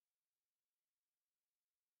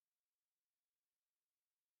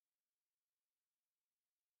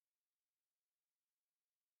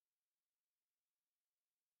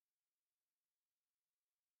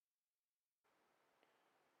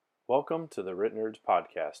Welcome to the RIT Nerds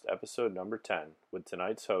Podcast, episode number 10, with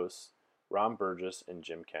tonight's hosts, Ron Burgess and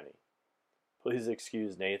Jim Kenny. Please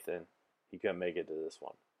excuse Nathan, he couldn't make it to this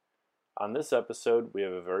one. On this episode, we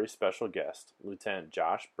have a very special guest, Lieutenant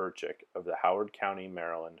Josh Burchick of the Howard County,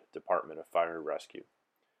 Maryland Department of Fire and Rescue.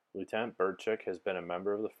 Lieutenant Burchick has been a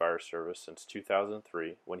member of the fire service since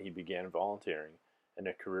 2003 when he began volunteering, and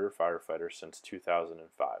a career firefighter since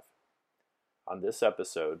 2005. On this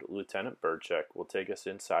episode, Lieutenant Burchick will take us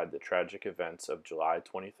inside the tragic events of July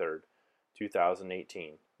 23,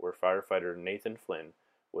 2018, where firefighter Nathan Flynn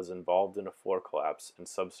was involved in a floor collapse and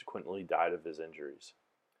subsequently died of his injuries.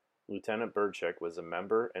 Lieutenant Burchick was a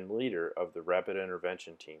member and leader of the Rapid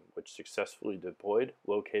Intervention Team, which successfully deployed,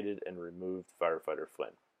 located, and removed firefighter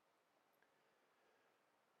Flynn.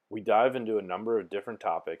 We dive into a number of different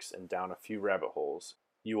topics and down a few rabbit holes.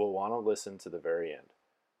 You will want to listen to the very end.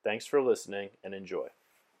 Thanks for listening and enjoy.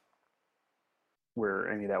 Where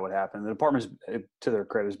any of that would happen. The department's, to their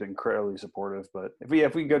credit, has been incredibly supportive. But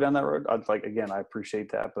if we go down that road, I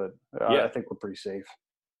appreciate that. But I think we're pretty safe.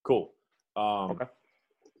 Cool. Okay.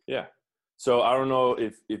 Yeah. So I don't know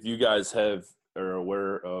if you guys are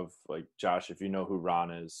aware of, like, Josh, if you know who Ron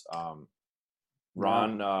is.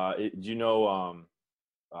 Ron, do you know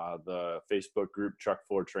the Facebook group Truck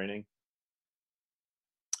 4 Training?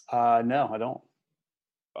 No, I don't.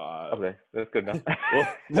 Okay, that's good enough. Well,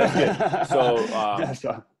 that's good.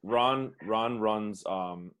 So Ron runs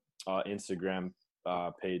Instagram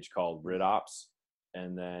page called RIT Ops,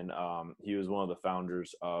 and then he was one of the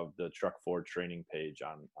founders of the Truck 4 Training page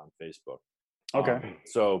on Facebook. Okay.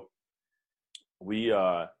 So we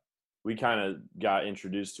kind of got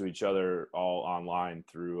introduced to each other all online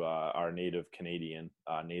through our native Canadian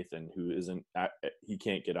Nathan, who he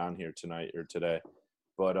can't get on here tonight or today,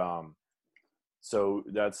 but so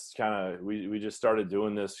that's kind of, we just started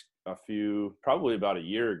doing this probably about a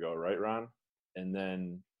year ago, right, Ron? And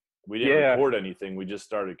then we didn't record anything. We just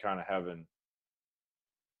started kind of having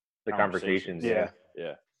the conversations. Yeah.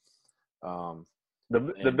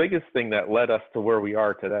 The biggest thing that led us to where we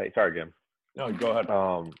are today, sorry, Jim. No, go ahead.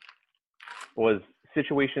 Was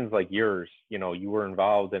situations like yours. You know, you were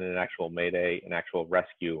involved in an actual mayday, an actual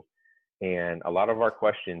rescue. And a lot of our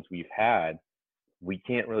questions we've had, we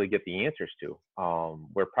can't really get the answers to.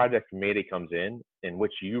 Where Project Mayday comes in,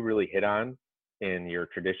 which you really hit on in your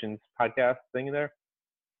traditions podcast thing there,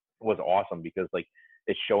 was awesome, because like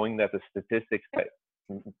it's showing that the statistics that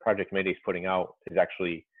Project Mayday is putting out is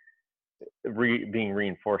actually being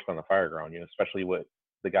reinforced on the fire ground. You know, especially with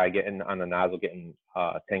the guy getting on the nozzle, getting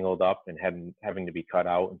tangled up and having to be cut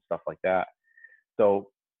out and stuff like that.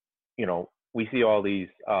 So, you know, we see all these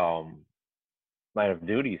line of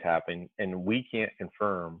duties happen, and we can't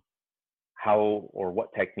confirm how or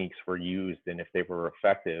what techniques were used and if they were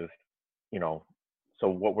effective, you know. So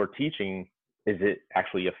what we're teaching, is it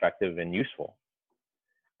actually effective and useful?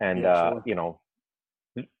 And sure. You know,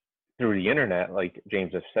 through the internet, like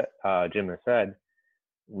Jim has said,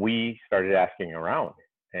 we started asking around,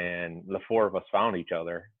 and the four of us found each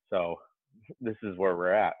other. So this is where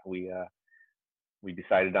we're at. We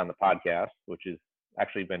decided on the podcast, which has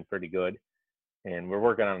actually been pretty good. And we're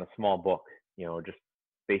working on a small book, you know, just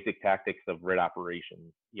basic tactics of RIT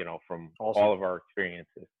operations, you know, from all of our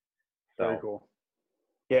experiences. So, very cool.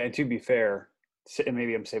 Yeah, and to be fair, and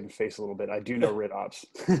maybe I'm saving face a little bit, I do know RIT Ops.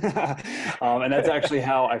 And that's actually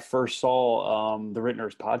how I first saw the RIT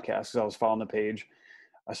Nerds podcast, because I was following the page.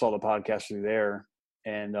 I saw the podcast through there.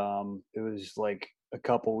 And it was like a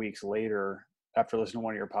couple weeks later, after listening to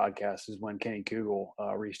one of your podcasts, is when Kenny Kugel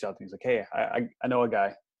reached out to me. He's like, hey, I know a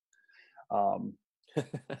guy.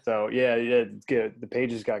 So yeah, it's good. The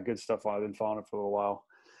page has got good stuff on it. I've been following it for a little while.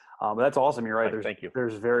 But that's awesome. You're right. Thank you.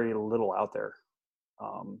 There's very little out there.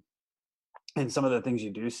 And some of the things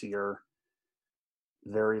you do see are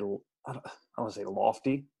very, I don't want to say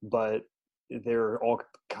lofty, but they're all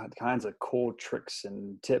kinds of cool tricks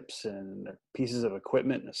and tips and pieces of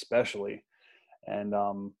equipment, especially. And,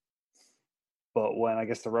 but when I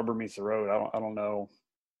guess the rubber meets the road, I don't know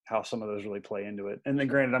how some of those really play into it. And then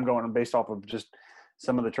granted, I'm going based off of just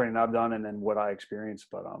some of the training I've done and then what I experienced,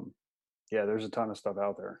 but yeah, there's a ton of stuff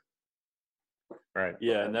out there. Right.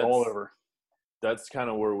 Yeah. And that's all over. That's kind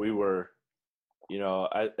of where we were. You know,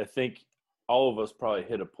 I think all of us probably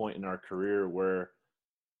hit a point in our career where,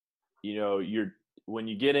 you know, when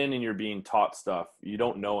you get in and you're being taught stuff, you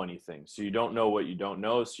don't know anything. So you don't know what you don't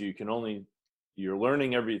know. So you're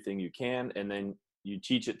learning everything you can, and then you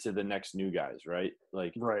teach it to the next new guys, right?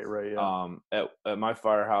 Like, right. Yeah. At my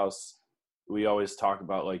firehouse, we always talk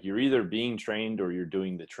about, like, you're either being trained or you're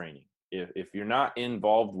doing the training. If you're not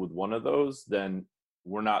involved with one of those, then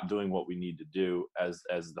we're not doing what we need to do as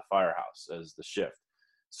the firehouse, as the shift.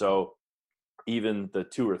 So even the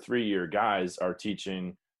 2 or 3 year guys are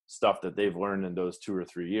teaching stuff that they've learned in those 2 or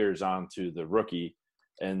 3 years onto the rookie.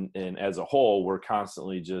 And as a whole, we're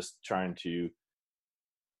constantly just trying to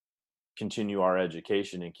continue our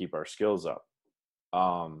education and keep our skills up.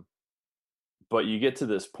 But you get to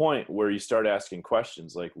this point where you start asking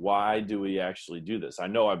questions like, why do we actually do this? I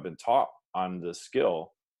know I've been taught on this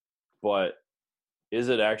skill, but is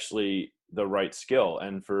it actually the right skill?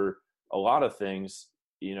 And for a lot of things,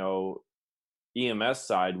 you know, EMS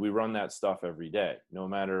side, we run that stuff every day. No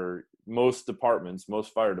matter, most departments,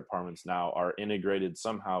 most fire departments now are integrated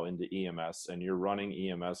somehow into EMS, and you're running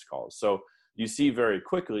EMS calls. So you see very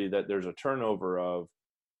quickly that there's a turnover of,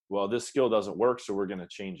 well, this skill doesn't work, so we're going to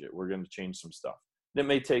change it. We're going to change some stuff. And it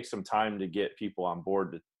may take some time to get people on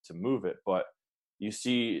board to move it, but you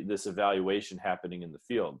see this evaluation happening in the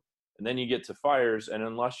field. And then you get to fires, and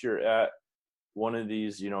unless you're at one of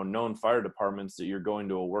these, you know, known fire departments that you're going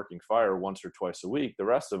to a working fire once or twice a week, the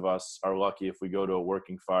rest of us are lucky if we go to a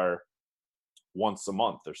working fire once a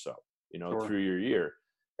month or so, you know, Sure. through your year.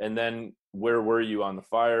 And then where were you on the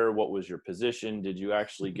fire? What was your position? Did you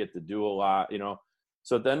actually get to do a lot? You know,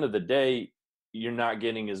 so at the end of the day, you're not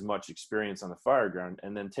getting as much experience on the fire ground.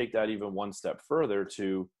 And then take that even one step further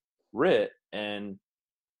to RIT, and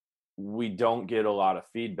we don't get a lot of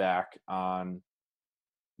feedback on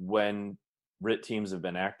when RIT teams have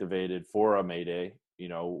been activated for a Mayday. You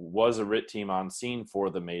know, was a RIT team on scene for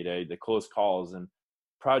the Mayday, the close calls, and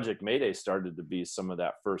Project Mayday started to be some of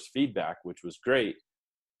that first feedback, which was great.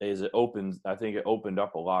 As it opened, I think it opened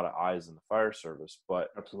up a lot of eyes in the fire service. But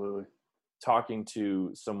Absolutely. talking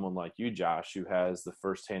to someone like you, Josh, who has the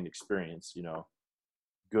firsthand experience, you know,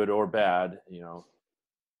 good or bad, you know,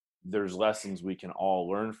 there's lessons we can all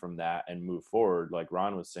learn from that and move forward. Like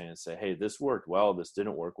Ron was saying, say, hey, this worked well, this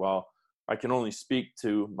didn't work well. I can only speak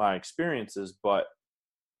to my experiences, but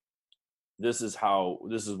this is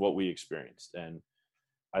what we experienced. And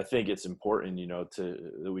I think it's important, you know,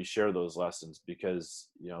 that we share those lessons, because,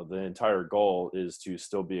 you know, the entire goal is to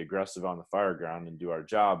still be aggressive on the fire ground and do our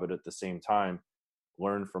job, but at the same time,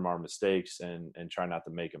 learn from our mistakes and try not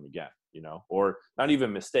to make them again, you know, or not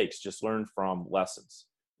even mistakes, just learn from lessons.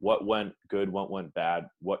 What went good, what went bad,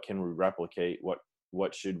 what can we replicate,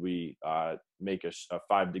 what should we make a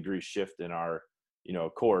 5-degree shift in our, you know,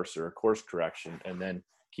 course or a course correction, and then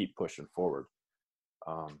keep pushing forward.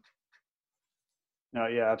 No,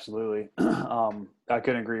 yeah, absolutely. I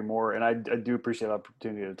couldn't agree more. And I do appreciate the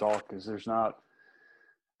opportunity to talk, because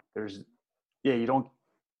you don't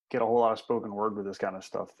get a whole lot of spoken word with this kind of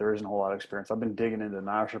stuff. There isn't a whole lot of experience. I've been digging into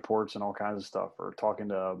NIOSH reports and all kinds of stuff, or talking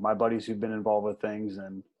to my buddies who've been involved with things,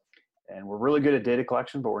 and we're really good at data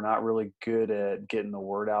collection, but we're not really good at getting the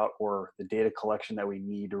word out, or the data collection that we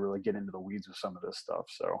need to really get into the weeds with some of this stuff.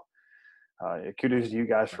 So kudos to you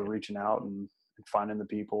guys for reaching out and finding the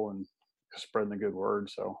people and spreading the good word.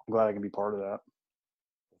 So I'm glad I can be part of that.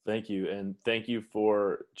 Thank you. And thank you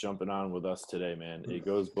for jumping on with us today, man. It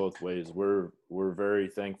goes both ways. We're very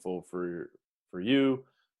thankful for you,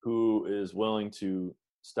 who is willing to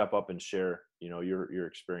step up and share, you know, your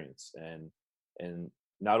experience, and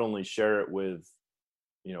not only share it with,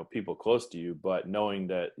 you know, people close to you, but knowing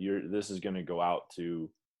that this is going to go out to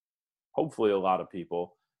hopefully a lot of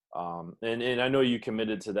people. And I know you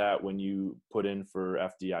committed to that when you put in for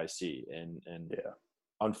FDIC, and Yeah.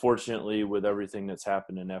 Unfortunately, with everything that's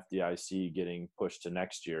happened in FDIC getting pushed to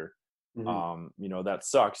next year, Mm-hmm. you know, that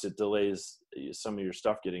sucks. It delays some of your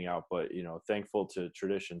stuff getting out, but, you know, thankful to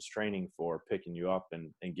Traditions Training for picking you up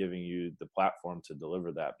and giving you the platform to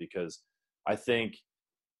deliver that, because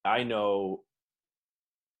I know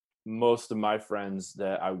most of my friends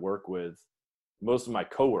that I work with, most of my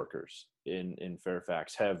coworkers in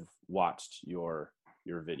Fairfax have watched your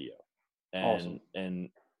video Awesome. and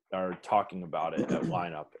are talking about it at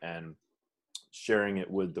lineup and sharing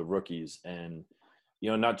it with the rookies, and, you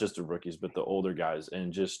know, not just the rookies, but the older guys,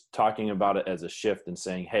 and just talking about it as a shift and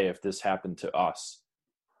saying, hey, if this happened to us,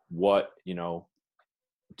 what, you know,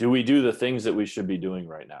 do we do the things that we should be doing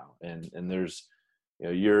right now? And there's, you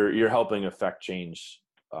know, you're helping affect change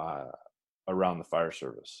around the fire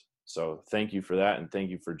service. So thank you for that, and thank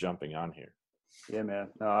you for jumping on here. Yeah, man.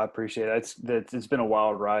 No, I appreciate it. It's been a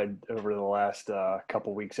wild ride over the last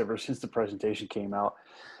couple weeks, ever since the presentation came out,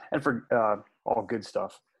 and for all good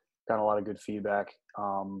stuff. Got a lot of good feedback,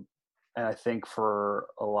 and I think for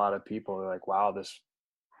a lot of people, they're like, "Wow, this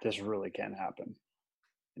really can happen."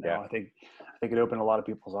 You know, Yeah. I think it opened a lot of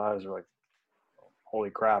people's eyes. They're like,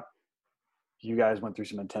 "Holy crap, you guys went through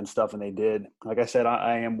some intense stuff," and they did. Like I said,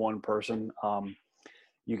 I am one person.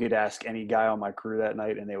 you could ask any guy on my crew that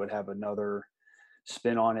night and they would have another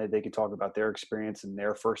spin on it. They could talk about their experience and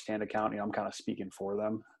their firsthand account. I'm kind of speaking for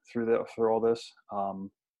them through all this.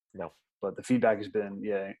 No. But the feedback has been,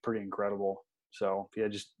 pretty incredible. So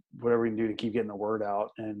just whatever we can do to keep getting the word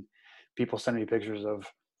out, and people send me pictures of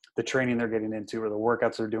the training they're getting into or the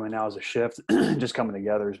workouts they're doing now as a shift, just coming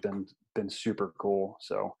together has been super cool.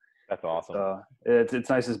 So that's awesome. It's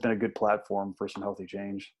nice. It's been a good platform for some healthy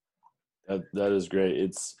change. That is great.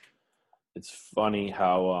 It's funny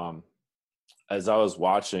how, as I was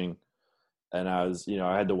watching, and I was,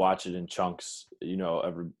 I had to watch it in chunks,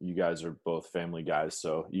 you guys are both family guys,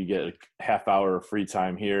 so you get a half hour of free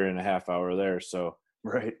time here and a half hour there. So,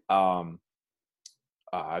 right.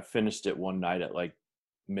 I finished it one night at like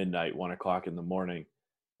midnight, 1:00 in the morning,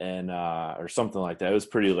 and, or something like that. It was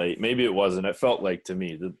pretty late. Maybe it wasn't. It felt like to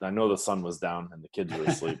me I know the sun was down and the kids were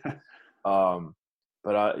asleep.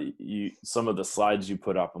 But some of the slides you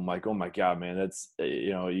put up, I'm like, oh my God, man, that's,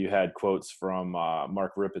 you had quotes from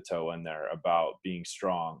Mark Ripito in there about being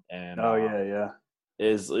strong, and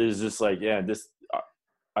is just like,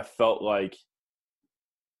 I felt like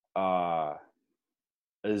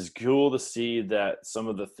it's cool to see that some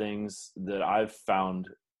of the things that I've found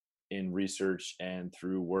in research and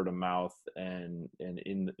through word of mouth and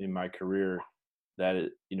in my career, that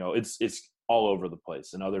it's all over the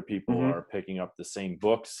place, and other people are picking up the same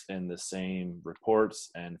books and the same reports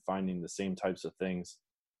and finding the same types of things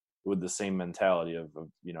with the same mentality of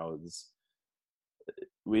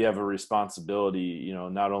we have a responsibility,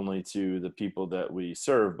 not only to the people that we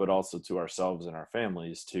serve, but also to ourselves and our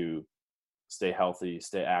families to stay healthy,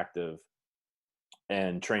 stay active,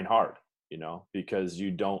 and train hard, because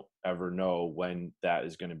you don't ever know when that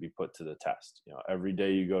is going to be put to the test. Every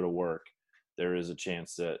day you go to work, there is a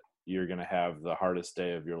chance that you're going to have the hardest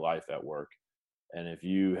day of your life at work. And if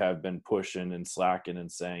you have been pushing and slacking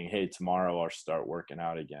and saying, hey, tomorrow I'll start working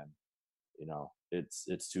out again,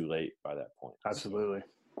 it's too late by that point. Absolutely.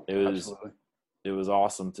 So it was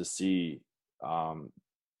awesome to see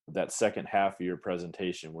that second half of your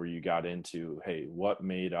presentation where you got into, hey, what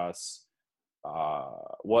made us,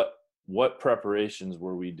 what preparations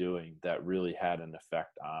were we doing that really had an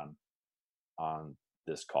effect on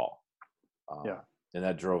this call? And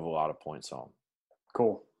that drove a lot of points home.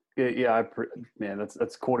 Cool. Yeah, man,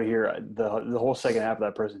 that's cool to hear. The whole second half of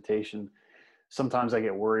that presentation, sometimes I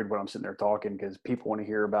get worried when I'm sitting there talking because people want to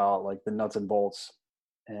hear about like the nuts and bolts,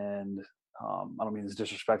 and I don't mean this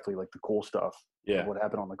disrespectfully, like the cool stuff, what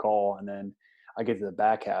happened on the call, and then I get to the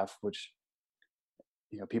back half, which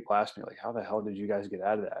people ask me like, how the hell did you guys get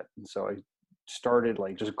out of that? And so I started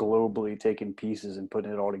like just globally taking pieces and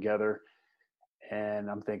putting it all together. And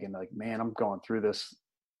I'm thinking like, man, I'm going through this.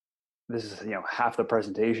 This is, half the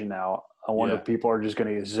presentation now. I wonder if people are just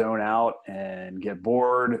going to zone out and get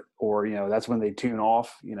bored, or, that's when they tune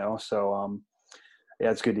off, So,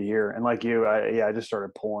 it's good to hear. And like you, I just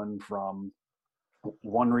started pulling from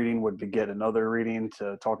one reading would beget another reading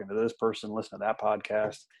to talking to this person, listen to that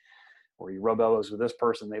podcast, or you rub elbows with this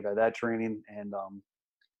person. They've had that training. And,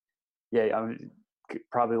 I'm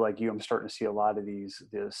probably like you, I'm starting to see a lot of the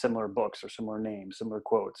similar books or similar names, similar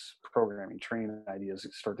quotes, programming, training ideas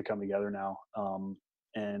start to come together now.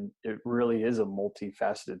 And it really is a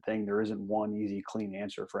multifaceted thing. There isn't one easy, clean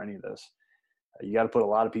answer for any of this. You got to put a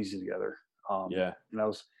lot of pieces together. And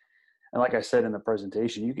like I said in the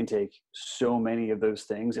presentation, you can take so many of those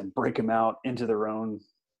things and break them out into their own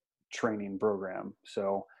training program.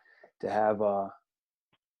 So to have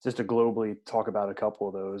just to globally talk about a couple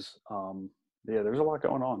of those, there's a lot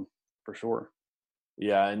going on for sure.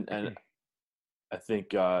 Yeah. And I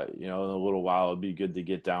think, in a little while, it'd be good to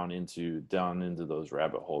get down into those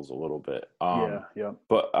rabbit holes a little bit.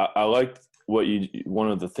 But I liked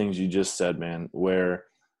one of the things you just said, man, where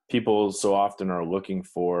people so often are looking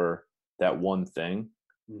for that one thing,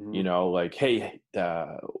 like, hey,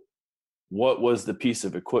 what was the piece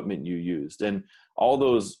of equipment you used? And all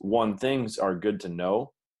those one things are good to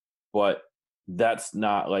know, but that's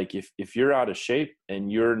not like, if you're out of shape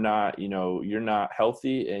and you're not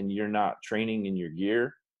healthy and you're not training in your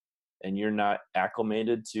gear and you're not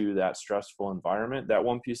acclimated to that stressful environment, that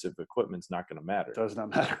one piece of equipment's not going to matter. It does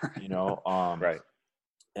not matter. Right.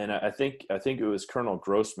 And I think it was Colonel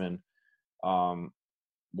Grossman.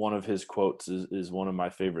 One of his quotes is one of my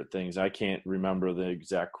favorite things. I can't remember the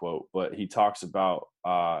exact quote, but he talks about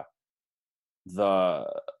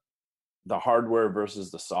the hardware versus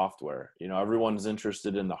the software. Everyone's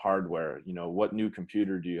interested in the hardware. What new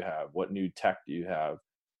computer do you have? What new tech do you have?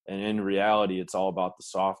 And in reality, it's all about the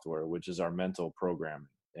software, which is our mental programming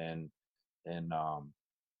and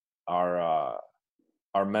our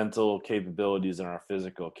our mental capabilities and our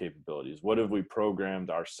physical capabilities. What have we programmed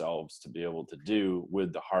ourselves to be able to do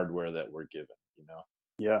with the hardware that we're given, you know?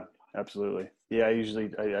 Yeah, absolutely. Yeah,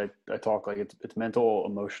 I talk like it's mental,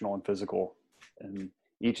 emotional, and physical, and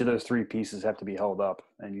each of those three pieces have to be held up.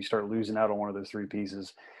 And you start losing out on one of those three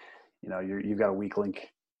pieces, you've got a weak link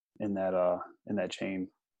in that chain.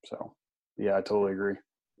 So, yeah, I totally agree.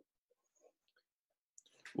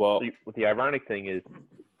 Well, the ironic thing is,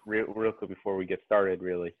 real quick before we get started,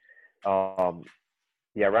 really, the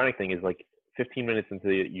ironic thing is, like, 15 minutes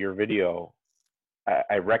into your video,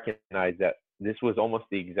 I recognized that this was almost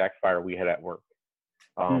the exact fire we had at work.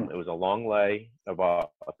 It was a long lay,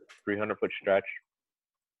 about a 300-foot stretch.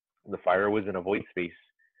 The fire was in a void space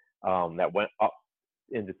that went up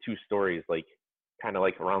into 2 stories, like kind of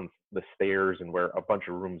like around the stairs and where a bunch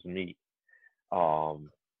of rooms meet.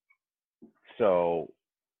 So,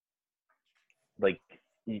 like,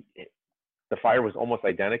 the fire was almost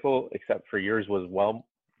identical, except for yours was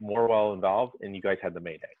more well involved, and you guys had the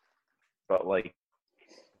Mayday. But, like,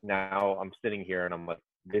 now I'm sitting here and I'm like,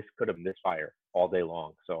 this could have been this fire all day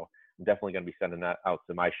long. So I'm definitely going to be sending that out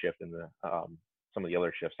to my shift and some of the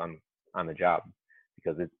other shifts on the job,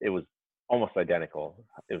 because it was almost identical.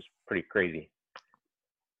 It was pretty crazy.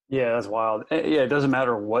 Yeah, that's wild. Yeah, it doesn't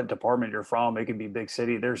matter what department you're from. It could be big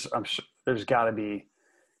city. There's got to be,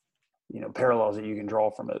 parallels that you can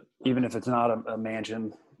draw from it, even if it's not a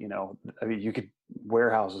mansion. I mean, you could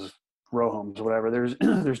warehouses, row homes, whatever. There's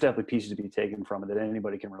there's definitely pieces to be taken from it that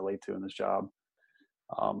anybody can relate to in this job.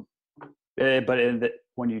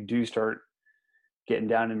 When you do start getting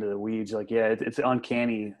down into the weeds, like, yeah, it's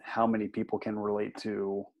uncanny how many people can relate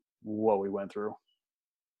to what we went through.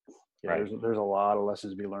 Yeah, Right. there's a lot of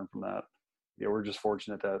lessons to be learned from that. Yeah, we're just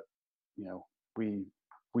fortunate that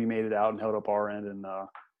we made it out and held up our end, and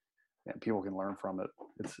people can learn from it.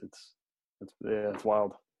 It's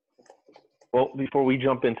wild. Well, before we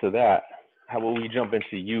jump into that, how about we jump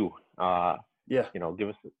into you? Yeah. Give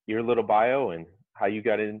us your little bio and how you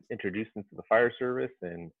got introduced into the fire service,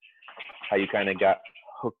 and how you kind of got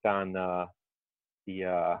hooked on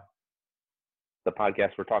the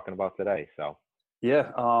podcast we're talking about today. So.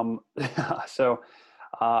 Yeah. So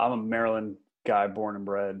I'm a Maryland guy, born and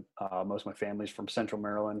bred. Most of my family's from Central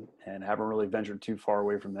Maryland, and haven't really ventured too far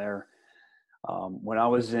away from there. When I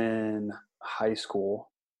was in high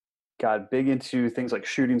school, got big into things like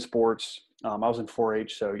shooting sports. I was in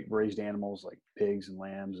 4-H, so raised animals like pigs and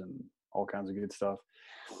lambs and all kinds of good stuff.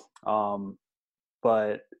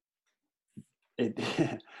 But it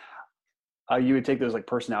you would take those like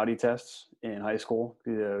personality tests in high school.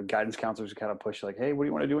 The guidance counselors would kind of push like, hey, what do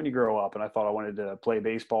you want to do when you grow up? And I thought I wanted to play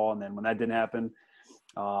baseball. And then when that didn't happen,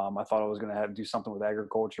 I thought I was going to do something with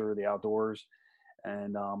agriculture, the outdoors.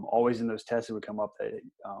 And always in those tests, it would come up that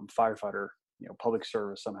firefighter, public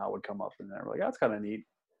service somehow would come up. And they were like, that's kind of neat.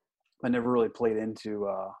 I never really played into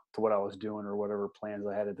to what I was doing or whatever plans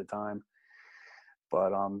I had at the time.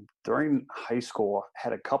 But during high school, I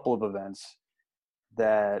had a couple of events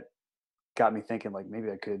that got me thinking, like, maybe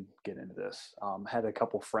I could get into this. Had a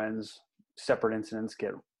couple friends, separate incidents,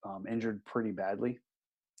 get injured pretty badly,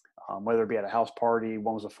 whether it be at a house party.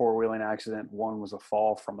 One was a 4-wheeling accident. One was a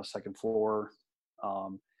fall from a second floor,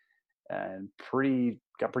 and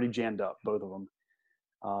got pretty jammed up, both of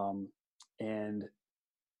them. And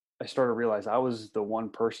I started to realize I was the one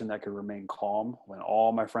person that could remain calm when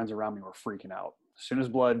all my friends around me were freaking out. As soon as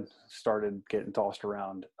blood started getting tossed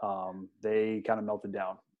around, they kind of melted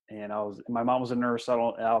down. And my mom was a nurse.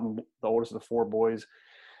 I'm the oldest of the 4 boys.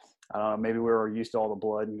 I don't know, maybe we were used to all the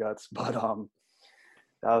blood and guts, but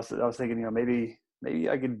I was thinking, maybe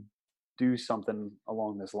I could do something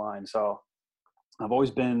along this line. So I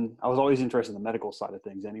was always interested in the medical side of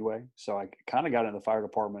things anyway. So I kind of got into the fire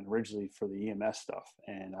department originally for the EMS stuff.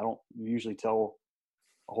 And I don't usually tell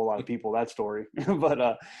a whole lot of people that story,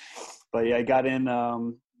 but yeah, I got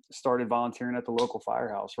in, started volunteering at the local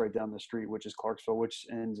firehouse right down the street, which is Clarksville, which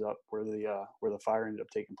ends up where the fire ended up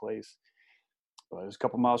taking place. But it was a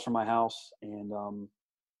couple miles from my house, and the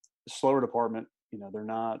slower department, they're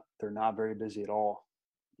not very busy at all.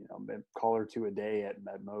 Call or 2 a day at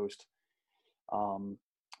most.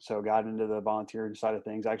 So got into the volunteering side of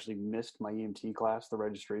things. I actually missed my EMT class, the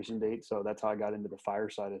registration date. So that's how I got into the fire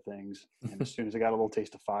side of things. And as soon as I got a little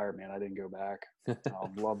taste of fire, man, I didn't go back.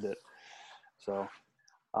 Loved it. So,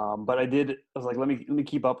 but I was like, let me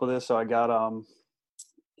keep up with this. So I got,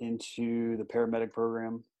 into the paramedic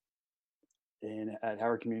program at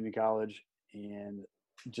Howard Community College. And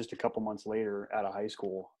just a couple months later out of high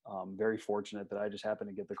school, very fortunate that I just happened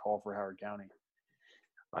to get the call for Howard County.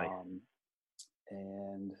 Nice.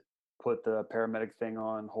 And put the paramedic thing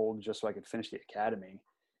on hold just so I could finish the academy.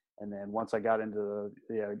 And then once I got into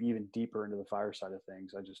even deeper into the fire side of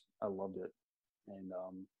things, I loved it. And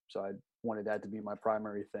so I wanted that to be my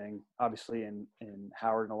primary thing. Obviously in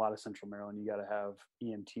Howard and a lot of Central Maryland, you got to have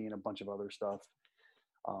EMT and a bunch of other stuff.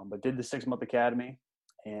 But did the 6-month academy,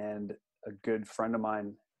 and a good friend of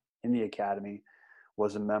mine in the academy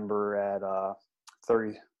was a member at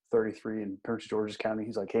 33 in Prince George's County.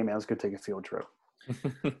 He's like, hey man, let's go take a field trip.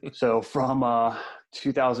 So from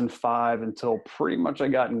 2005 until pretty much I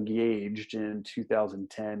got engaged in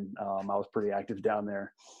 2010, I was pretty active down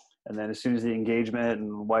there. And then as soon as the engagement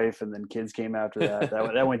and wife and then kids came after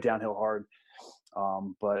that went downhill hard.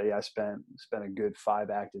 But yeah, I spent a good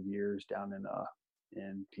 5 active years down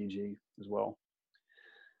in PG as well.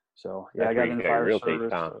 So yeah, I got into fire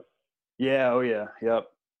service. Yeah, oh yeah, yep.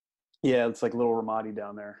 Yeah, it's like little Ramadi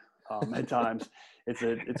down there. At times, it's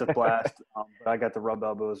a blast. But I got to rub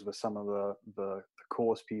elbows with some of the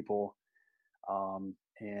coolest people,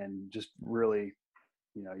 and just really,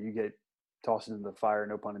 you get tossed into the fire,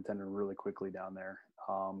 no pun intended, really quickly down there.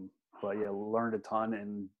 But yeah, learned a ton,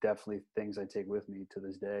 and definitely things I take with me to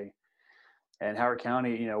this day. And Howard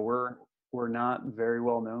County, we're not very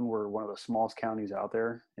well known. We're one of the smallest counties out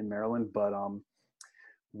there in Maryland, but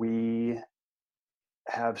we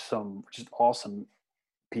have some just awesome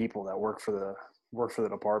people that work for the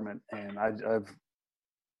department, and I've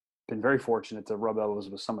been very fortunate to rub elbows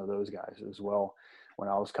with some of those guys as well when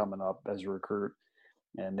I was coming up as a recruit,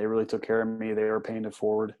 and they really took care of me. They were paying it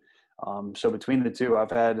forward. So between the two, I've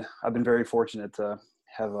been very fortunate to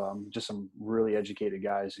have just some really educated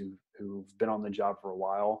guys who've been on the job for a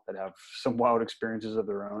while, that have some wild experiences of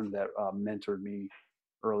their own, that mentored me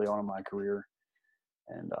early on in my career.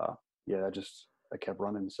 And I kept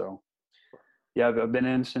running. So yeah, I've been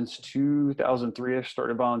in since 2003. I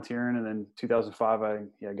started volunteering, and then 2005 I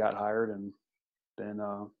got hired, and been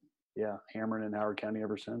hammering in Howard County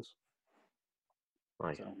ever since.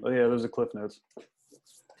 Nice. So, yeah, those are cliff notes.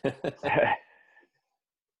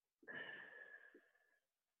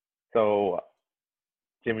 So,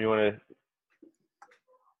 Jim, you want to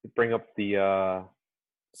bring up the call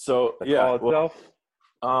itself?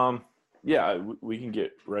 We can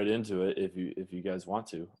get right into it if you guys want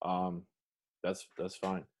to. That's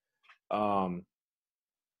fine.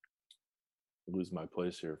 Lose my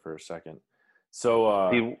place here for a second. So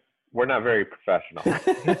see, we're not very professional.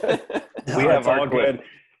 No, we have our good.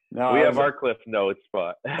 No, we have our cliff notes,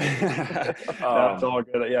 but that's all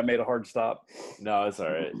good. Yeah, I made a hard stop. No, it's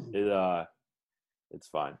all right. It's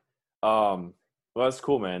fine. Well, that's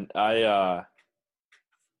cool, man. I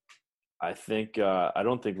think I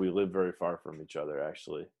don't think we live very far from each other,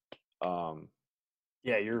 actually.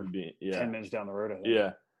 Yeah, you're 10 minutes down the road, I think.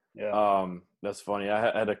 Yeah. That's funny.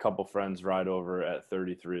 I had a couple friends ride over at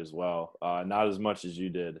 33 as well. Not as much as you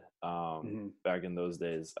did back in those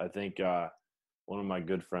days. I think one of my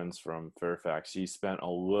good friends from Fairfax, he spent a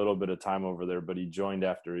little bit of time over there, but he joined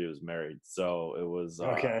after he was married. So it was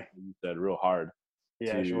real hard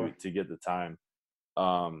to get the time.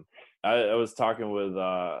 I was talking with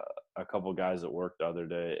a couple guys at work the other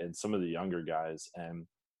day, and some of the younger guys, and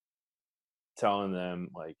telling them,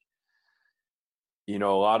 like, a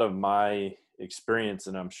lot of my experience,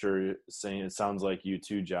 and I'm sure saying it sounds like you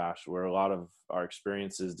too, Josh, where a lot of our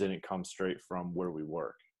experiences didn't come straight from where we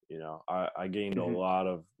work. I gained a lot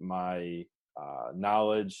of my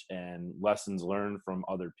knowledge and lessons learned from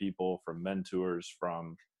other people, from mentors,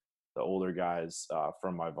 from the older guys,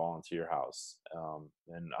 from my volunteer house.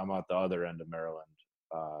 And I'm at the other end of Maryland,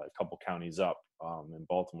 a couple counties up in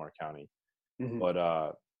Baltimore County. But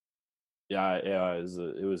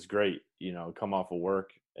it was great, come off of work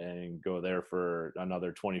and go there for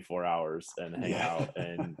another 24 hours and hang out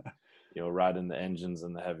and, ride in the engines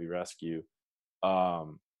and the heavy rescue.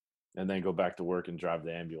 And then go back to work and drive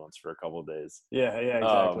the ambulance for a couple of days. Yeah,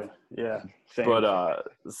 exactly. Same. But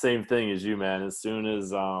same thing as you, man. As soon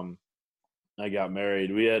as I got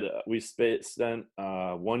married, we spent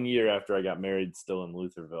 1 year after I got married still in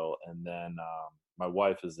Lutherville, and then my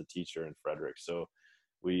wife is a teacher in Frederick, so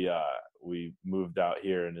we moved out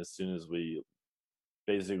here. And as soon as we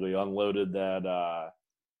basically unloaded that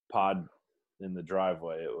pod in the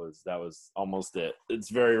driveway, that was almost it.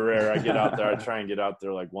 It's very rare I get out there. I try and get out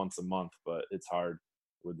there like once a month, but it's hard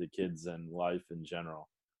with the kids and life in general.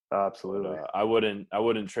 Absolutely. But, I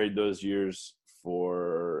wouldn't trade those years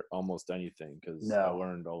for almost anything, because I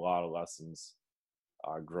learned a lot of lessons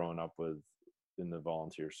growing up in the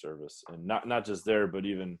volunteer service, and not just there, but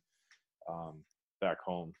even back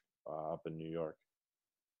home up in New York.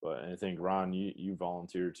 But I think, Ron, you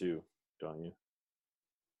volunteer too, don't you?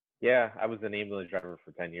 Yeah, I was an ambulance driver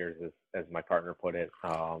for 10 years, as my partner put it.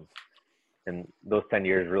 And those 10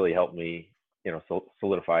 years really helped me,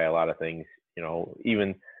 solidify a lot of things,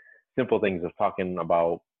 even simple things of talking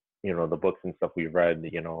about, the books and stuff we've read,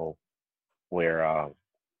 where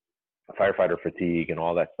firefighter fatigue and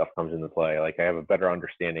all that stuff comes into play. Like I have a better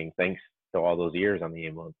understanding thanks to all those years on the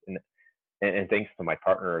ambulance, and thanks to my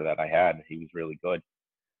partner that I had. He was really good.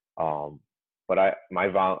 But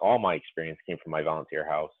all my experience came from my volunteer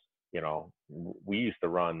house. We used to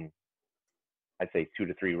run, I'd say 2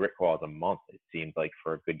 to 3 RIT calls a month. It seemed like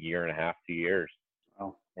for a good year and a half, 2 years.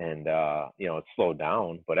 Oh. And it slowed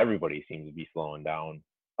down, but everybody seems to be slowing down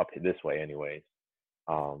up this way, anyways.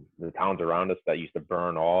 The towns around us that used to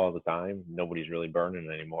burn all the time, nobody's really burning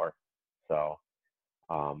anymore. So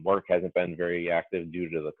work hasn't been very active due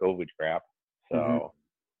to the COVID crap. So,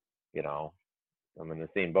 I'm in the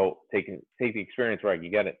same boat. Take the experience where I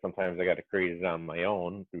can get it. Sometimes I got to create it on my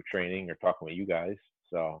own through training or talking with you guys.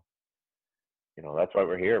 So, that's why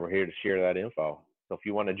we're here. We're here to share that info. So if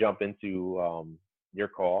you want to jump into your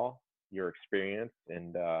call, your experience,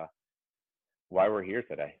 and why we're here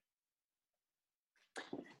today.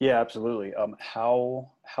 Yeah, absolutely.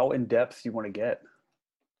 How in depth do you want to get?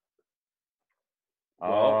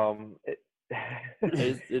 Well,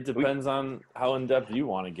 it depends on how in depth you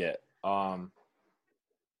want to get.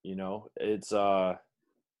 It's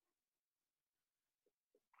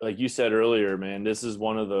like you said earlier, man, this is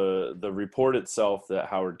one of the report itself that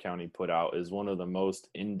Howard County put out is one of the most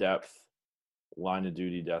in-depth line of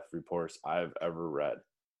duty death reports I've ever read.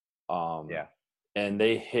 Yeah. And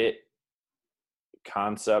they hit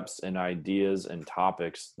concepts and ideas and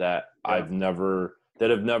topics that have never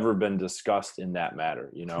been discussed in that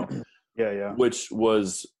matter, Yeah. Which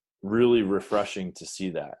was really refreshing to see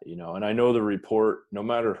that, and I know the report, no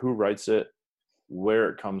matter who writes it, where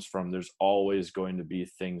it comes from, there's always going to be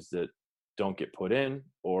things that don't get put in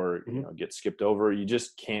or get skipped over. You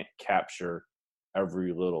just can't capture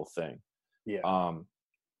every little thing. Yeah.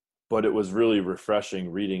 But it was really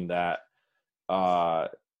refreshing reading that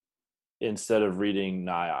instead of reading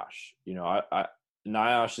NIOSH.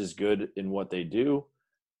 NIOSH is good in what they do,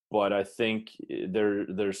 but I think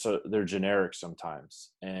they're generic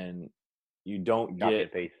sometimes, and you don't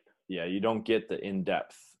get you don't get the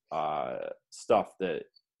in-depth stuff that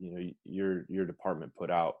your department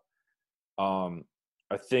put out.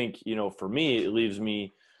 I think for me, it leaves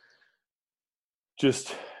me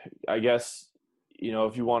just, I guess,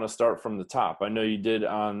 if you want to start from the top. I know you did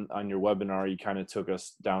on your webinar. You kind of took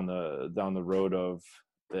us down the road of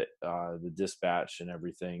the dispatch and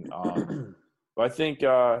everything. But I think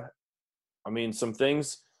some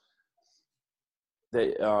things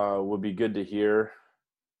that would be good to hear.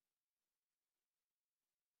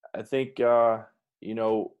 I think I'm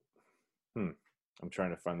trying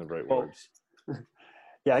to find the right words.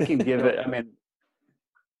 Yeah, I can give it.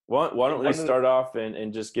 Why don't we start off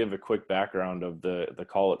and just give a quick background of the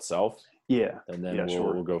call itself? Yeah. And then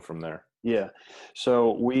we'll go from there. Yeah.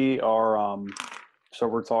 So we are,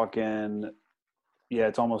 we're talking,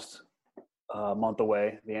 it's almost a month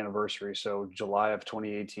away, the anniversary. So July of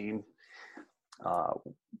 2018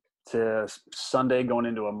 to Sunday going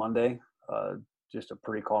into a Monday, just a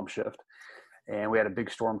pretty calm shift. And we had a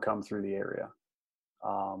big storm come through the area.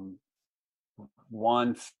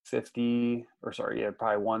 1:50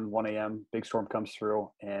 probably 1 a.m. big storm comes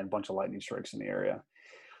through and a bunch of lightning strikes in the area.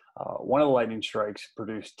 One of the lightning strikes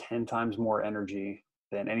produced 10 times more energy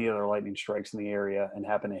than any other lightning strikes in the area and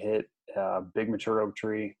happened to hit a big mature oak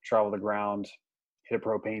tree, travel the ground, hit a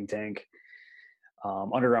propane tank,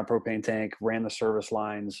 underground propane tank, ran the service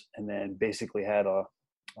lines, and then basically had a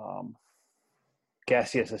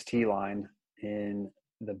gas CSST line in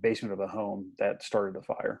the basement of the home that started the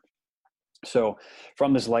fire. So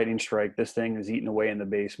from this lightning strike, this thing is eating away in the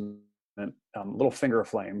basement, little finger of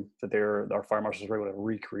flame that our fire marshals were able to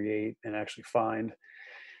recreate and actually find.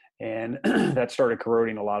 And that started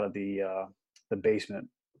corroding a lot of the basement.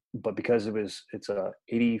 But because it's a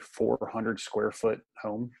 8,400 square foot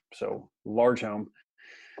home, so large home,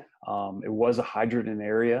 it was a hydrant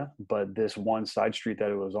area, but this one side street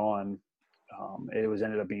that it was on,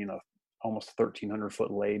 ended up being a almost 1,300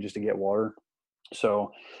 foot lay just to get water.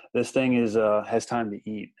 So this thing has time to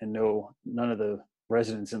eat, and none of the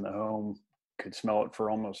residents in the home could smell it for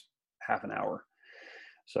almost half an hour.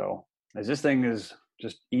 So as this thing is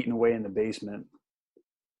just eating away in the basement,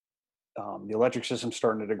 the electric system's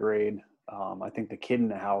starting to degrade. I think the kid in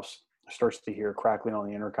the house starts to hear crackling on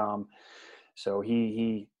the intercom. So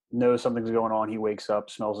he knows something's going on. He wakes up,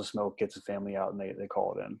 smells the smoke, gets his family out, and they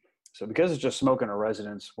call it in. So because it's just smoke in a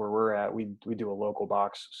residence where we're at, we do a local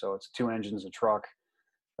box. So it's 2 engines, a truck,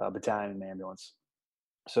 battalion and ambulance.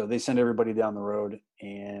 So they send everybody down the road,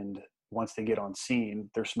 and once they get on scene,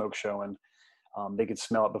 there's smoke showing. They could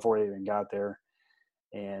smell it before they even got there,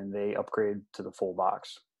 and they upgrade to the full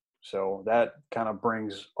box. So that kind of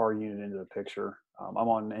brings our unit into the picture. I'm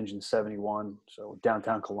on engine 71, so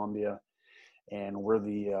downtown Columbia, and we're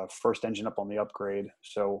the first engine up on the upgrade.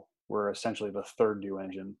 So we're essentially the third due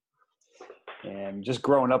engine. And just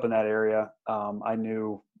growing up in that area, I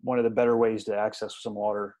knew one of the better ways to access some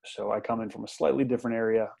water. So I come in from a slightly different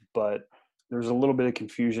area, but there's a little bit of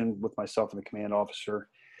confusion with myself and the command officer.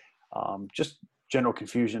 Just general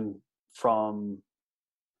confusion from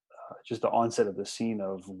just the onset of the scene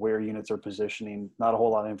of where units are positioning, not a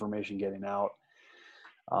whole lot of information getting out,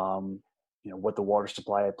 what the water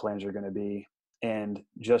supply plans are going to be. And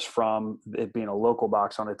just from it being a local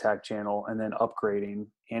box on attack channel and then upgrading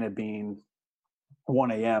and it being 1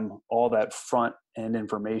 a.m., all that front end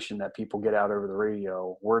information that people get out over the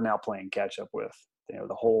radio, we're now playing catch up with.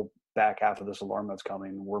 The whole back half of this alarm that's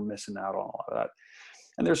coming, we're missing out on all of that.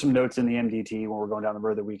 And there's some notes in the MDT when we're going down the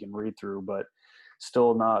road that we can read through, but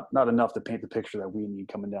still not enough to paint the picture that we need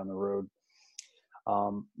coming down the road.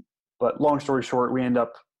 But long story short, we end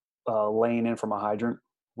up laying in from a hydrant.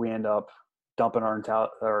 We end up dumping our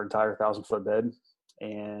entire 1,000-foot bed,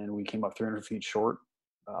 and we came up 300 feet short.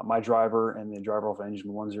 My driver and the driver off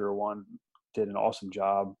engine 101 did an awesome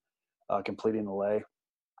job completing the lay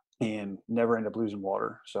and never end up losing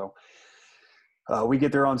water. So we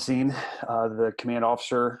get there on scene. The command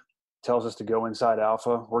officer tells us to go inside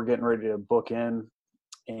Alpha. We're getting ready to book in,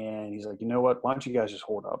 and he's like, you know what? Why don't you guys just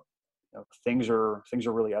hold up? Things are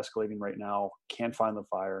really escalating right now. Can't find the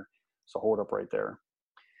fire, so hold up right there.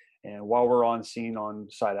 And while we're on scene on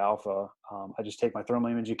side Alpha, I just take my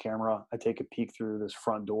thermal imaging camera. I take a peek through this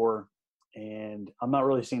front door, and I'm not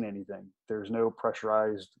really seeing anything. There's no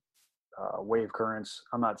pressurized wave currents.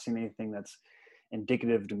 I'm not seeing anything that's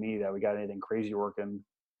indicative to me that we got anything crazy working.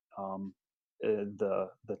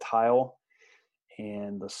 The tile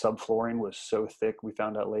and the subflooring was so thick, we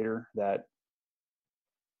found out later, that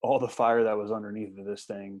all the fire that was underneath of this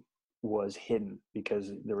thing was hidden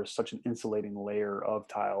because there was such an insulating layer of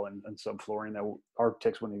tile and subflooring that our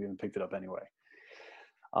techs wouldn't have even picked it up anyway.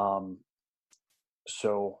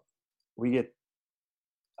 So we get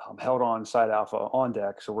held on side Alpha on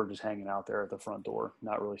deck, so we're just hanging out there at the front door,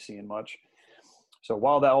 not really seeing much. So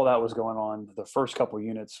while all that was going on, the first couple of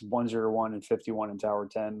units, 101 and 51 in Tower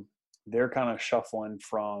 10, they're kind of shuffling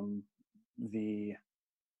from the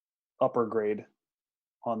upper grade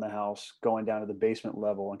on the house, going down to the basement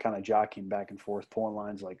level and kind of jockeying back and forth, pulling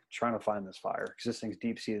lines, like trying to find this fire because this thing's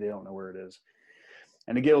deep sea. They don't know where it is.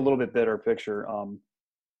 And to get a little bit better picture,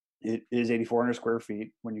 it is 8,400 square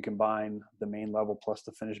feet when you combine the main level plus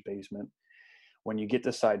the finished basement. When you get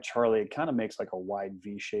to side Charlie, it kind of makes like a wide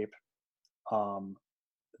V shape.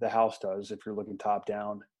 The house does if you're looking top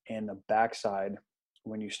down, and the backside,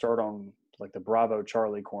 when you start on like the Bravo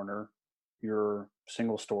Charlie corner, you're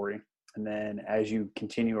single story. And then as you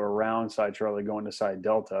continue around side Charlie going to side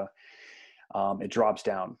Delta, it drops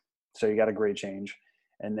down. So you got a grade change.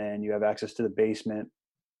 And then you have access to the basement.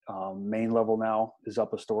 Main level now is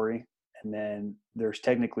up a story. And then there's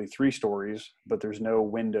technically 3 stories, but there's no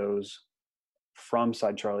windows from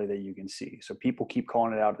side Charlie that you can see. So people keep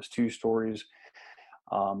calling it out as 2 stories.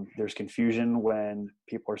 There's confusion when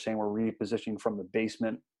people are saying we're repositioning from the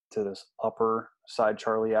basement to this upper side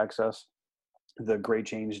Charlie access. The grade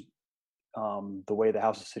change, the way the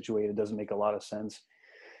house is situated, doesn't make a lot of sense.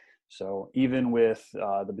 So even with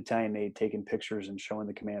the battalion aide taking pictures and showing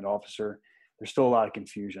the command officer, there's still a lot of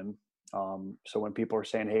confusion. So when people are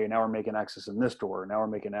saying, hey, now we're making access in this door, now we're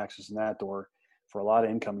making access in that door, for a lot of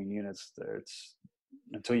incoming units, it's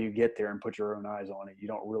until you get there and put your own eyes on it, you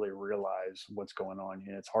don't really realize what's going on.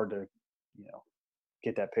 And it's hard to,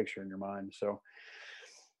 get that picture in your mind. So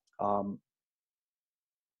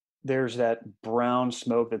there's that brown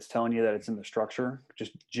smoke that's telling you that it's in the structure,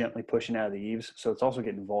 just gently pushing out of the eaves. So it's also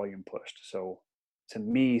getting volume pushed. So to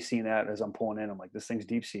me, seeing that as I'm pulling in, I'm like, this thing's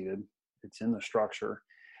deep seated. It's in the structure,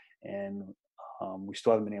 and we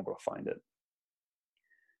still haven't been able to find it.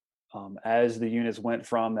 As the units went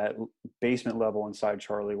from that basement level inside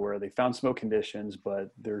Charlie, where they found smoke conditions,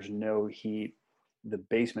 but there's no heat, the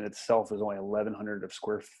basement itself is only 1,100 of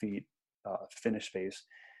square feet finished space.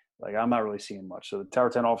 Like, I'm not really seeing much. So the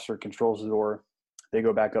Tower 10 officer controls the door. They're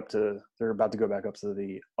about to go back up to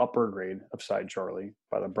the upper grade of side Charlie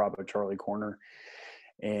by the Bravo Charlie corner.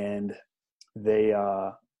 And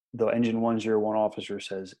the engine 101 officer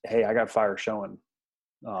says, hey, I got fire showing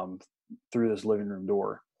through this living room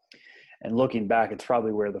door. And looking back, it's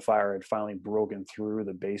probably where the fire had finally broken through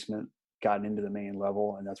the basement gotten into the main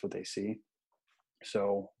level, and that's what they see.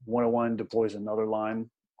 So 101 deploys another line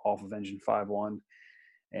off of engine 5-1,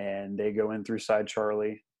 and they go in through side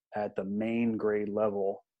Charlie at the main grade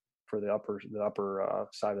level for the upper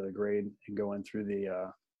side of the grade, and go in through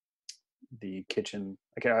the kitchen.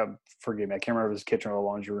 Forgive me, I can't remember if it's kitchen or the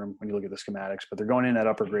laundry room when you look at the schematics, but they're going in that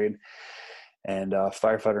upper grade, and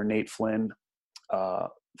firefighter Nate Flynn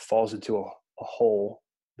falls into a hole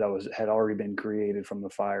that had already been created from the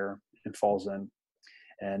fire and falls in.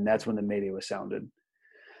 And that's when the mayday was sounded.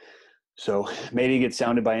 So mayday gets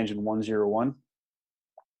sounded by engine 101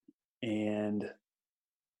 and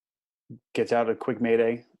gets out a quick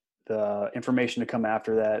mayday. The information to come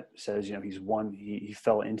after that says, he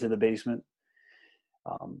fell into the basement.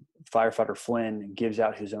 Firefighter Flynn gives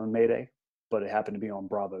out his own mayday, but it happened to be on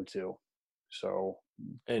Bravo 2. So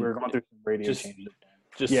we're going through some radio changes.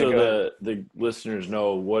 Just so the listeners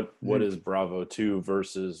know, what is Bravo 2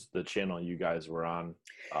 versus the channel you guys were on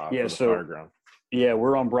for the fireground? Yeah,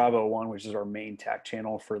 we're on Bravo 1, which is our main TAC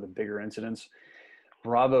channel for the bigger incidents.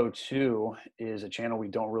 Bravo 2 is a channel we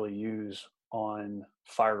don't really use on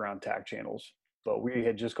fireground TAC channels, but we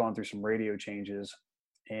had just gone through some radio changes,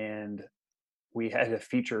 and we had a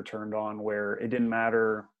feature turned on where it didn't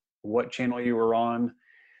matter what channel you were on.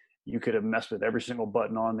 You could have messed with every single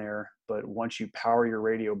button on there, but once you power your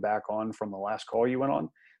radio back on from the last call you went on,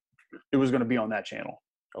 it was going to be on that channel.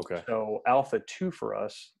 Okay. So Alpha 2 for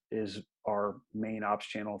us is our main ops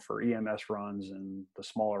channel for EMS runs and the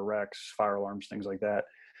smaller wrecks, fire alarms, things like that.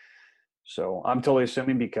 So I'm totally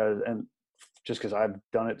assuming because I've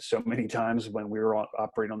done it so many times when we were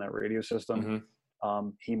operating on that radio system,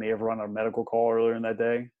 he may have run a medical call earlier in that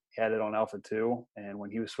day. He had it on Alpha 2, and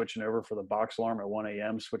when he was switching over for the box alarm at 1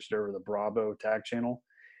 a.m., switched over to the Bravo TAC channel,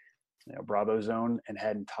 Bravo zone, and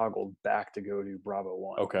hadn't toggled back to go to Bravo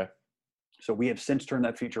 1. Okay. So we have since turned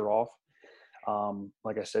that feature off.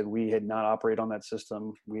 Like I said, we had not operated on that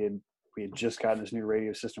system. We had just gotten this new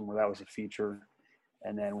radio system where that was a feature,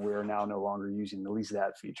 and then we're now no longer using at least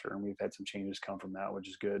that feature, and we've had some changes come from that, which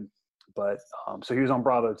is good. But so he was on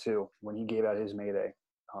Bravo 2 when he gave out his mayday.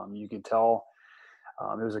 You could tell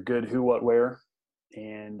it was a good who, what, where,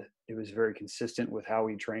 and it was very consistent with how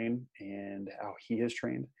we train and how he has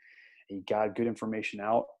trained. He got good information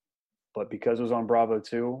out, but because it was on Bravo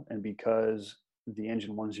 2 and because the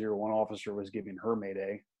engine 101 officer was giving her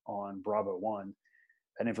mayday on Bravo 1,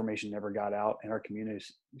 that information never got out, and our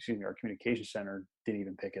communication center didn't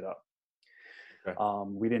even pick it up. Okay.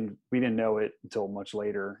 We didn't know it until much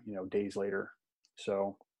later, days later.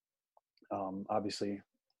 So obviously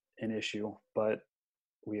an issue, but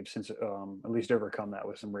we have since at least overcome that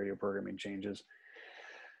with some radio programming changes.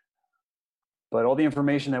 But all the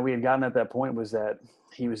information that we had gotten at that point was that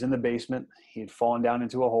he was in the basement, he had fallen down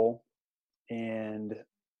into a hole, and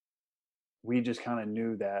we just kind of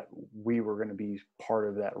knew that we were going to be part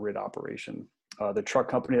of that RIT operation. The truck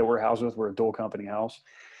company that we're housed with, we're a dual company house.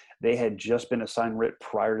 They had just been assigned RIT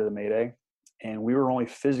prior to the mayday, and we were only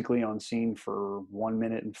physically on scene for 1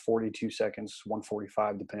 minute and 42 seconds,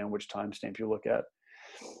 1:45, depending on which timestamp you look at.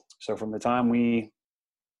 So from the time we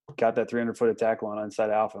got that 300-foot attack line inside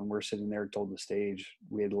Alpha and we're sitting there told the stage,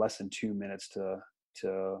 we had less than 2 minutes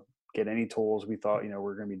to get any tools. We thought,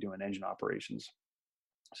 we're going to be doing engine operations.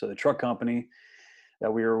 So the truck company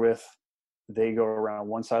that we were with, they go around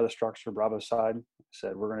one side of the structure, Bravo side,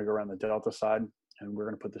 said, we're going to go around the Delta side and we're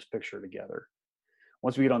going to put this picture together.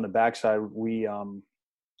 Once we get on the backside, we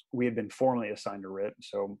had been formally assigned to RIT.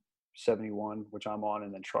 So 71, which I'm on,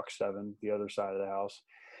 and then truck 7, the other side of the house.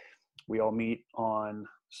 We all meet on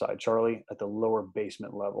side Charlie at the lower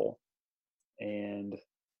basement level. And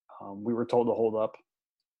we were told to hold up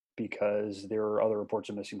because there were other reports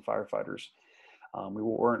of missing firefighters. We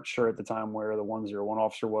weren't sure at the time where the 101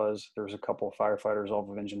 officer was. There was a couple of firefighters off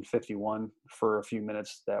of engine 51 for a few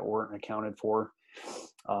minutes that weren't accounted for.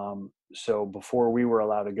 So before we were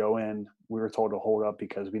allowed to go in, we were told to hold up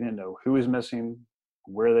because we didn't know who was missing,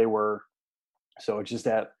 where they were. So it's just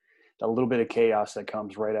that a little bit of chaos that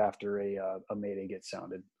comes right after a mayday gets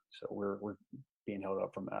sounded. So we're being held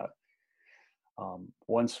up from that.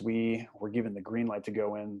 Once we were given the green light to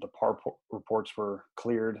go in, the PAR reports were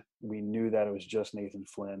cleared. We knew that it was just Nathan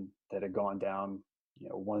Flynn that had gone down,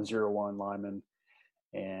 101 lineman,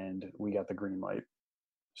 and we got the green light.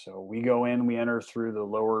 So we go in, we enter through the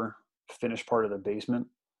lower finished part of the basement,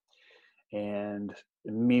 and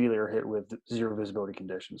immediately are hit with zero visibility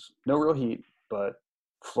conditions. No real heat, but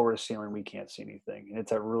floor to ceiling, we can't see anything. And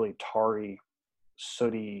it's a really tarry,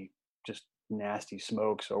 sooty, just nasty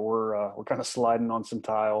smoke. So we're kind of sliding on some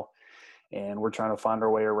tile, and we're trying to find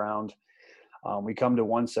our way around. We come to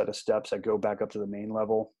one set of steps that go back up to the main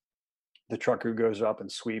level, the truck crew goes up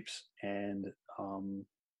and sweeps, and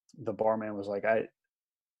the barman was like, I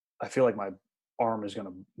feel like my arm is going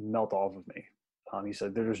to melt off of me. He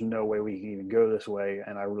said, there's no way we can even go this way,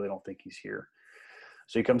 and I really don't think he's here.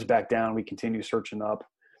 So he comes back down. We continue searching up,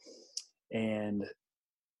 and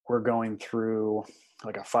we're going through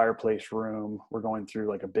like a fireplace room. We're going through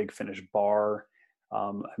like a big finished bar.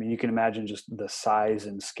 I mean, you can imagine just the size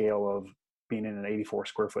and scale of being in an 84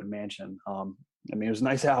 square foot mansion. I mean, it was a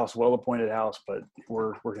nice house, well-appointed house, but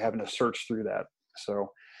we're having to search through that.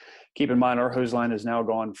 So keep in mind, our hose line has now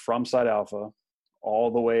gone from side alpha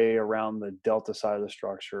all the way around the delta side of the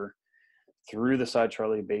structure, through the side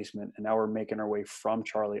Charlie basement, and now we're making our way from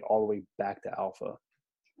Charlie all the way back to alpha.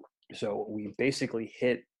 So we basically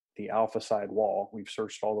hit the alpha side wall. We've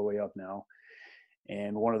searched all the way up now,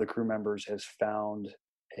 and one of the crew members has found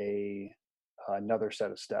another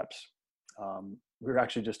set of steps. We were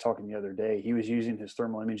actually just talking the other day. He was using his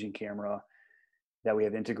thermal imaging camera that we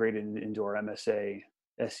have integrated into our MSA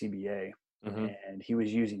SCBA, and he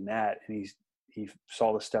was using that, and he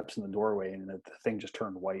saw the steps in the doorway, and the thing just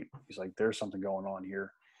turned white. He's like, there's something going on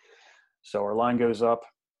here. So our line goes up,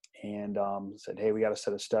 and said, hey, we got a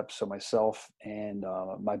set of steps. So myself and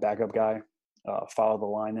my backup guy follow the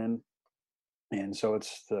line in. And so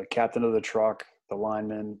it's the captain of the truck, the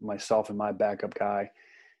lineman, myself, and my backup guy,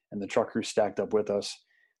 and the truck crew stacked up with us.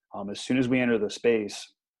 As soon as we enter the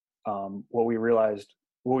space, what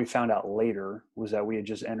we found out later was that we had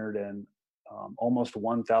just entered in almost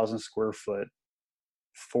 1,000 square foot,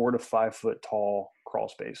 4 to 5 foot tall crawl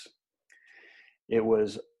space. It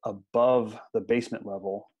was above the basement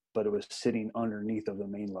level, but it was sitting underneath of the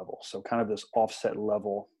main level. So kind of this offset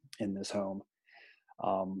level in this home.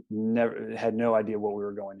 Never had no idea what we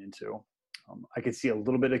were going into. I could see a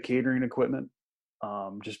little bit of catering equipment,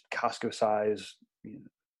 just Costco size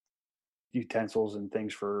utensils and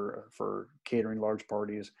things for catering large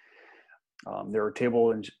parties. There were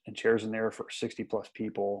table and chairs in there for 60 plus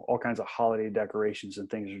people. All kinds of holiday decorations and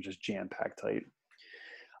things are just jam packed tight.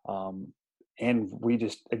 And we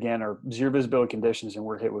just, again, are zero visibility conditions, and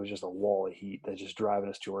we're hit with just a wall of heat that's just driving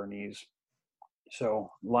us to our knees.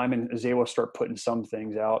 So Lyman is able to start putting some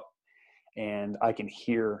things out, and I can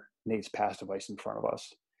hear Nate's pass device in front of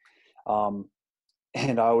us.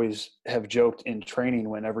 And I always have joked in training,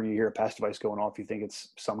 whenever you hear a pass device going off, you think it's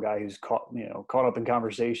some guy who's caught up in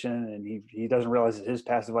conversation, and he doesn't realize that his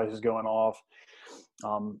pass device is going off.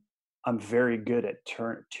 I'm very good at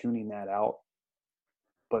tuning that out,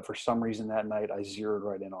 but for some reason that night I zeroed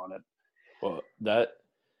right in on it. Well,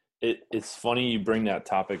 it's funny you bring that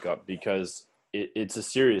topic up, because it's a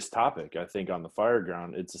serious topic. I think on the fire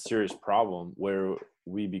ground, it's a serious problem where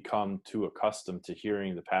we become too accustomed to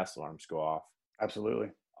hearing the pass alarms go off. Absolutely.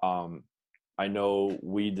 I know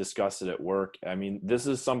we discussed it at work. I mean, this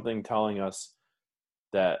is something telling us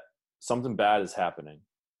that something bad is happening,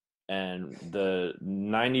 and the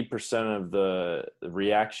 90% of the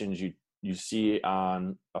reactions you see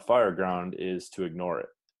on a fire ground is to ignore it.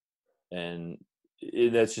 And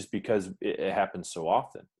that's just because it happens so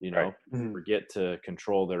often, Right. Forget to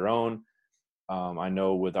control their own. I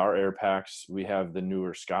know with our air packs, we have the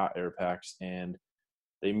newer Scott air packs, and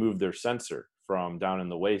they move their sensor from down in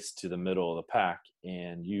the waist to the middle of the pack.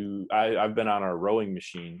 And I've been on our rowing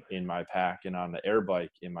machine in my pack and on the air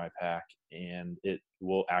bike in my pack, and it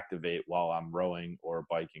will activate while I'm rowing or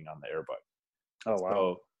biking on the air bike. Oh,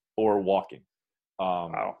 wow. Or walking.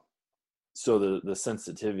 Wow. So the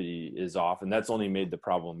sensitivity is off, and that's only made the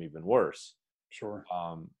problem even worse. Sure.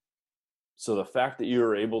 So the fact that you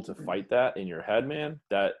were able to fight that in your head, man,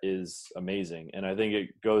 that is amazing. And I think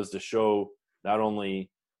it goes to show not only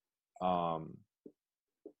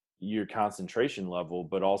your concentration level,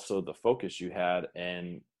 but also the focus you had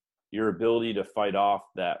and your ability to fight off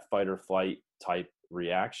that fight or flight type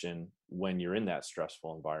reaction when you're in that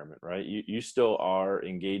stressful environment, right? You still are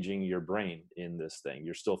engaging your brain in this thing.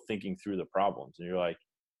 You're still thinking through the problems, and you're like,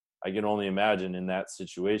 I can only imagine in that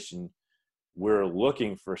situation, we're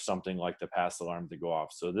looking for something like the pass alarm to go off.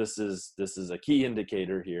 So this is a key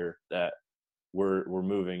indicator here that we're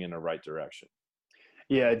moving in the right direction.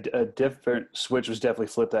 Yeah, a different switch was definitely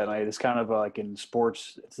flipped that night. It's kind of like in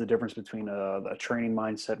sports, it's the difference between a training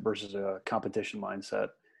mindset versus a competition mindset.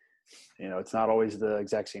 It's not always the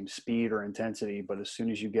exact same speed or intensity, but as soon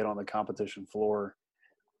as you get on the competition floor,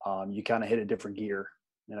 you kind of hit a different gear.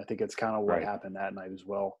 And I think it's kind of what happened that night as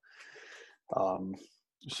well.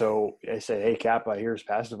 So I say, hey, Cap, here's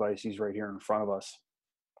pass device. He's right here in front of us.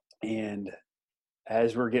 And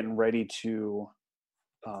as we're getting ready to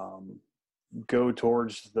go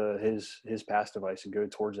towards his pass device and go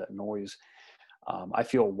towards that noise, I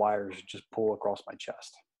feel wires just pull across my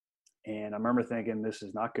chest. And I remember thinking, this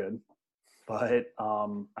is not good, but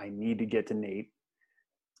I need to get to Nate.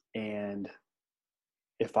 And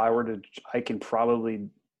if I were to, I can probably,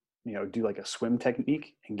 do like a swim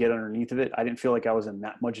technique and get underneath of it. I didn't feel like I was in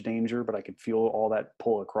that much danger, but I could feel all that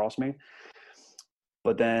pull across me.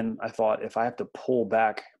 But then I thought, if I have to pull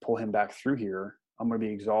him back through here, I'm going to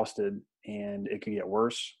be exhausted and it could get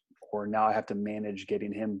worse. Or now I have to manage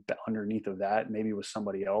getting him underneath of that, maybe with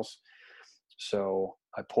somebody else. So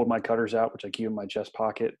I pulled my cutters out, which I keep in my chest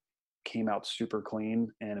pocket, came out super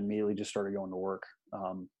clean, and immediately just started going to work.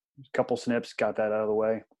 A couple snips, got that out of the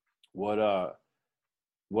way.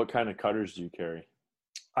 What kind of cutters do you carry?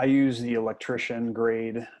 I use the electrician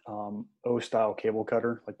grade O-style cable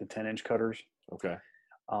cutter, like the 10-inch cutters. Okay.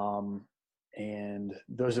 And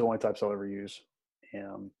those are the only types I'll ever use.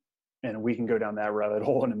 And we can go down that rabbit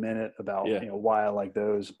hole in a minute about why I like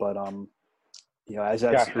those. But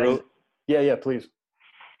yeah, please.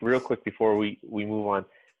 Real quick before we move on,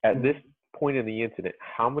 at this point in the incident,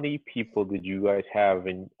 how many people did you guys have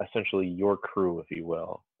in essentially your crew, if you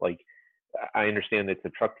will? Like, I understand it's a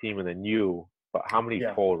truck team and then you, but how many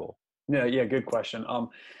total? Yeah, good question.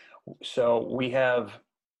 So we have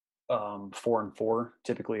 4 and 4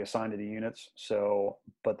 typically assigned to the units. So,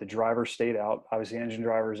 but the driver stayed out. Obviously, the engine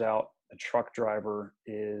driver's out. The truck driver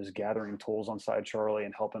is gathering tools on side Charlie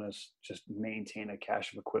and helping us just maintain a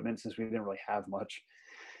cache of equipment since we didn't really have much.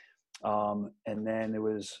 And then it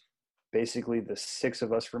was basically the 6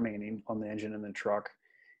 of us remaining on the engine and the truck.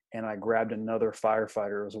 And I grabbed another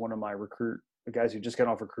firefighter. It was one of my the guys who just got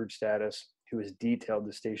off recruit status, who was detailed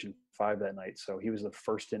to Station 5 that night. So he was the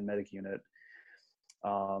first in medic unit.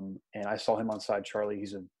 And I saw him on side Charlie.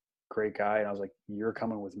 He's a great guy. And I was like, you're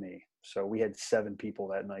coming with me. So we had 7 people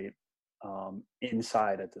that night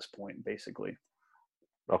inside at this point, basically.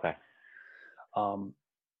 Okay.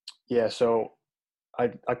 So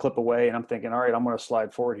I clip away and I'm thinking, all right, I'm going to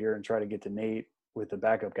slide forward here and try to get to Nate with the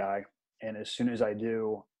backup guy. And as soon as I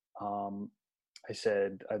do, I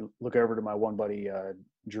look over to my one buddy,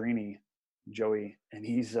 Joey, and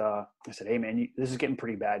I said, hey man, this is getting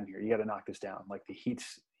pretty bad in here. You got to knock this down. Like the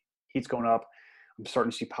heat's going up. I'm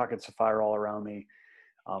starting to see pockets of fire all around me.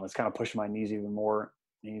 It's kind of pushing my knees even more.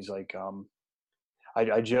 And he's like,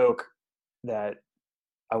 I joke that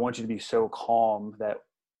I want you to be so calm that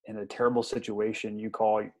in a terrible situation, you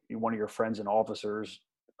call one of your friends and officers,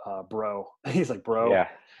 bro. He's like, bro, yeah.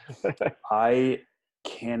 I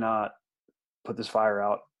cannot put this fire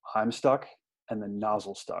out. I'm stuck and the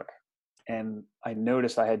nozzle stuck. And I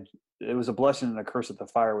noticed it was a blessing and a curse that the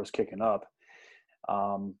fire was kicking up.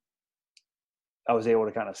 I was able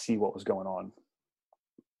to kind of see what was going on.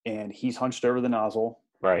 And he's hunched over the nozzle.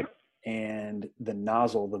 Right. And the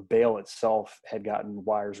nozzle, the bail itself had gotten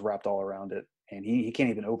wires wrapped all around it. And he can't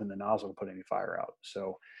even open the nozzle to put any fire out.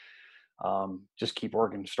 So just keep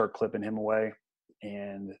working, start clipping him away.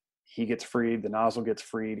 And he gets freed. The nozzle gets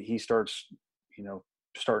freed. He starts,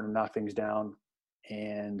 starting to knock things down.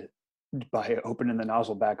 And by opening the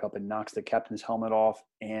nozzle back up, it knocks the captain's helmet off.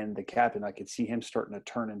 And the captain, I could see him starting to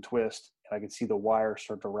turn and twist. And I could see the wire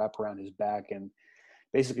start to wrap around his back and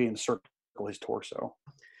basically encircle his torso.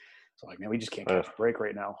 So like, man, we just can't catch a break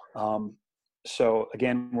right now. So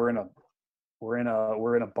again, we're in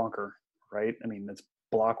a bunker, right? I mean, it's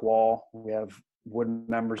block wall. We have wooden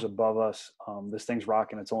members above us. This thing's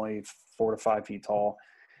rocking. It's only 4 to 5 feet tall.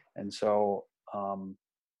 And so I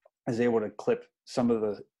was able to clip some of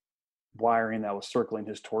the wiring that was circling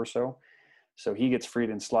his torso. So he gets freed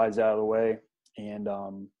and slides out of the way. And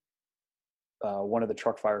one of the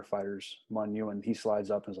truck firefighters, Mun Ewan, he slides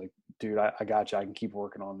up and is like, dude, I got you. I can keep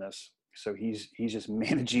working on this. So he's just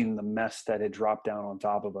managing the mess that had dropped down on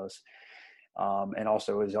top of us. And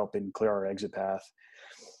also is helping clear our exit path.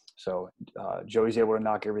 So Joey's able to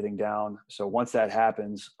knock everything down. So once that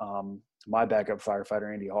happens, my backup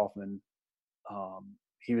firefighter, Andy Hoffman,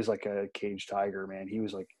 he was like a caged tiger, man. He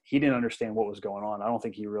was like, he didn't understand what was going on. I don't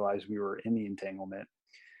think he realized we were in the entanglement.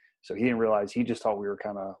 So he didn't realize, he just thought we were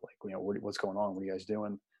kind of like, what's going on? What are you guys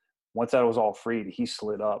doing? Once that was all freed, he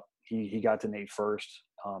slid up. He got to Nate first,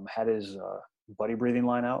 had his buddy breathing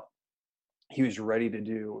line out. He was ready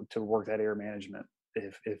to work that air management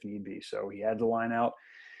if need be. So he had the line out.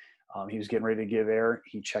 He was getting ready to give air.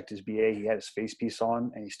 He checked his BA. He had his face piece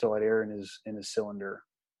on, and he still had air in his cylinder.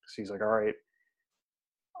 So he's like, all right,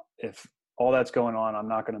 if all that's going on, I'm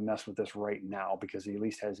not going to mess with this right now because he at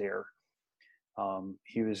least has air.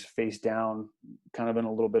 He was face down, kind of in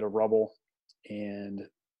a little bit of rubble, and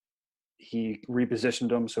he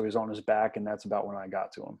repositioned him so he's on his back, and that's about when I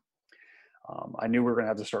got to him. I knew we were going to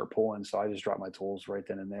have to start pulling, so I just dropped my tools right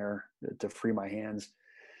then and there to free my hands.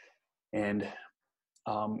 And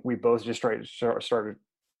We both just started.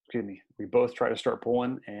 Excuse me. We both try to start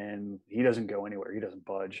pulling, and he doesn't go anywhere. He doesn't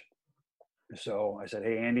budge. So I said,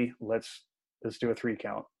 "Hey, Andy, let's do a 3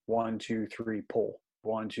 count. 1, 2, 3, pull.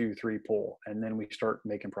 1, 2, 3, pull." And then we start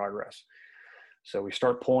making progress. So we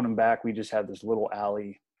start pulling him back. We just had this little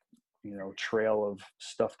alley, trail of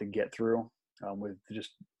stuff to get through, with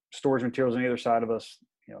just storage materials on either side of us.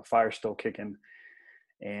 Fire's still kicking,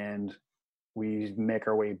 and we make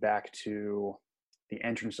our way back to the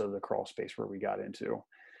entrance of the crawl space where we got into.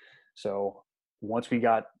 So once we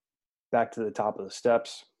got back to the top of the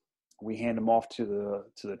steps, we hand him off to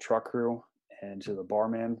the truck crew and to the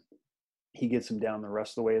barman. He gets him down the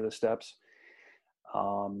rest of the way of the steps,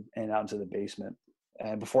 and out into the basement.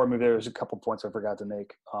 And before I move there, there's a couple points I forgot to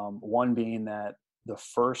make. One being that the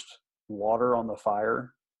first water on the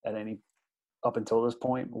fire up until this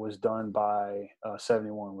point was done by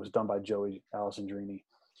 71, was done by Joey Alessandrini.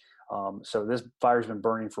 So this fire's been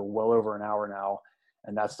burning for well over an hour now,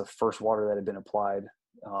 and that's the first water that had been applied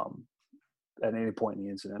at any point in the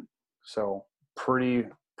incident. So pretty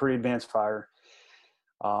advanced fire.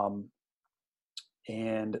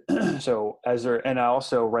 And so and I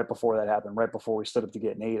also, right before that happened, right before we stood up to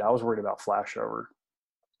get Nate, I was worried about flashover.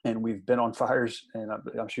 And we've been on fires, and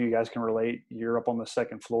I'm sure you guys can relate. You're up on the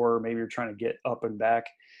second floor, maybe you're trying to get up and back,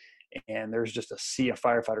 and there's just a sea of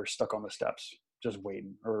firefighters stuck on the steps, just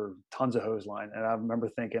waiting, or tons of hose line. And I remember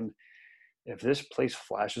thinking, if this place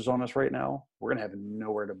flashes on us right now, we're gonna have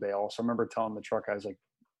nowhere to bail. So I remember telling the truck guys, like,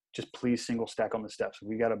 just please single stack on the steps. If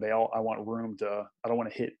we got to bail, I want room to. I don't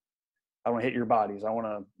want to hit your bodies. I want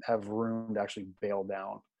to have room to actually bail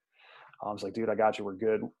down. I was like, dude, I got you. We're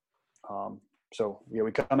good. So yeah,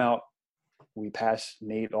 we come out, we pass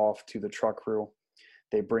Nate off to the truck crew.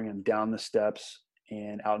 They bring him down the steps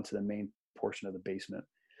and out into the main portion of the basement.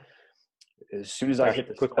 As soon as I hit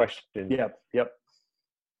the quick steps, question. Yep.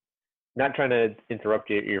 Not trying to interrupt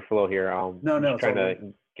your flow here. No, just trying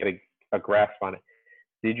to get a grasp on it.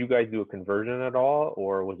 Did you guys do a conversion at all,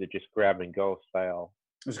 or was it just grab and go style?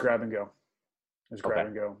 It was grab and go. Grab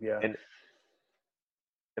and go. Yeah.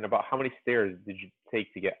 And about how many stairs did you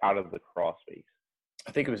take to get out of the crawl space?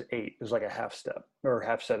 I think it was 8. It was like a half step or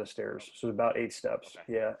half set of stairs. So it was about 8 steps.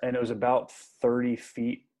 Okay. Yeah. And it was about 30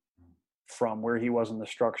 feet from where he was in the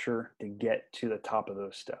structure to get to the top of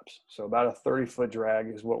those steps. So about a 30-foot drag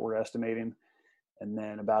is what we're estimating. And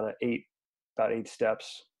then about 8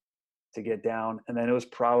 steps to get down. And then it was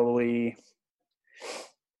probably,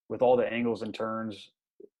 with all the angles and turns,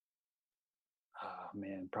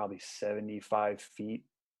 probably 75 feet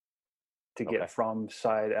to get from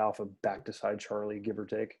side Alpha back to side Charlie, give or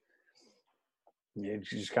take. Yeah,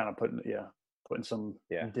 just kind of putting some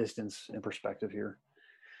distance in perspective here.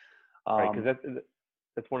 Right, because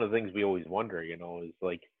that's one of the things we always wonder, is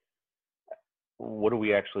like, what are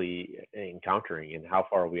we actually encountering, and how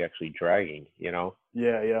far are we actually dragging? Yeah.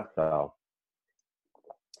 So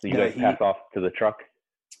you guys passed off to the truck.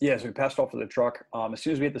 Yeah, so we passed off to the truck. As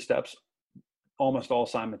soon as we hit the steps, almost all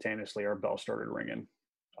simultaneously, our bell started ringing.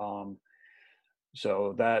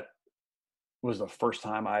 So that was the first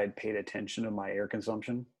time I had paid attention to my air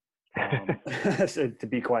consumption. So to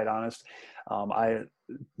be quite honest,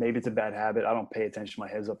 maybe it's a bad habit. I don't pay attention to my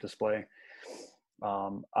heads up display.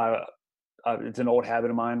 It's an old habit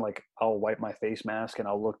of mine. Like, I'll wipe my face mask and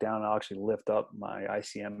I'll look down and I'll actually lift up my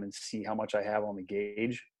ICM and see how much I have on the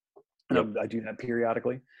gauge. And I do that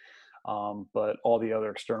periodically. But all the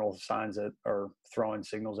other external signs that are throwing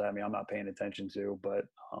signals at me, I'm not paying attention to. But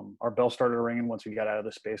our bell started ringing once we got out of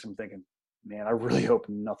the space. I'm thinking, man, I really hope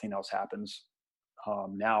nothing else happens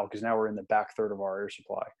now, because now we're in the back third of our air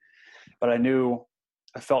supply. But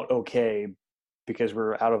I felt okay because we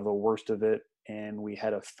were out of the worst of it, and we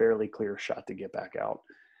had a fairly clear shot to get back out.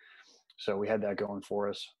 So we had that going for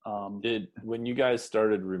us. When you guys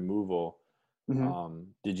started removal,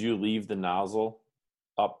 did you leave the nozzle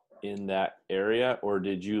up in that area, or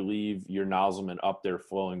did you leave your nozzleman up there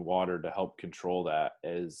flowing water to help control that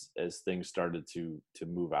as things started to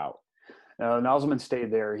move out? Nozzleman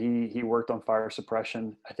stayed there. He worked on fire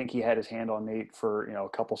suppression. I think he had his hand on Nate for a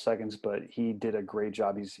couple seconds, but he did a great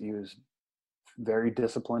job. He was very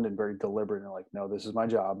disciplined and very deliberate, and like, no, this is my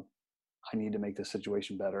job. I need to make this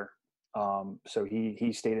situation better. So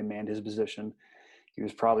he stayed and manned his position. He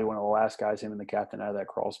was probably one of the last guys, him and the captain, out of that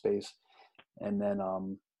crawl space, and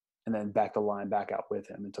then backed the line back out with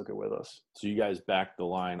him and took it with us. So you guys backed the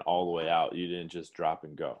line all the way out. You didn't just drop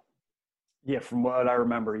and go. Yeah, from what I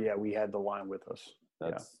remember, we had the line with us.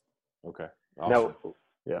 Okay. Awesome.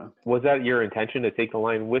 Now, was that your intention to take the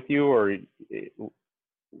line with you, or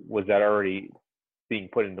was that already being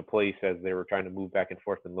put into place as they were trying to move back and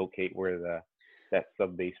forth and locate where the that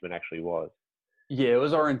sub basement actually was. Yeah, it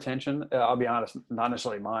was our intention. I'll be honest, not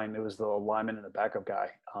necessarily mine. It was the lineman and the backup guy.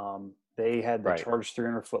 They had the Right. charged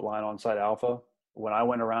 300-foot line on site alpha. When I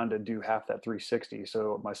went around to do half that 360,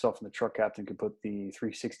 so myself and the truck captain could put the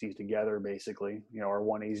 360s together, basically, our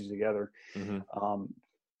 180s together.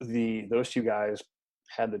 Mm-hmm. Those two guys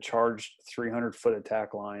had the charged 300-foot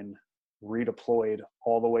attack line redeployed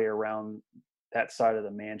all the way around that side of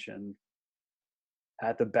the mansion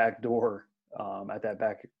at the back door, at that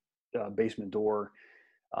back basement door,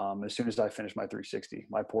 as soon as I finished my 360,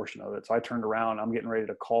 my portion of it. So I turned around, I'm getting ready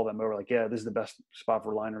to call them over, like, yeah, this is the best spot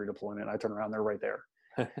for line redeployment. I turn around, they're right there.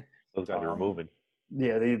 Those guys are moving.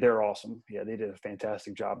 Yeah, they're awesome. Yeah, they did a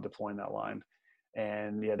fantastic job deploying that line.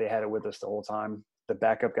 And yeah, they had it with us the whole time. The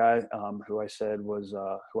backup guy, who I said was,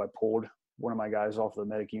 who I pulled one of my guys off the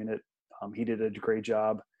medic unit, he did a great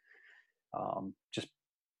job just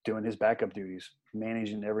doing his backup duties,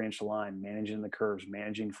 managing every inch of line, managing the curves,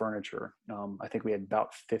 managing furniture. I think we had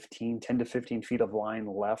about 10 to 15 feet of line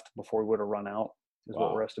left before we would have run out, is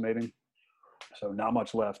what we're estimating. So not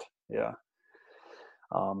much left. Yeah.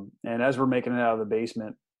 And as we're making it out of the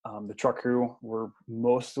basement, the truck crew were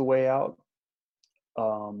most of the way out.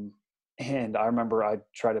 And I remember I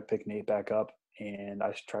tried to pick Nate back up and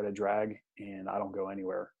I try to drag and I don't go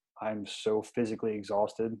anywhere. I'm so physically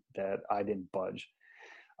exhausted that I didn't budge.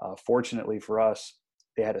 Fortunately for us,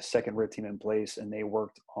 they had a second RIT team in place and they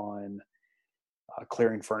worked on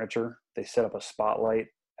clearing furniture. They set up a spotlight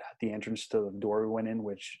at the entrance to the door we went in,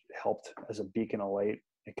 which helped as a beacon of light.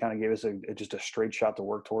 It kind of gave us just a straight shot to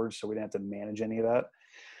work towards, so we didn't have to manage any of that.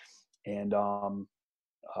 And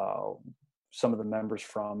some of the members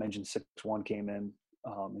from Engine 6-1 came in.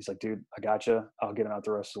 He's like, dude, I gotcha. I'll get him out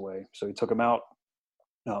the rest of the way. So he took him out,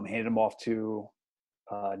 handed him off to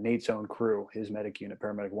Nate's own crew, his medic unit,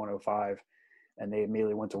 paramedic 105, and they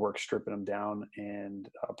immediately went to work stripping him down and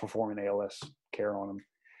performing ALS care on him.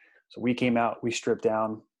 So we came out, we stripped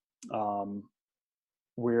down.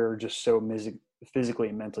 We're just so physically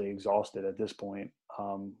and mentally exhausted at this point.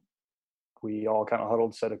 We all kind of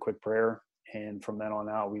huddled, said a quick prayer, and from then on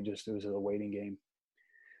out, it was a waiting game.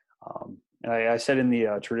 And I said in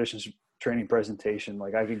the traditions training presentation,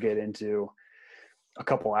 like I could get into a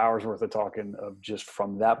couple hours worth of talking of just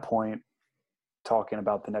from that point, talking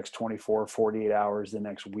about the next 24, 48 hours, the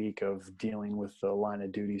next week of dealing with the line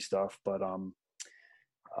of duty stuff. But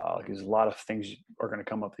because a lot of things are going to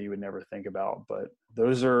come up that you would never think about. But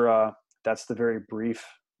those are, that's the very brief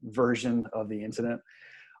version of the incident.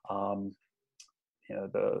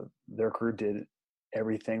 Their crew did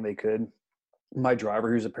everything they could. My driver,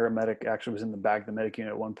 who's a paramedic, actually was in the back of the medic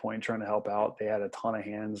unit at one point trying to help out. They had a ton of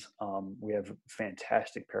hands. We have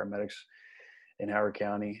fantastic paramedics in Howard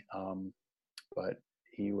County, but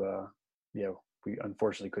we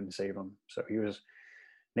unfortunately couldn't save him. So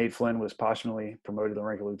Nate Flynn was posthumously promoted to the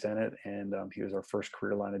rank of lieutenant, and he was our first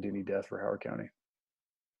career line of duty death for Howard County.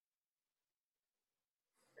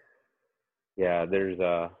 Yeah, there's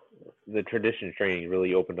the tradition training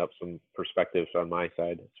really opened up some perspectives on my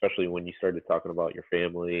side, especially when you started talking about your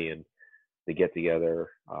family and the get together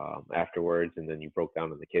afterwards, and then you broke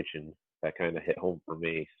down in the kitchen. That kind of hit home for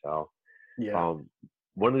me. So, yeah.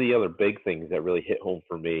 One of the other big things that really hit home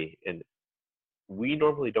for me, and we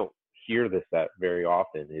normally don't hear this that very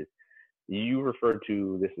often, is you referred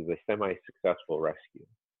to this as a semi-successful rescue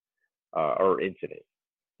or incident.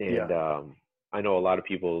 And I know a lot of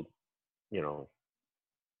people,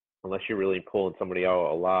 unless you're really pulling somebody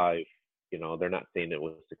out alive, they're not saying it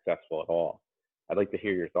was successful at all. I'd like to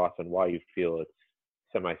hear your thoughts on why you feel it's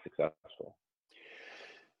semi-successful.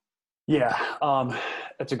 Yeah,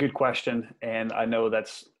 that's a good question. And I know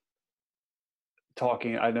that's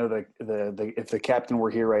talking, I know that if the captain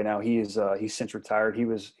were here right now, he's since retired.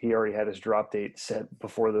 He already had his drop date set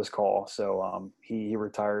before this call. So he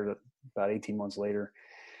retired about 18 months later.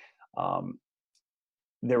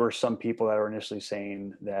 There were some people that were initially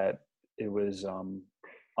saying that it was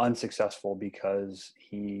unsuccessful because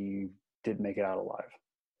he didn't make it out alive.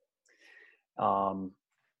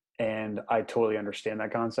 And I totally understand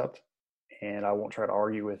that concept, and I won't try to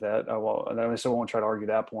argue with that. I also won't try to argue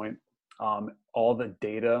that point. All the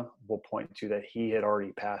data will point to that he had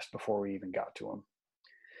already passed before we even got to him.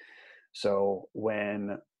 So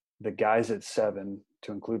when the guys at 7,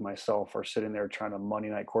 to include myself, are sitting there trying to Monday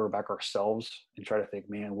night quarterback ourselves and try to think,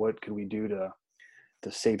 man, what could we do to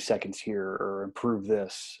save seconds here or improve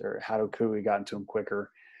this, or could we gotten to him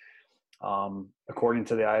quicker? According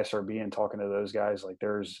to the ISRB and talking to those guys, like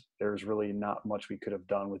there's really not much we could have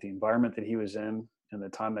done with the environment that he was in and the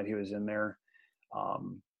time that he was in there.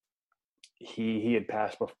 he had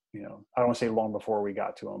passed, you know, I don't want to say long before we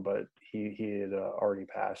got to him, but he had already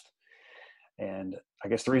passed. And I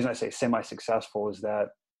guess the reason I say semi-successful is that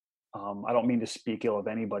I don't mean to speak ill of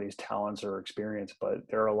anybody's talents or experience, but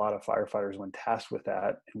there are a lot of firefighters when tasked with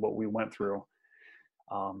that and what we went through.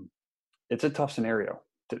 It's a tough scenario.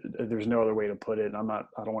 There's no other way to put it. And I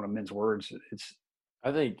don't want to mince words.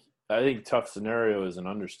 I think tough scenario is an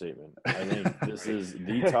understatement. I think this is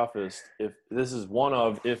the toughest, if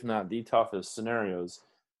not the toughest scenarios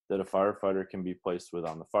that a firefighter can be placed with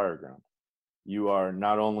on the fire ground. You are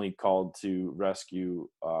not only called to rescue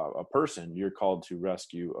a person, you're called to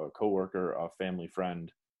rescue a coworker, a family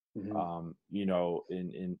friend, you know,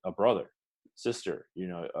 in a brother, sister, you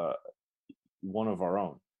know, one of our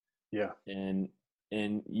own. Yeah. And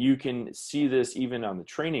you can see this even on the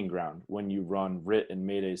training ground when you run RIT and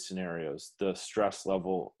Mayday scenarios. The stress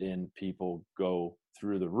level in people go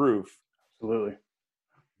through the roof. Absolutely.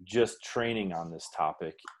 Just training on this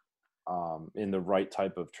topic in the right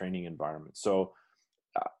type of training environment. So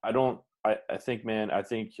I think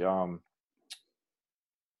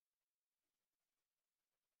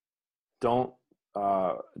don't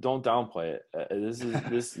downplay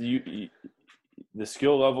it. The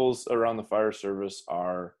skill levels around the fire service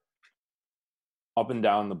are up and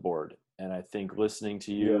down the board. And I think listening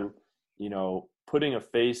to you, you know, putting a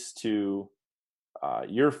face to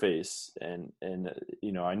your face and,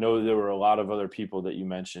 you know, I know there were a lot of other people that you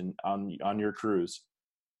mentioned on your crews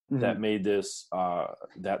that made this,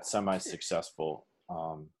 that semi-successful,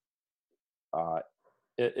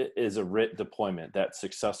 it is a RIT deployment, that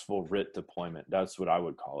successful RIT deployment. That's what I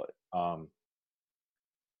would call it.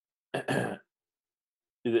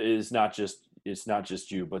 It's not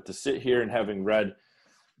just you, but to sit here and having read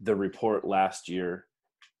the report last year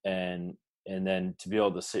and then to be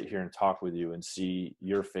able to sit here and talk with you and see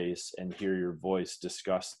your face and hear your voice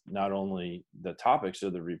discuss not only the topics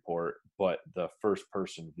of the report, but the first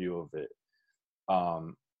person view of it,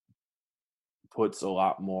 puts a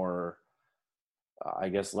lot more, I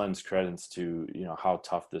guess, lends credence to, you know, how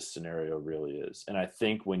tough this scenario really is. And I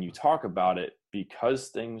think when you talk about it, because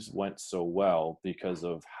things went so well, because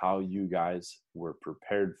of how you guys were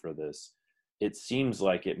prepared for this, it seems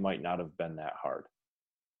like it might not have been that hard.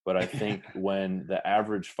 But I think when the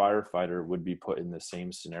average firefighter would be put in the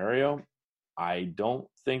same scenario, I don't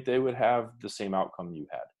think they would have the same outcome you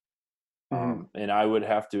had. And I would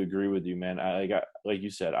have to agree with you, man. Like you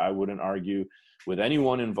said, I wouldn't argue with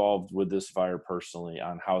anyone involved with this fire personally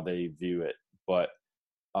on how they view it. But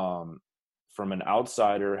from an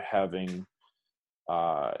outsider, having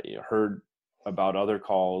heard about other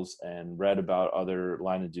calls and read about other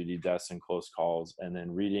line of duty deaths and close calls, and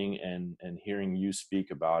then reading and hearing you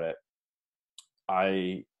speak about it,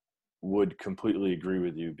 I would completely agree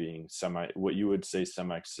with you being what you would say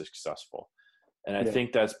semi-successful. And I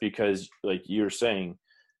think that's because, like you're saying,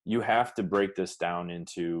 you have to break this down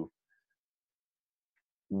into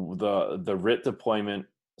the RIT deployment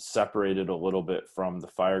separated a little bit from the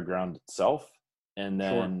fire ground itself, and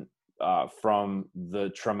then from the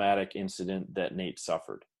traumatic incident that Nate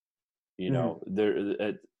suffered. You know,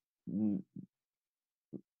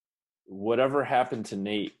 whatever happened to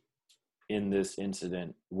Nate in this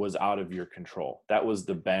incident was out of your control. That was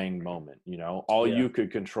the bang moment. You know, all you could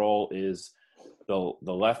control is the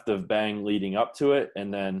left of bang leading up to it,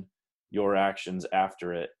 and then your actions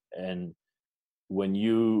after it. And when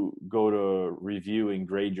you go to review and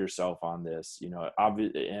grade yourself on this, you know,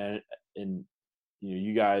 obviously, and you know,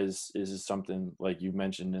 you guys, is something like you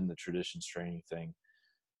mentioned in the traditions training thing.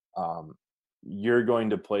 You're going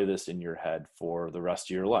to play this in your head for the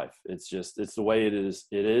rest of your life. It's the way it is,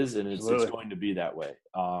 and it's going to be that way.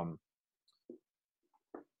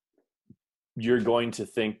 You're going to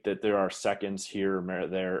think that there are seconds here or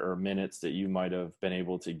there or minutes that you might have been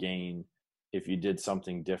able to gain if you did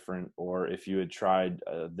something different, or if you had tried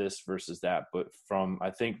this versus that. But from,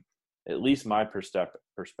 I think, at least my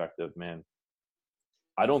perspective, man,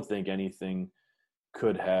 I don't think anything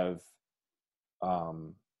could have, I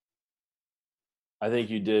think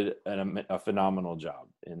you did a phenomenal job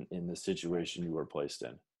in the situation you were placed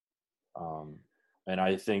in. And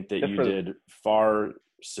I think that you did far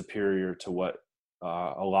superior to what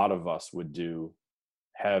a lot of us would do,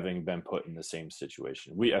 having been put in the same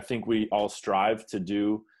situation. I think we all strive to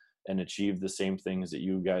do and achieve the same things that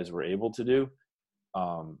you guys were able to do.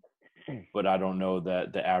 But I don't know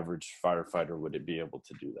that the average firefighter would be able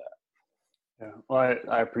to do that. Yeah. Well,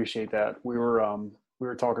 I appreciate that. We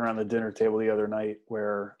were talking around the dinner table the other night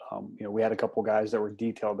where, you know, we had a couple guys that were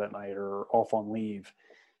detailed that night or off on leave,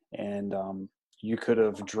 and you could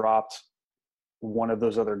have dropped one of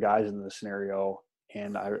those other guys in the scenario,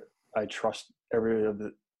 and I trust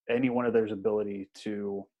any one of theirs ability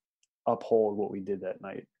to uphold what we did that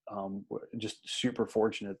night. Just super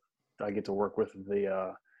fortunate I get to work with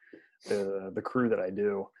the crew that I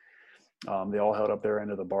do. They all held up their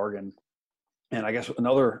end of the bargain. And I guess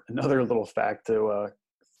another little fact to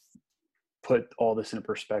put all this in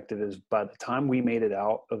perspective is by the time we made it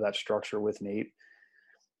out of that structure with Nate,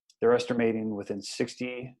 they're estimating within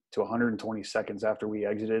 60 to 120 seconds after we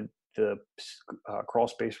exited, the crawl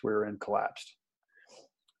space we were in collapsed.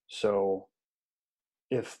 So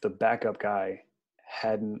if the backup guy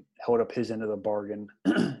hadn't held up his end of the bargain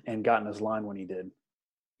and gotten his line when he did,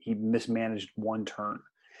 he mismanaged one turn.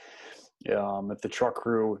 If the truck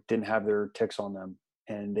crew didn't have their ticks on them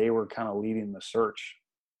and they were kind of leading the search,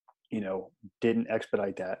 didn't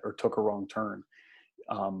expedite that or took a wrong turn,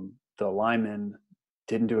 the linemen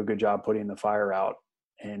didn't do a good job putting the fire out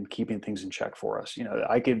and keeping things in check for us.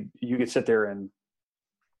 You could sit there and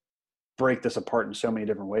break this apart in so many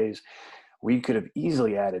different ways. We could have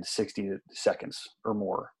easily added 60 seconds or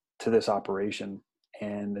more to this operation.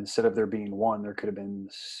 And instead of there being one, there could have been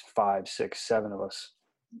 5, 6, 7 of us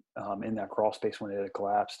in that crawl space when it had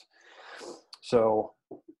collapsed. So,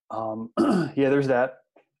 there's that.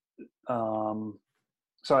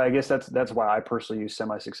 So I guess that's why I personally use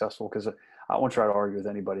semi-successful, because I won't try to argue with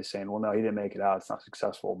anybody saying, well, no, he didn't make it out, it's not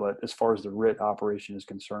successful. But as far as the RIT operation is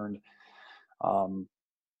concerned,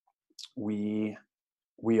 we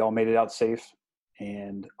all made it out safe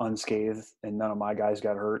and unscathed, and none of my guys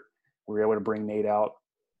got hurt. We were able to bring Nate out.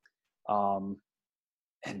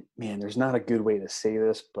 And man, there's not a good way to say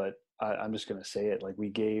this, but I'm just going to say it. Like, we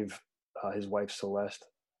gave his wife Celeste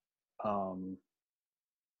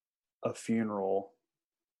a funeral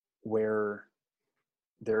where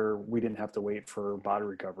we didn't have to wait for body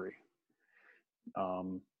recovery.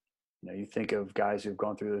 You think of guys who've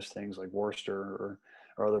gone through those things like Worcester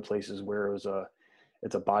or other places where it's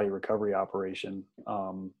a body recovery operation,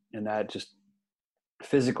 and that just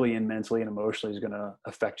physically and mentally and emotionally is going to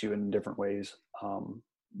affect you in different ways.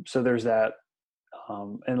 So there's that.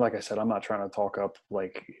 And like I said, I'm not trying to talk up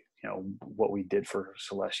what we did for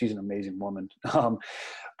Celeste. She's an amazing woman.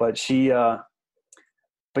 But we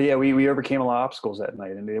overcame a lot of obstacles that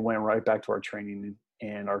night, and it went right back to our training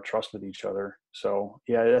and our trust with each other. So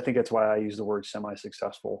I think that's why I use the word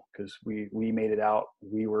semi-successful, because we made it out.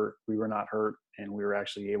 We were not hurt, and we were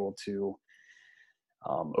actually able to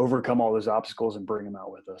overcome all those obstacles and bring them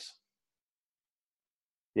out with us.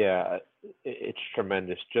 Yeah, it's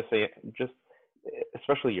tremendous. Just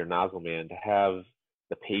especially your nozzle man, to have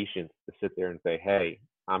the patience to sit there and say, hey,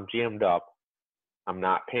 I'm jammed up, I'm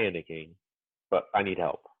not panicking, but I need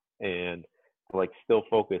help, and to still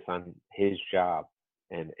focus on his job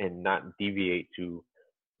and not deviate to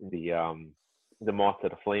the moth to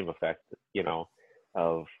the flame effect,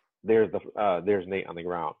 of there's Nate on the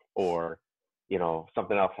ground, or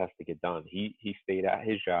something else has to get done. He stayed at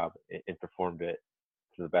his job and performed it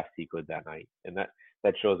to the best he could that night, and that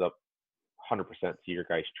shows up 100% to your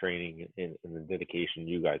guys' training and the dedication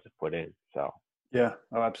you guys have put in. So yeah,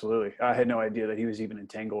 oh, absolutely. I had no idea that he was even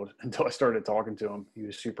entangled until I started talking to him. He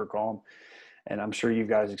was super calm, and I'm sure you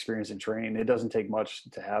guys experience in training, it doesn't take much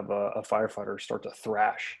to have a firefighter start to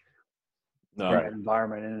thrash in an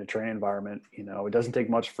environment, in a training environment. It doesn't take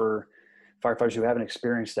much for firefighters who haven't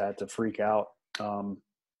experienced that to freak out. So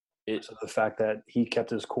the fact that he kept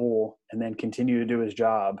his cool and then continued to do his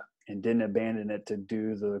job and didn't abandon it to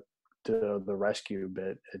do the rescue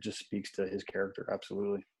bit, it just speaks to his character.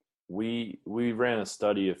 Absolutely. We ran a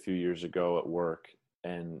study a few years ago at work,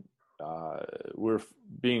 and we're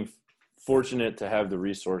being fortunate to have the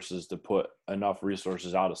resources to put enough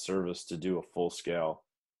resources out of service to do a full-scale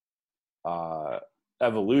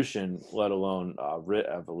evolution, let alone RIT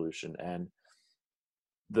evolution. And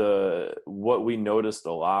what we noticed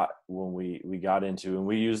a lot when we got into, and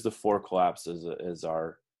we used the 4 collapse as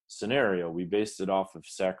our scenario. We based it off of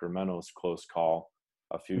Sacramento's close call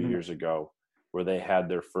a few years ago, where they had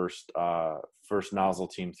their first nozzle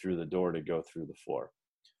team through the door to go through the floor.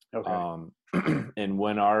 Okay. And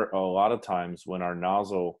when a lot of times when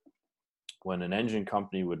an engine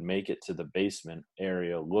company would make it to the basement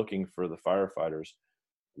area looking for the firefighters,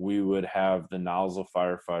 we would have the nozzle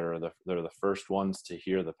firefighter, they're the first ones to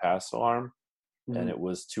hear the pass alarm. And it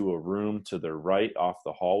was to a room to their right off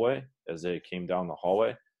the hallway as they came down the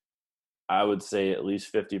hallway. I would say at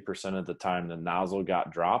least 50% of the time the nozzle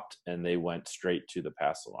got dropped and they went straight to the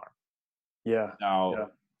pass alarm. Yeah.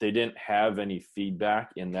 Now, they didn't have any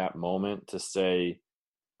feedback in that moment to say,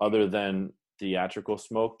 other than theatrical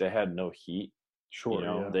smoke, they had no heat.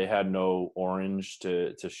 Sure. They had no orange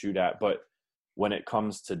to shoot at. But when it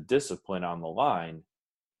comes to discipline on the line,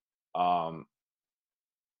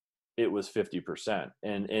 it was 50%.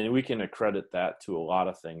 And we can accredit that to a lot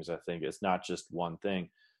of things. I think it's not just one thing.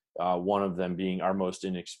 One of them being our most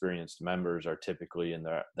inexperienced members are typically in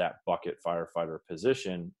that bucket firefighter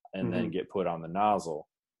position and then get put on the nozzle.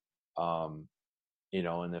 And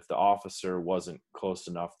if the officer wasn't close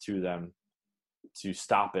enough to them to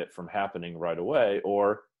stop it from happening right away,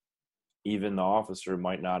 or even the officer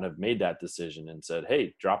might not have made that decision and said,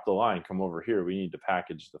 hey, drop the line, come over here, we need to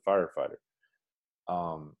package the firefighter.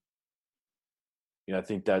 I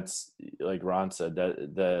think that's, like Ron said,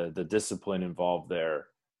 that the discipline involved there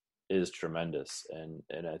is tremendous. And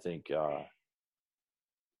I think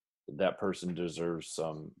that person deserves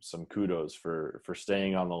some kudos for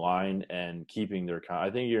staying on the line and keeping their I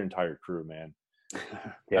think your entire crew, man.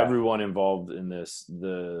 Yeah. Everyone involved in this,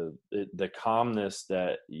 the calmness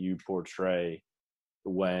that you portray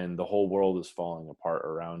when the whole world is falling apart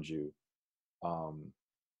around you,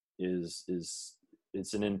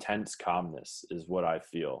 it's an intense calmness is what I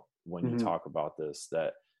feel when you talk about this,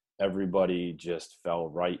 that everybody just fell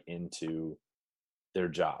right into their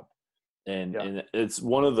job. And it's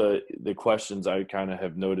one of the questions I kind of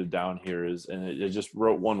have noted down here is, and I just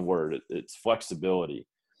wrote one word, it's flexibility.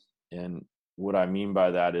 And what I mean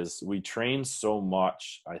by that is we train so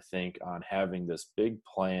much, I think, on having this big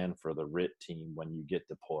plan for the RIT team when you get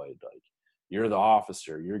deployed. Like, you're the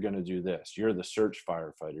officer, you're going to do this. You're the search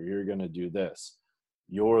firefighter, you're going to do this.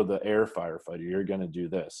 You're the air firefighter, you're going to do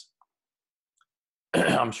this.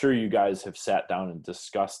 I'm sure you guys have sat down and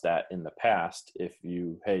discussed that in the past.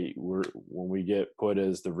 When we get put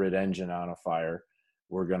as the RIT engine on a fire,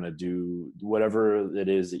 we're going to do whatever it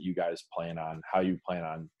is that you guys plan on, how you plan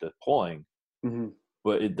on deploying.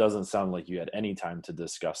 But it doesn't sound like you had any time to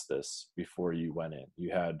discuss this before you went in.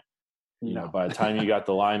 You had, by the time you got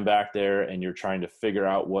the line back there and you're trying to figure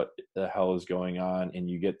out what the hell is going on and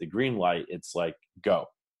you get the green light, it's like, go.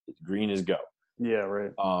 Green is go. Yeah,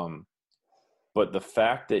 right. But the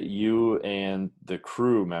fact that you and the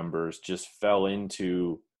crew members just fell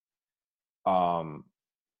into, I'm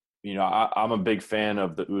a big fan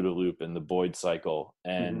of the OODA loop and the Boyd cycle,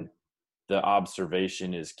 and the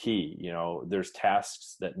observation is key. There's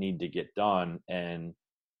tasks that need to get done, and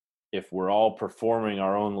if we're all performing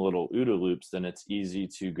our own little OODA loops, then it's easy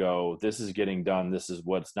to go, this is getting done, this is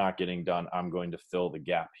what's not getting done, I'm going to fill the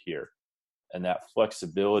gap here. And that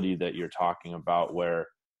flexibility that you're talking about, where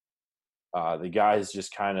the guys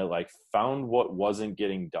just kind of like found what wasn't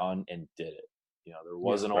getting done and did it. There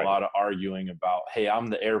wasn't a lot of arguing about, hey, I'm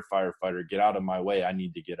the air firefighter, get out of my way, I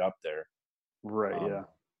need to get up there. Right.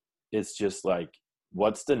 It's just like,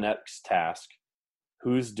 what's the next task?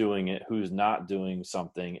 Who's doing it? Who's not doing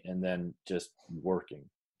something? And then just working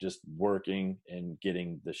and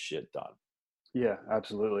getting the shit done. Yeah,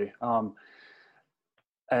 absolutely.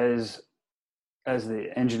 As the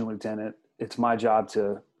engine lieutenant, it's my job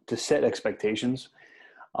to set expectations.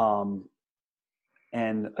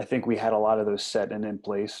 And I think we had a lot of those set and in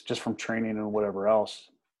place just from training and whatever else.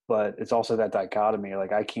 But it's also that dichotomy.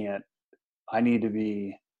 Like, I can't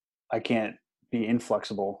be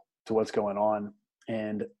inflexible to what's going on.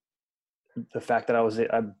 And the fact that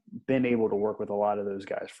I've been able to work with a lot of those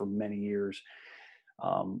guys for many years,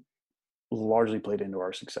 largely played into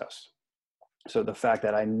our success. So the fact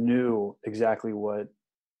that I knew exactly what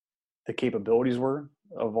the capabilities were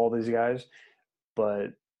of all these guys,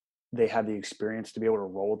 but they had the experience to be able to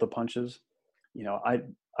roll with the punches.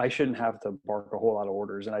 I shouldn't have to bark a whole lot of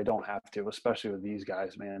orders, and I don't have to, especially with these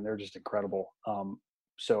guys, man. They're just incredible.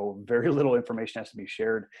 So very little information has to be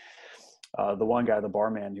shared. The one guy, the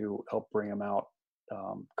barman who helped bring him out,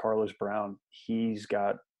 Carlos Brown, he's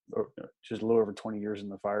got just a little over 20 years in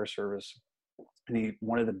the fire service. And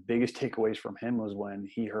one of the biggest takeaways from him was when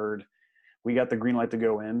he heard we got the green light to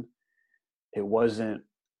go in. It wasn't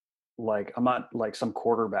like, I'm not like some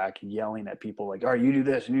quarterback yelling at people like, all right, you do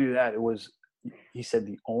this and you do that. He said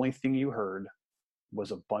the only thing you heard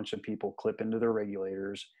was a bunch of people clip into their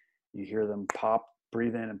regulators. You hear them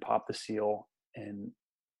breathe in and pop the seal, and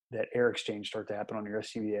that air exchange start to happen on your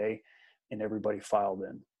SCBA, and everybody filed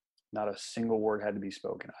in. Not a single word had to be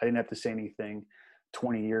spoken. I didn't have to say anything.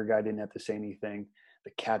 20-year guy didn't have to say anything.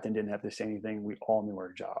 The captain didn't have to say anything. We all knew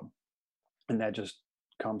our job. And that just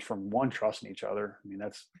comes from one, trusting each other. I mean,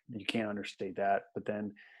 you can't understate that. But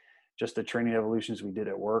then just the training evolutions we did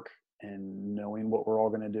at work and knowing what we're all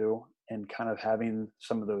going to do and kind of having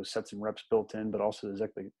some of those sets and reps built in, but also those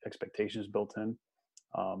expectations built in.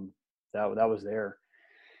 That was there.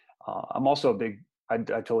 I'm also I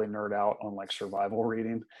totally nerd out on like survival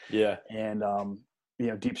reading. Yeah. And,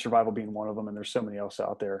 deep survival being one of them. And there's so many else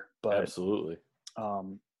out there, but absolutely.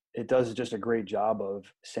 it does just a great job of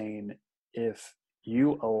saying, if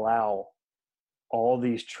you allow all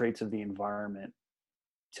these traits of the environment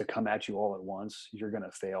to come at you all at once, you're going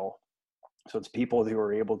to fail. So it's people who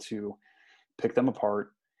are able to pick them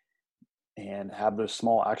apart and have those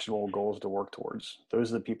small actionable goals to work towards.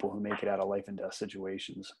 Those are the people who make it out of life and death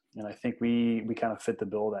situations. And I think we kind of fit the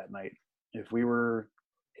bill that night. If we were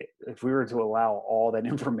to allow all that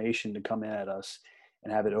information to come in at us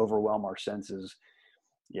and have it overwhelm our senses,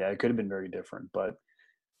 yeah, it could have been very different. But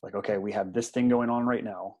like, okay, we have this thing going on right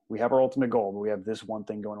now. We have our ultimate goal, but we have this one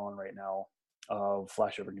thing going on right now of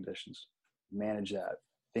flashover conditions. Manage that.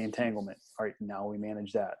 The entanglement. All right, now we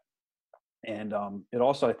manage that. And it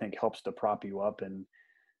also, I think, helps to prop you up and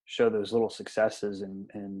show those little successes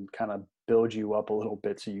and kind of build you up a little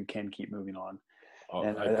bit so you can keep moving on.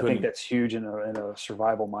 And I think that's huge in a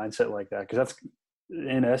survival mindset like that, because that's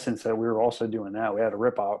in essence that we were also doing that. We had a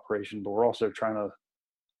RIP operation, but we're also trying to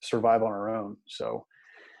survive on our own. So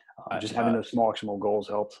just having those small actionable goals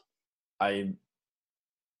helped. I'm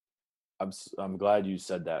glad you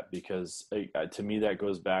said that, because to me that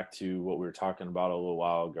goes back to what we were talking about a little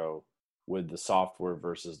while ago with the software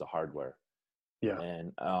versus the hardware. Yeah.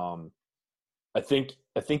 And I think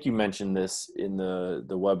you mentioned this in the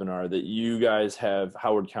webinar that you guys have,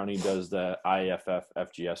 Howard County does the IFF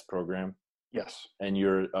FGS program. Yes. And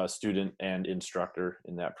you're a student and instructor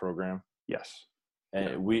in that program. Yes.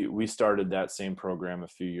 And we started that same program a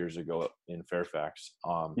few years ago in Fairfax.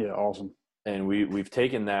 Yeah, awesome. And we've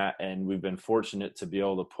taken that, and we've been fortunate to be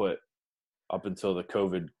able to put, up until the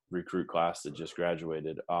COVID recruit class that just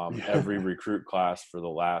graduated, every recruit class for the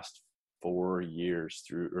last 5 years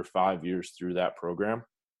through that program.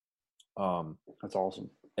 That's awesome.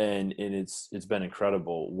 And it's been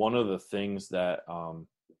incredible. One of the things that,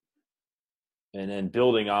 and then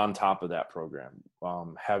building on top of that program,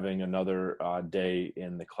 having another day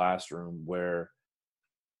in the classroom where,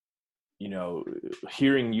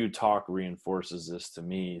 hearing you talk reinforces this to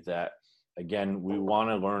me, that again, we want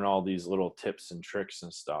to learn all these little tips and tricks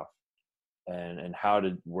and stuff, and how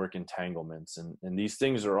to work entanglements. And these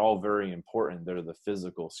things are all very important. They're the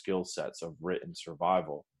physical skill sets of RIT and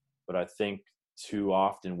survival. But I think too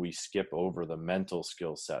often we skip over the mental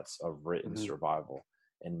skill sets of RIT and survival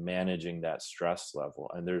and managing that stress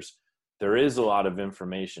level. And there is a lot of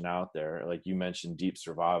information out there. Like you mentioned, deep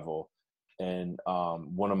survival. And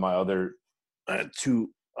one of my other two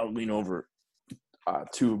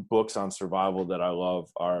books on survival that I love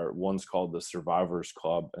are, one's called The Survivor's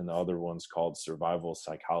Club and the other one's called Survival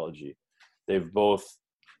Psychology. They've both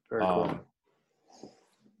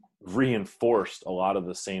reinforced a lot of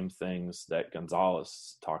the same things that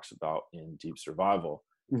Gonzalez talks about in Deep Survival.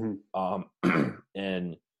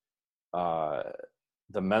 And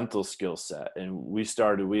the mental skill set. And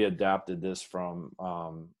we adapted this from,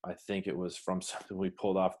 I think it was from something we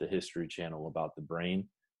pulled off the History Channel about the brain,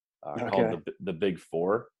 called the Big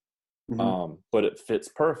Four. But it fits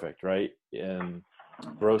perfect, right? And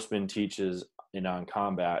Grossman teaches in on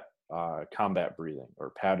combat breathing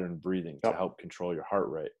or pattern breathing to help control your heart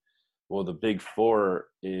rate. Well, the Big Four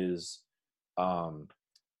is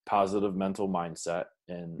positive mental mindset,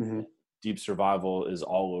 and deep survival is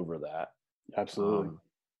all over that. Absolutely.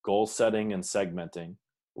 Goal setting and segmenting,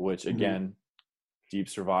 which again, deep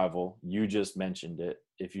survival, you just mentioned it.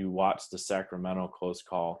 If you watch the Sacramento close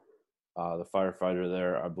call, the firefighter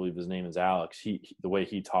there, I believe his name is Alex, the way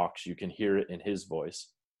he talks, you can hear it in his voice.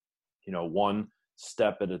 One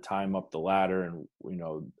step at a time up the ladder, and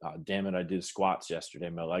damn it, I did squats yesterday,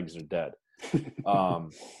 my legs are dead.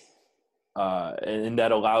 And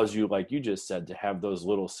that allows you, like you just said, to have those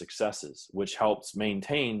little successes, which helps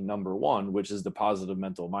maintain number one, which is the positive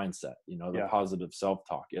mental mindset, the positive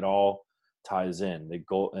self-talk. It all ties in. The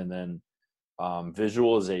goal, and then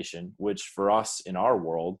visualization, which for us in our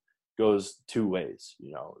world goes two ways.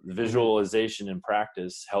 The visualization in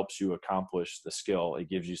practice helps you accomplish the skill. It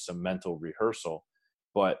gives you some mental rehearsal,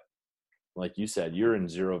 but like you said, you're in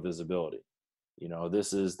zero visibility.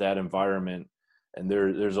 This is that environment. And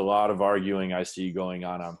there's a lot of arguing I see going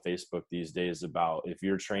on Facebook these days about, if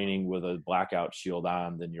you're training with a blackout shield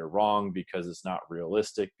on, then you're wrong because it's not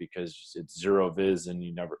realistic, because it's zero viz and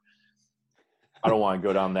I don't want to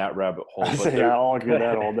go down that rabbit hole. But I'll argue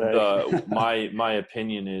that all day. My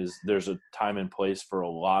opinion is there's a time and place for a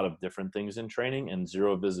lot of different things in training, and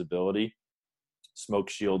zero visibility, smoke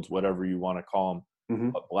shields, whatever you want to call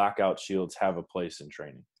them, but blackout shields have a place in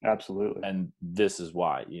training. Absolutely. And this is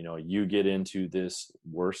why, you get into this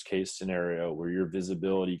worst case scenario where your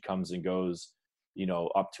visibility comes and goes,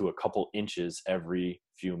 up to a couple inches every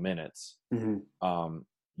few minutes.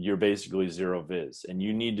 you're basically zero viz, and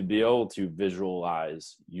you need to be able to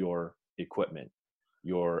visualize your equipment,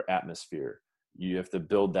 your atmosphere. You have to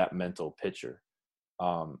build that mental picture,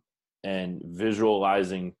 and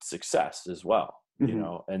visualizing success as well, you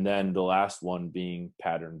know. And then the last one being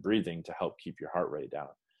pattern breathing to help keep your heart rate down.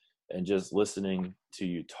 And just listening to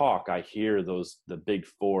you talk, I hear the big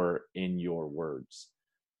four in your words,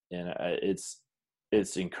 and it's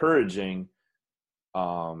encouraging,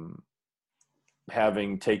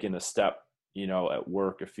 having taken a step, you know, at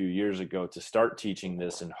work a few years ago to start teaching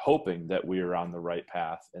this and hoping that we are on the right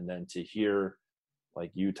path. And then to hear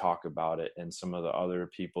like you talk about it and some of the other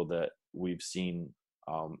people that we've seen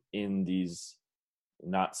in these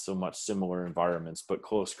not so much similar environments, but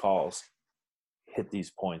close calls, hit these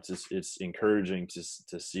points. It's encouraging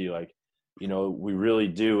to see, like, you know, we really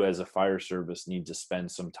do as a fire service need to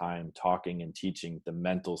spend some time talking and teaching the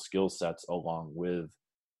mental skill sets along with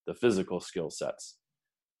the physical skill sets.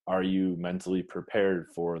 Are you mentally prepared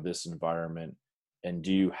for this environment? And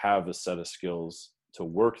do you have a set of skills to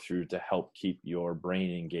work through to help keep your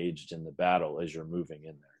brain engaged in the battle as you're moving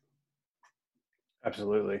in there?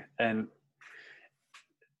 Absolutely. And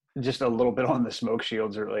just a little bit on the smoke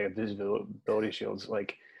shields, or like visibility shields,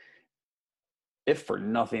 like, if for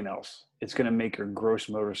nothing else, it's going to make your gross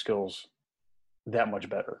motor skills that much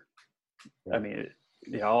better. Yeah. I mean,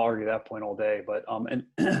 yeah, I'll argue that point all day, but, and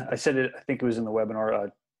I said it, I think it was in the webinar,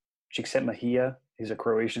 Csikszentmihalyi, he's a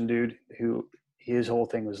Croatian dude who, his whole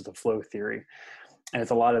thing was the flow theory. And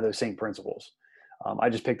it's a lot of those same principles. I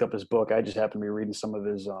just picked up his book. I just happened to be reading some of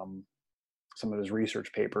his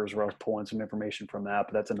research papers where I was pulling some information from that,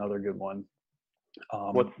 but that's another good one.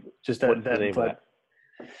 What's the name of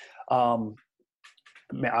that?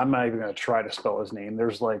 Man, I'm not even going to try to spell his name.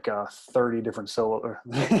 There's like 30 different 30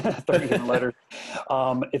 different letters.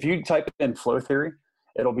 If you type in flow theory,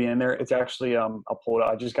 it'll be in there. It's actually, I'll pull it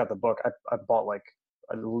out. I just got the book. I bought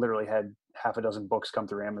I literally had half a dozen books come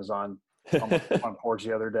through Amazon on my porch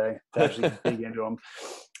the other day to actually dig into them.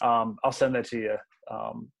 I'll send that to you.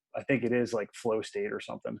 I think it is like Flow State or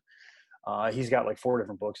something. He's got like 4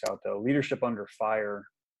 different books out though. Leadership Under Fire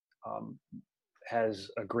has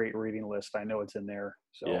a great reading list. I know it's in there.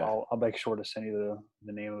 So yeah. I'll make sure to send you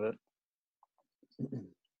the name of it.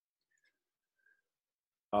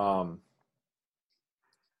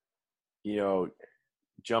 You know,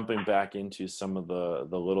 jumping back into some of the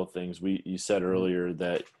little things you said earlier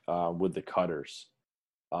that with the cutters,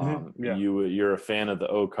 you're a fan of the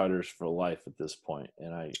O cutters for life at this point.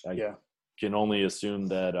 And I can only assume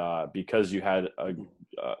that because you had a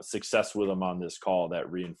success with them on this call,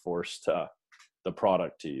 that reinforced the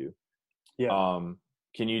product to you. Yeah.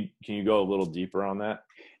 Can you go a little deeper on that?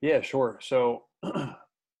 Yeah, sure. So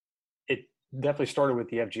it definitely started with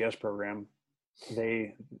the FGS program.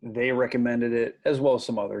 They recommended it as well as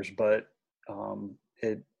some others, but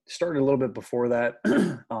it started a little bit before that.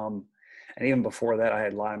 And even before that, I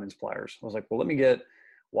had lineman's pliers. I was like, well, let me get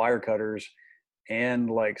wire cutters and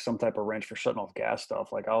like some type of wrench for shutting off gas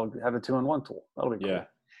stuff. Like, I'll have a 2-in-1 tool. That'll be cool. Yeah.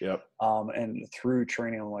 Yep. And through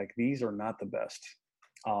training, I'm like, these are not the best.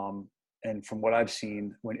 And from what I've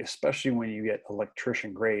seen, especially when you get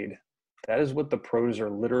electrician grade, that is what the pros are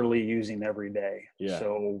literally using every day. Yeah.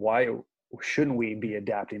 So why shouldn't we be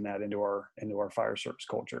adapting that into our fire service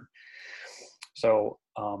culture? So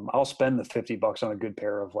I'll spend the $50 on a good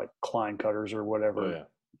pair of like Klein cutters or whatever.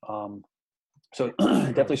 Oh, yeah. So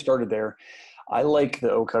definitely started there. I like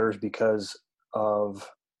the O cutters because of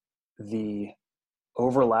the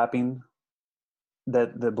overlapping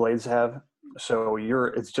that the blades have. So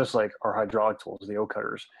it's just like our hydraulic tools, the O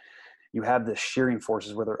cutters. You have the shearing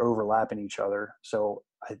forces where they're overlapping each other. So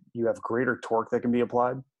you have greater torque that can be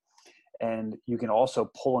applied. And you can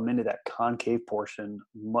also pull them into that concave portion,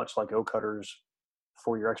 much like O cutters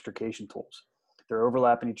for your extrication tools. They're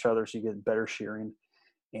overlapping each other, so you get better shearing.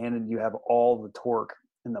 And you have all the torque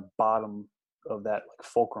in the bottom of that like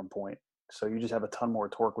fulcrum point. So you just have a ton more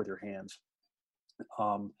torque with your hands.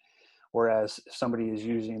 Whereas if somebody is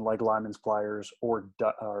using like lineman's pliers or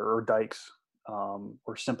dikes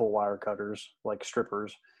or simple wire cutters like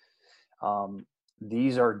strippers,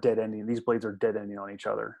 these are dead ending. These blades are dead ending on each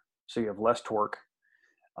other. So you have less torque.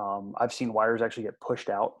 I've seen wires actually get pushed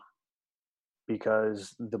out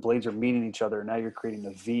because the blades are meeting each other. Now you're creating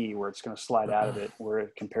a V where it's going to slide out of it,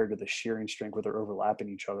 compared to the shearing strength where they're overlapping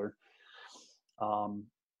each other. Let's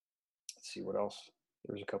see what else.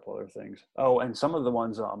 There's a couple other things. Oh, and some of the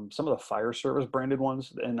ones, some of the fire service branded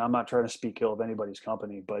ones, and I'm not trying to speak ill of anybody's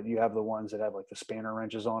company, but you have the ones that have like the spanner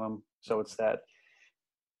wrenches on them. So it's that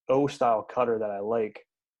O style cutter that I like.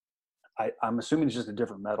 I'm assuming it's just a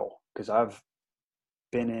different metal because I've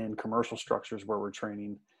been in commercial structures where we're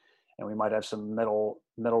training, and we might have some metal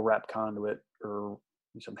wrap conduit or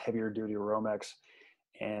some heavier duty Romex,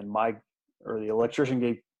 and the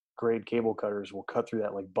electrician grade cable cutters will cut through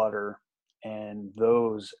that like butter, and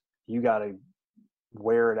those you got to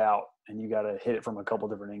wear it out, and you got to hit it from a couple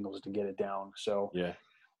different angles to get it down. So yeah,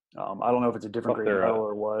 I don't know if it's a different grade metal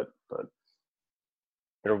or what, but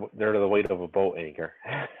they're the weight of a boat anchor.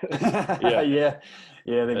 yeah,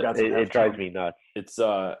 they've got some it drives me nuts. It's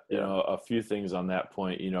you know, a few things on that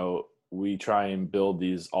point. You know, we try and build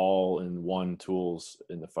these all-in-one tools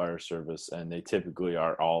in the fire service, and they typically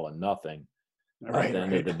are all and nothing. At the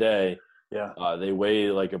end of the day, they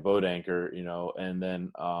weigh like a boat anchor, you know, and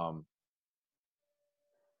then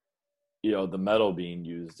you know, the metal being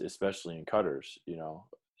used, especially in cutters, you know,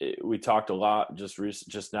 we talked a lot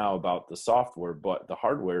just now about the software, but the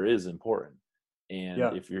hardware is important.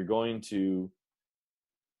 And if you're going to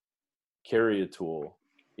carry a tool,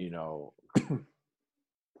 you know,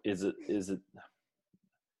 is it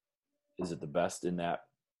the best in that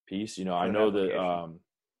piece? You know, I know that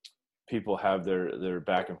people have their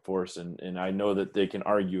back and forth, and I know that they can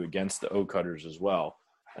argue against the O cutters as well.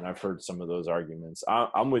 And I've heard some of those arguments.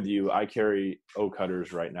 I'm with you. I carry O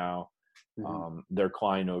cutters right now. They're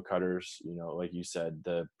Klein O cutters, you know, like you said,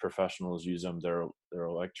 the professionals use them. They're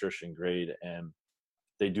electrician grade, and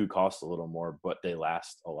they do cost a little more, but they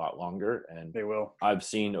last a lot longer. And they will. I've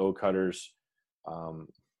seen O cutters, good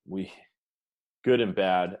and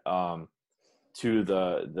bad, to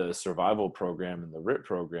the survival program and the RIT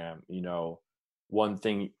program. You know, one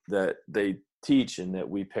thing that they teach and that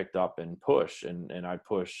we picked up and push, and I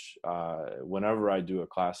push whenever I do a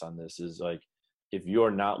class on this, is like, if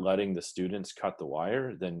you're not letting the students cut the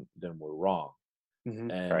wire, then we're wrong.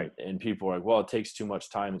 And people are like, well, it takes too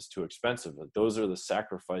much time, it's too expensive. But those are the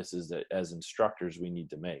sacrifices that as instructors we need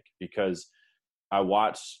to make, because I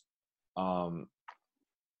watch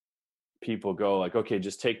people go like, okay,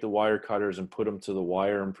 just take the wire cutters and put them to the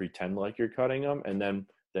wire and pretend like you're cutting them, and then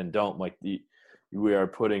don't. Like, we are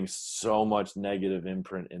putting so much negative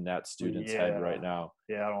imprint in that student's head right now.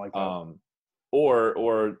 I don't like that.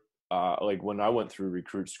 Or like when I went through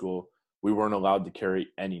recruit school, we weren't allowed to carry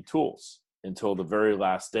any tools until the very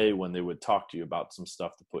last day, when they would talk to you about some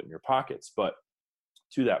stuff to put in your pockets. But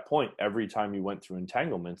to that point, every time you went through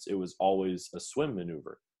entanglements, it was always a swim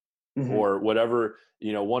maneuver or whatever,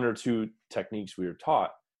 you know, one or two techniques we were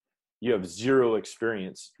taught. You have zero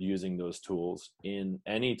experience using those tools in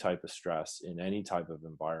any type of stress, in any type of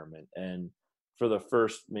environment. And for the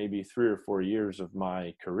first maybe 3 or 4 years of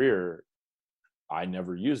my career, I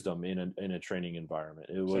never used them in a training environment.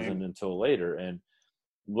 It wasn't until later, and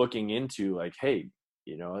looking into like, hey,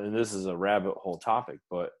 you know, and this is a rabbit hole topic,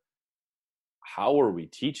 but how are we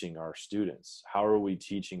teaching our students? How are we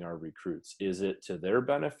teaching our recruits? Is it to their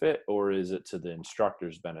benefit, or is it to the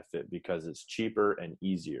instructor's benefit because it's cheaper and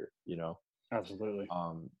easier, you know? Absolutely.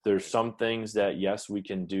 There's some things that, yes, we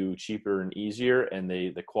can do cheaper and easier, and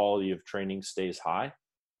the quality of training stays high.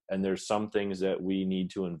 And there's some things that we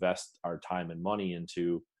need to invest our time and money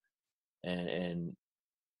into, and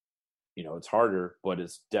you know, it's harder, but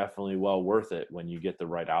it's definitely well worth it when you get the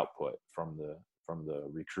right output from the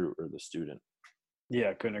recruit or the student. Yeah,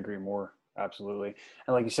 I couldn't agree more. Absolutely.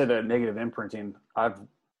 And like you said, that negative imprinting,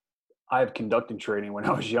 I've conducted training when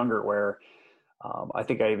I was younger where I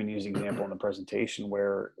think I even used an example in the presentation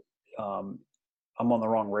where I'm on the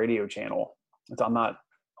wrong radio channel. I'm not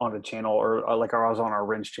on a channel, or like I was on our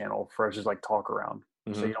wrench channel for just like talk around.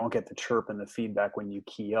 So you don't get the chirp and the feedback when you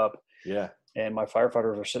key up. Yeah. And my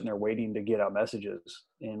firefighters are sitting there waiting to get out messages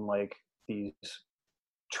in like these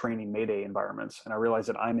training Mayday environments. And I realized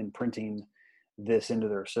that I'm imprinting this into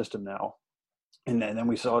their system now. And then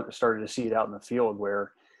we started to see it out in the field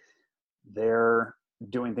where they're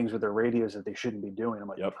doing things with their radios that they shouldn't be doing. I'm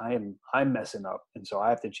like, I'm messing up. And so I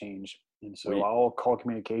have to change. And so I'll call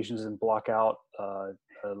communications and block out a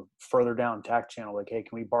further down TAC channel. Like, hey,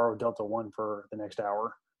 can we borrow Delta 1 for the next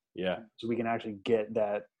hour? Yeah. So we can actually get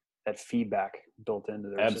that feedback built into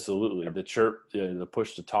their Absolutely. System. The chirp, the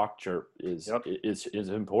push to talk chirp is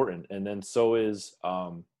important. And then so is,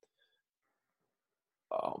 oh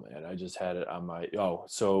man, I just had it on my,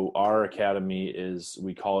 so our academy is,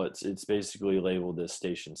 we call it, it's basically labeled as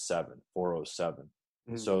Station 7, 407.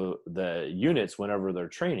 So the units, whenever they're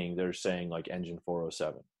training, they're saying like engine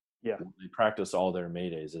 407. Yeah. They practice all their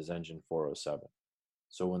Maydays as engine 407.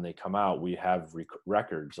 So when they come out, we have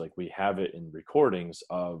records, like we have it in recordings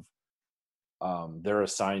of they're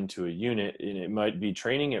assigned to a unit, and it might be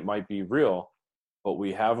training, it might be real, but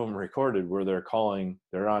we have them recorded where they're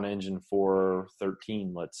on engine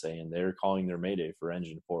 413, let's say, and they're calling their mayday for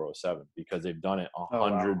engine 407 because they've done it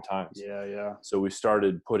 100 times. Yeah. So we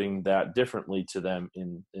started putting that differently to them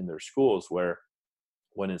in their schools, where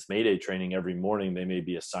when it's mayday training every morning, they may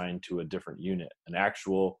be assigned to a different unit, an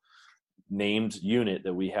actual named unit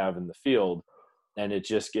that we have in the field. And it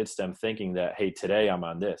just gets them thinking that, hey, today I'm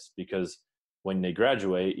on this, because when they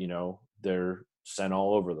graduate, they're sent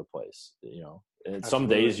all over the place, And some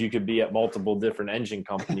days you could be at multiple different engine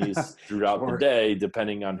companies throughout the day,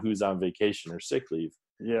 depending on who's on vacation or sick leave.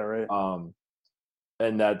 Yeah, right.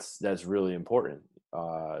 And that's really important.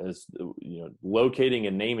 Is locating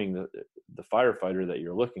and naming the firefighter that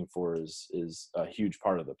you're looking for is a huge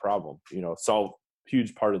part of the problem. Solve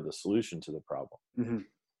huge part of the solution to the problem. Mm-hmm.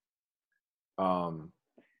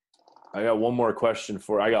 I got one more question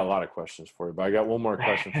I got a lot of questions for you, but I got one more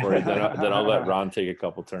question for you. Then I'll let Ron take a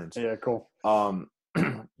couple turns. Yeah, cool.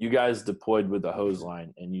 You guys deployed with the hose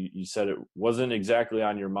line, and you said it wasn't exactly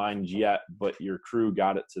on your mind yet, but your crew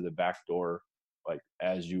got it to the back door, like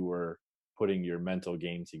as you were putting your mental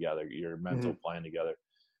game together, your mental plan together.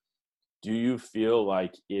 Do you feel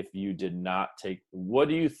like if you did not what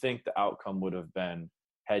do you think the outcome would have been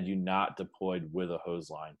had you not deployed with a hose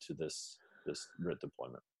line to this RIT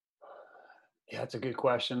deployment? Yeah, that's a good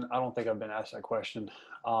question. I don't think I've been asked that question.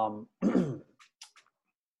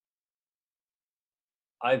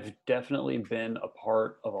 I've definitely been a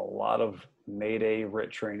part of a lot of Mayday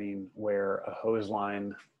RIT training where a hose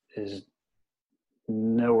line is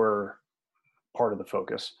nowhere part of the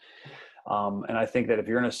focus. And I think that if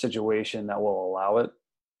you're in a situation that will allow it,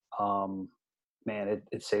 man,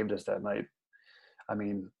 it saved us that night. I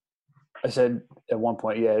mean, I said at one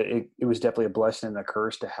point, yeah, it was definitely a blessing and a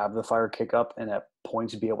curse to have the fire kick up and at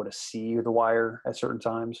points be able to see the wire at certain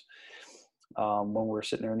times when we were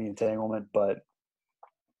sitting there in the entanglement. But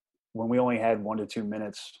when we only had 1 to 2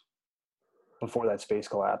 minutes before that space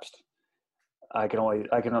collapsed, I can only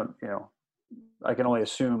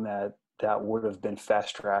assume that would have been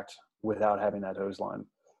fast tracked without having that hose line.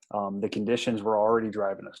 The conditions were already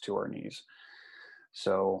driving us to our knees.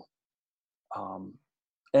 So,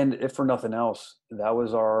 and if for nothing else, that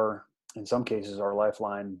was in some cases, our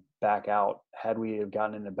lifeline back out. Had we have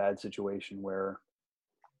gotten in a bad situation where,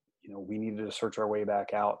 we needed to search our way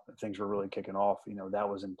back out, things were really kicking off, that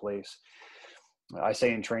was in place. I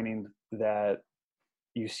say in training that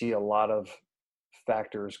you see a lot of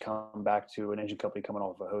factors come back to an engine company coming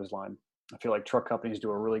off a hose line. I feel like truck companies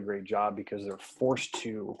do a really great job because they're forced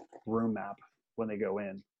to room map when they go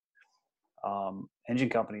in. Engine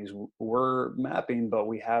companies, we're mapping, but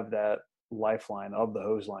we have that lifeline of the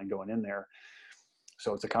hose line going in there.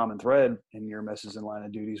 So it's a common thread in your messes and line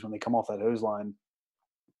of duties. When they come off that hose line,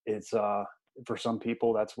 it's for some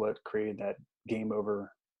people, that's what created that game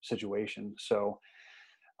over situation. So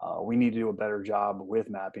we need to do a better job with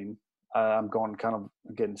mapping. I'm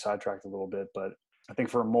getting sidetracked a little bit, but I think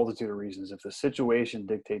for a multitude of reasons, if the situation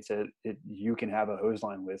dictates it, you can have a hose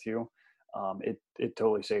line with you. It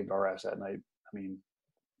totally saved our ass that night. I mean,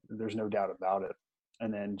 there's no doubt about it.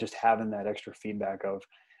 And then just having that extra feedback of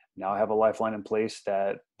now I have a lifeline in place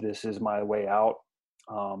that this is my way out.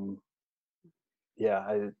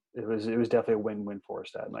 It was definitely a win-win for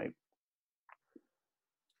us that night.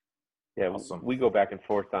 Yeah, awesome. We go back and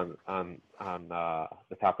forth on the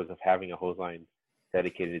topic of having a hose line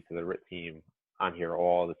dedicated to the RIT team on here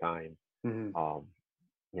all the time. Mm-hmm.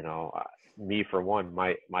 Me for one,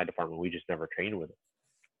 my department, we just never trained with it.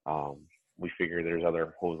 We figure there's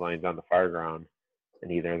other hose lines on the fire ground,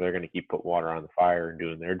 and either they're going to keep putting water on the fire and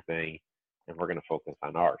doing their thing, and we're going to focus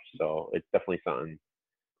on ours. So it's definitely something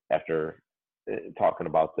after talking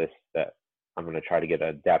about this that I'm going to try to get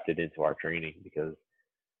adapted into our training, because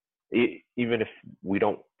even if we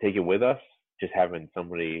don't take it with us, just having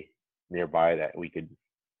somebody nearby that we could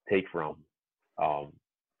take from,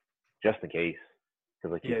 just in case.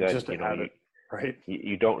 Because like you said, just to have it, right?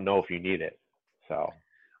 You don't know if you need it. So,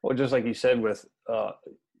 well, just like you said, with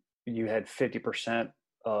you had 50%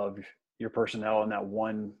 of your personnel in that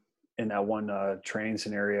one training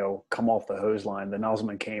scenario come off the hose line. The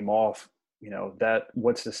nozzleman came off. That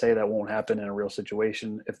what's to say that won't happen in a real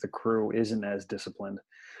situation if the crew isn't as disciplined.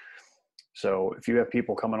 So if you have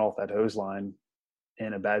people coming off that hose line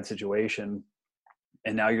in a bad situation,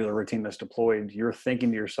 and now you're the RIT team that's deployed, you're thinking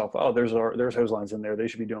to yourself, oh, there's hose lines in there. They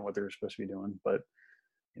should be doing what they're supposed to be doing. But,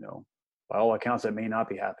 by all accounts, that may not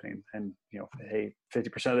be happening. And, hey,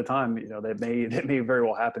 50% of the time, that may very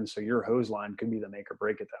well happen. So your hose line could be the make or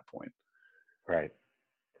break at that point. Right.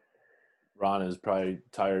 Ron is probably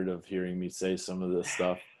tired of hearing me say some of this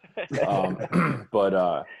stuff.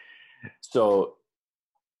 So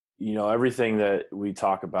everything that we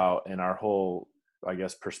talk about and our whole, I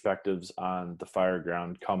guess, perspectives on the fire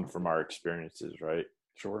ground come from our experiences, right?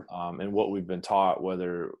 Sure. And what we've been taught,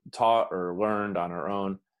 whether taught or learned on our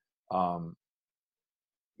own.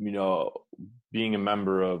 Being a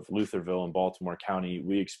member of Lutherville in Baltimore County,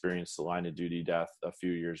 we experienced the line of duty death a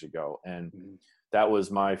few years ago. And that was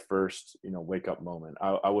my first, wake up moment.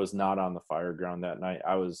 I was not on the fire ground that night.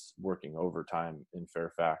 I was working overtime in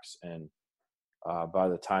Fairfax. And by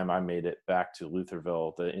the time I made it back to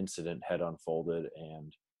Lutherville, the incident had unfolded,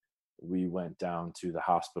 and we went down to the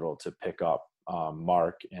hospital to pick up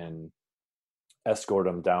Mark and escort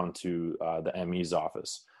him down to the ME's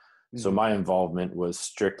office. So my involvement was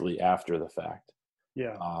strictly after the fact.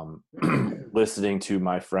 Yeah. Listening to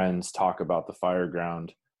my friends talk about the fire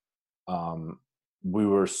ground, we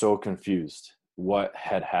were so confused what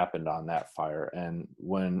had happened on that fire. And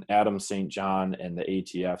when Adam St. John and the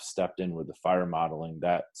ATF stepped in with the fire modeling,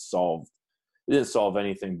 it didn't solve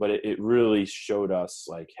anything, but it really showed us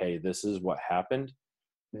like, hey, this is what happened.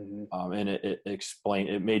 And it explained,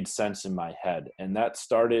 it made sense in my head. And that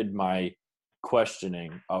started my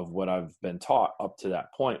questioning of what I've been taught up to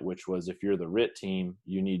that point, which was, if you're the RIT team,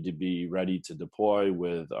 you need to be ready to deploy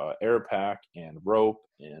with air pack and rope.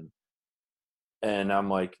 And I'm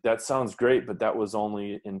like, that sounds great, but that was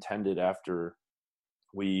only intended after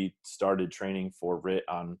we started training for RIT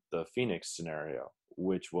on the Phoenix scenario,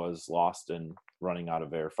 which was lost and running out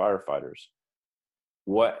of air firefighters.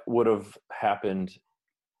 What would have happened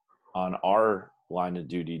on our line of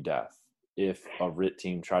duty death if a RIT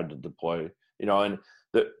team tried to deploy, and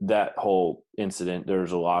that whole incident,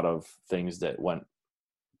 there's a lot of things that went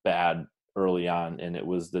bad early on, and it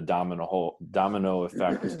was the domino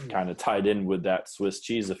effect kind of tied in with that Swiss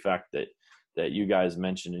cheese effect that you guys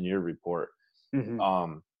mentioned in your report.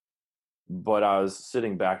 But I was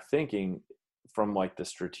sitting back thinking from like the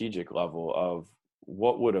strategic level of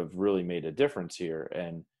what would have really made a difference here,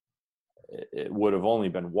 and it would have only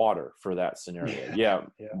been water for that scenario. Yeah.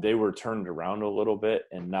 They were turned around a little bit,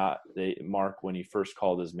 and Mark, when he first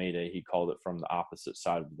called his mayday, he called it from the opposite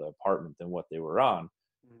side of the apartment than what they were on.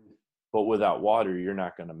 But without water, you're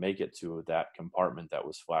not going to make it to that compartment that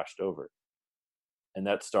was flashed over. And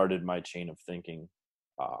that started my chain of thinking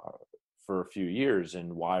for a few years.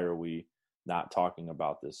 And why are we not talking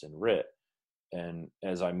about this in RIT? And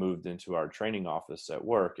as I moved into our training office at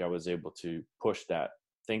work, I was able to push that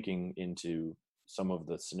thinking into some of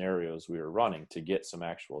the scenarios we were running to get some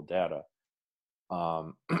actual data.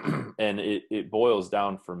 And it boils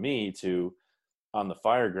down for me to, on the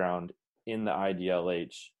fire ground in the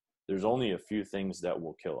IDLH, there's only a few things that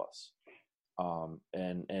will kill us.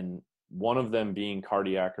 And one of them being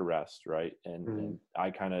cardiac arrest, right? And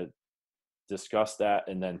I kind of discuss that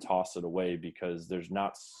and then toss it away, because there's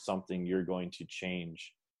not something you're going to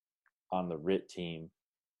change on the RIT team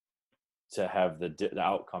to have the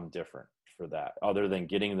outcome different for that, other than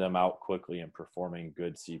getting them out quickly and performing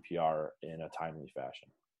good CPR in a timely fashion.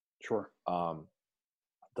 Sure.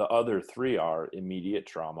 The other three are immediate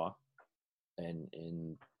trauma and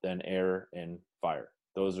then air and fire.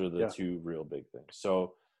 Those are the two real big things.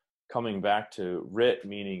 So coming back to RIT,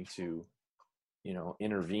 meaning to,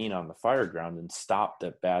 intervene on the fire ground and stop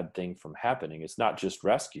that bad thing from happening. It's not just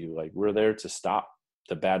rescue. Like, we're there to stop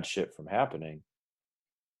the bad shit from happening.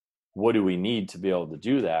 What do we need to be able to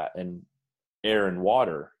do that? And air and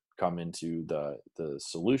water come into the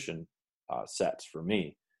solution sets for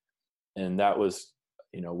me. And that was,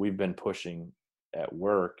 we've been pushing at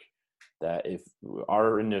work that if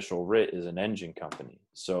our initial RIT is an engine company,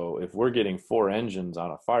 so if we're getting 4 engines on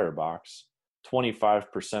a firebox,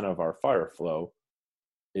 25% of our fire flow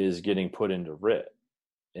is getting put into RIT.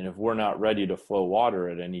 And if we're not ready to flow water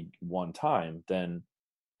at any one time, then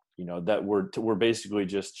that we're basically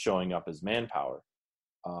just showing up as manpower.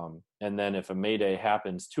 And then if a mayday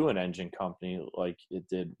happens to an engine company like it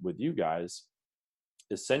did with you guys,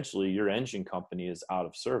 essentially your engine company is out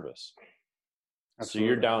of service. Absolutely. So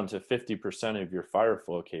you're down to 50% of your fire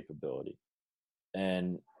flow capability.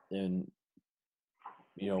 And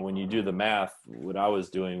when you do the math, what I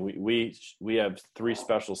was doing, we have 3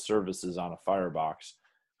 special services on a firebox.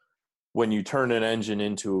 When you turn an engine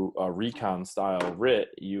into a recon style RIT,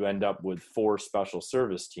 you end up with 4 special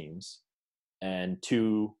service teams and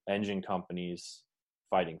 2 engine companies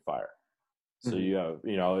fighting fire. So you have,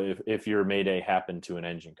 if your mayday happened to an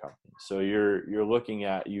engine company, so you're looking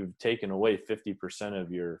at, you've taken away 50%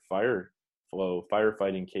 of your fire flow,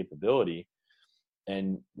 firefighting capability.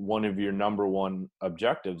 And one of your number one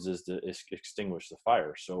objectives is to extinguish the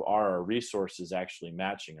fire. So are our resources actually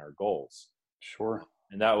matching our goals? Sure.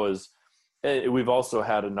 And that was We've also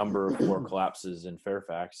had a number of floor collapses in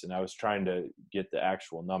Fairfax, and I was trying to get the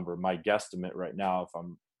actual number. My guesstimate right now, if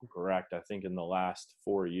I'm correct, I think in the last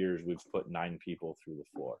 4 years we've put 9 people through the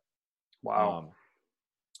floor. Wow.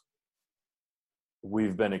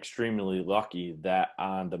 We've been extremely lucky that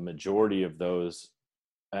on the majority of those,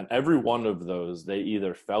 and every one of those, they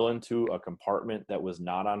either fell into a compartment that was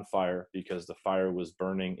not on fire because the fire was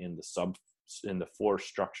burning in the floor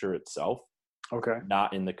structure itself. Okay.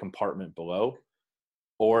 Not in the compartment below,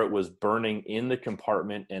 or it was burning in the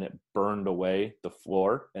compartment and it burned away the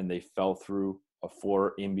floor and they fell through a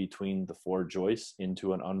floor in between the floor joists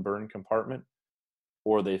into an unburned compartment,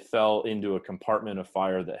 or they fell into a compartment of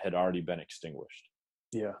fire that had already been extinguished.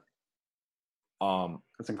 Yeah.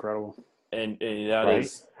 That's incredible. And that Right?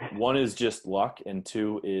 is, one is just luck, and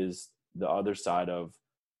two is the other side of,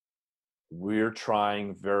 we're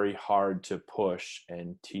trying very hard to push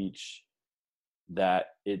and teach that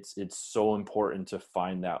it's so important to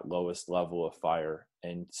find that lowest level of fire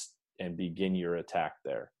and begin your attack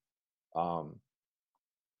there.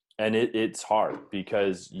 And it's hard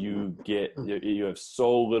because you have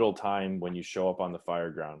so little time when you show up on the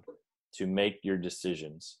fire ground to make your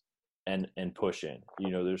decisions and push in.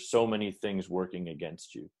 There's so many things working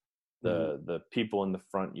against you. The people in the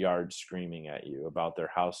front yard screaming at you about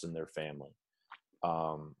their house and their family.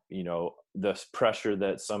 The pressure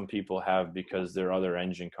that some people have because their other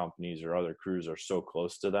engine companies or other crews are so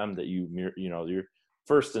close to them that your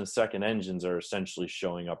first and second engines are essentially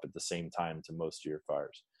showing up at the same time to most of your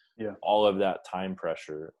fires. Yeah. All of that time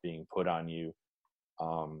pressure being put on you,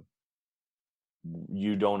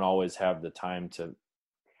 you don't always have the time to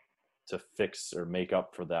fix or make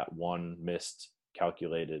up for that one missed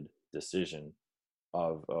calculated decision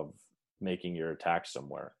of making your attack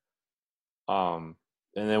somewhere.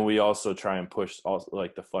 And then we also try and push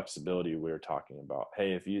like the flexibility we were talking about.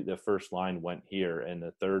 Hey, if the first line went here and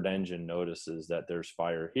the third engine notices that there's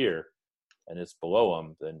fire here and it's below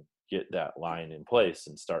them, then get that line in place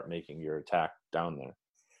and start making your attack down there.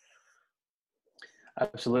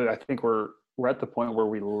 Absolutely. I think we're at the point where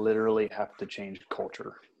we literally have to change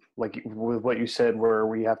culture. Like with what you said, where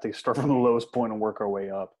we have to start from the lowest point and work our way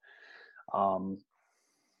up.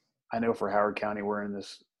 I know for Howard County,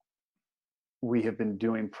 we have been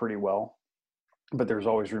doing pretty well, but there's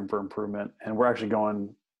always room for improvement. And we're actually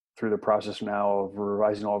going through the process now of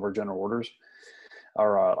revising all of our general orders,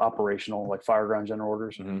 our operational, like fire ground general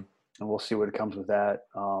orders. Mm-hmm. And we'll see what comes with that.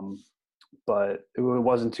 But it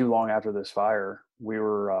wasn't too long after this fire, we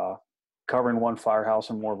were covering one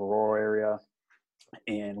firehouse in more of a rural area,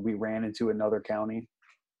 and we ran into another county,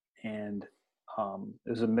 and it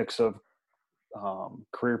was a mix of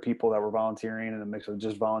career people that were volunteering and a mix of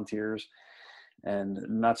just volunteers. And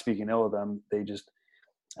not speaking ill of them, I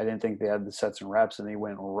didn't think they had the sets and reps, and they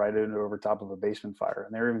went right over top of a basement fire.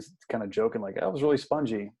 And they were even kind of joking, like, "That was really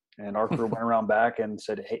spongy." And our crew went around back and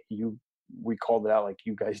said, "Hey, we called it out, like,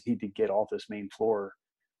 you guys need to get off this main floor.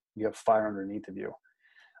 You have fire underneath of you."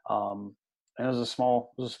 And it was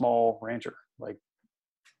a small rancher. Like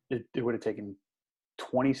it would have taken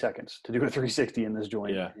 20 seconds to do a 360 in this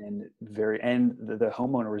joint. Yeah. And the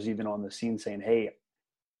homeowner was even on the scene saying, "Hey,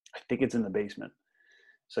 I think it's in the basement."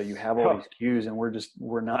 So you have all these cues, and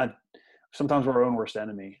sometimes we're our own worst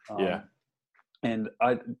enemy. Yeah. And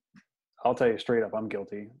I'll tell you straight up, I'm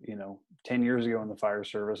guilty. 10 years ago in the fire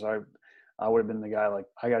service, I would have been the guy, like,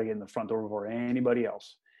 I got to get in the front door before anybody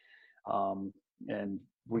else. And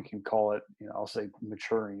we can call it, I'll say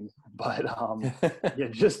maturing, but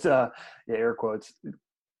air quotes,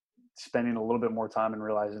 spending a little bit more time and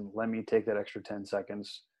realizing, let me take that extra 10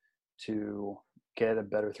 seconds to get a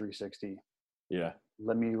better 360. Yeah.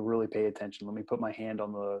 Let me really pay attention. Let me put my hand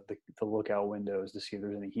on the lookout windows to see if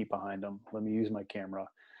there's any heat behind them. Let me use my camera.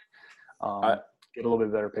 Get a little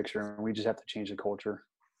bit better picture, and we just have to change the culture.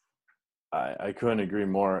 I couldn't agree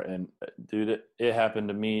more. And dude, it happened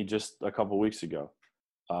to me just a couple weeks ago.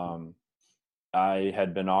 I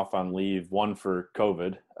had been off on leave, one for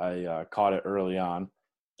COVID. I caught it early on.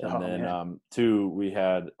 And two, we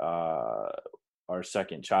had our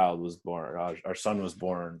second child was born. Our son was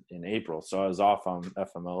born in April. So I was off on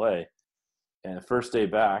FMLA. And the first day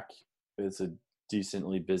back, it's a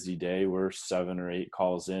decently busy day. We're 7 or 8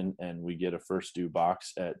 calls in, and we get a first due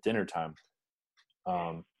box at dinner time.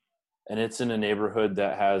 And it's in a neighborhood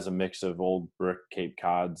that has a mix of old brick Cape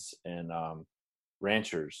Cods and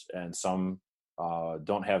ranchers, and some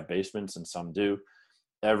don't have basements and some do.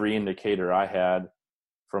 Every indicator I had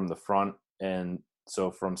from the front, and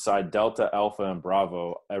so from side Delta, Alpha, and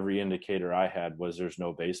Bravo, every indicator I had was there's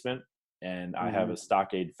no basement, and I have a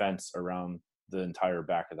stockade fence around the entire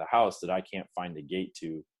back of the house that I can't find a gate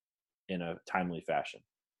to in a timely fashion.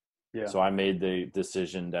 Yeah. So I made the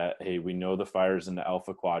decision that, hey, we know the fire's in the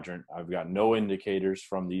alpha quadrant. I've got no indicators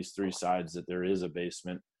from these 3 sides that there is a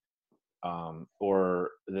basement,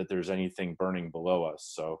 or that there's anything burning below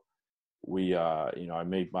us. So we, I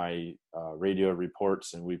made my radio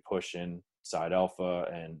reports, and we push in side alpha,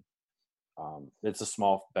 and it's a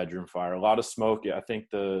small bedroom fire. A lot of smoke. I think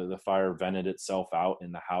the fire vented itself out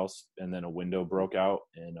in the house, and then a window broke out,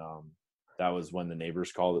 and that was when the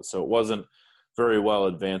neighbors called it. So it wasn't very well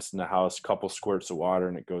advanced in the house. A couple squirts of water,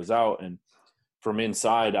 and it goes out. And from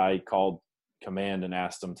inside, I called command and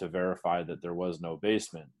asked them to verify that there was no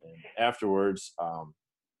basement. And afterwards,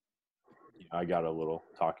 I got a little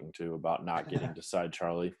talking to about not getting to side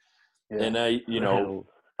Charlie. Yeah. And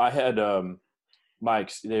I had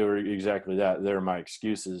they were exactly that. They're my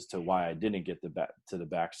excuses to why I didn't get to the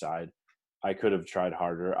backside. I could have tried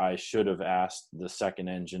harder. I should have asked the second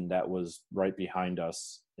engine that was right behind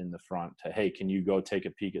us in the front to, hey, can you go take a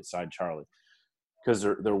peek at side Charlie? Because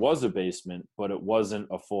there was a basement, but it wasn't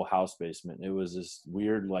a full house basement. It was this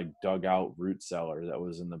weird, like, dugout root cellar that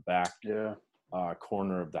was in the back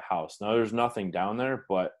corner of the house. Now, there's nothing down there,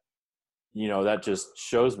 but, that just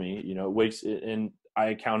shows me, and I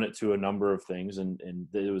account it to a number of things, and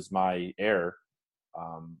it was my error.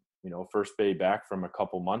 First day back from a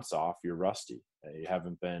couple months off, you're rusty. You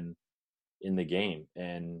haven't been in the game.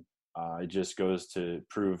 And it just goes to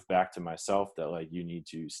prove back to myself that, like, you need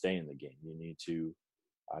to stay in the game. You need to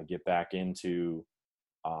get back into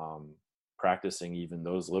practicing even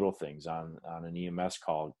those little things on an EMS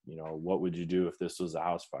call. What would you do if this was a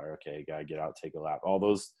house fire? Okay, gotta get out, take a lap. All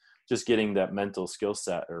those, just getting that mental skill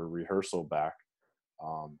set or rehearsal back.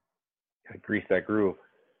 Grease that groove.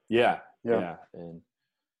 Yeah. And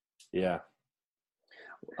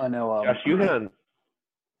I know. Josh, you hit on.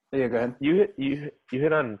 Yeah, go ahead. You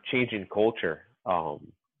hit on changing culture.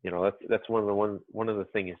 That's one of the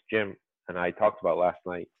things Jim and I talked about last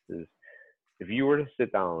night is, if you were to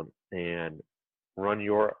sit down and run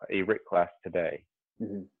a RIT class today,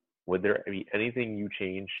 would there be anything you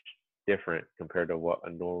changed different compared to what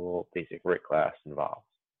a normal basic RIT class involves?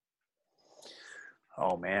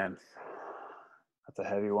 Oh man, that's a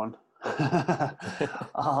heavy one.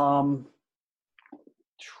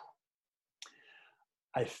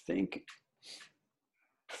 I think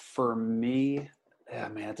for me,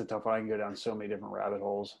 it's a tough one. I can go down so many different rabbit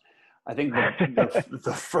holes. I think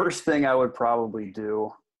the first thing I would probably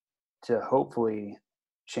do to hopefully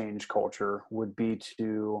change culture would be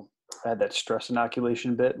to add that stress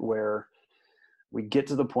inoculation bit, where we get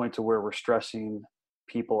to the point to where we're stressing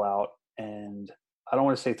people out. And I don't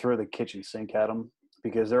want to say throw the kitchen sink at them,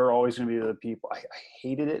 because there are always going to be the people. I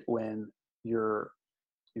hated it when you're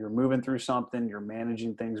moving through something, you're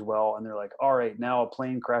managing things well, and they're like, all right, now a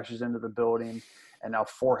plane crashes into the building and now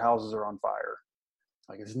 4 houses are on fire.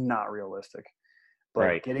 Like, it's not realistic.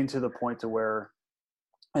 But getting to the point to where,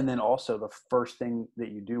 and then also the first thing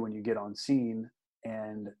that you do when you get on scene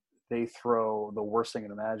and they throw the worst thing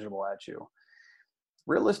imaginable at you.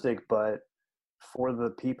 Realistic, but for the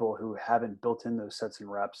people who haven't built in those sets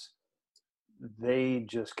and reps, they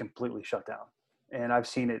just completely shut down. And I've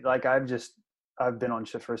seen it. Like, I've been on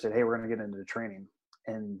shift first, said, hey, we're going to get into the training.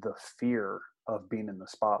 And the fear of being in the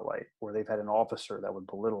spotlight, where they've had an officer that would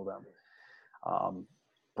belittle them,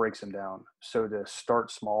 breaks them down. So to start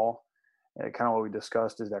small, kind of what we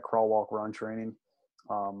discussed is that crawl, walk, run training.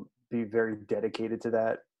 Be very dedicated to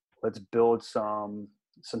that. Let's build some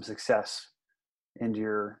success into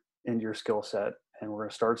your skill set. And we're going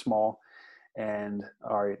to start small. And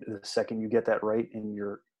all right, the second you get that right and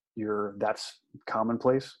that's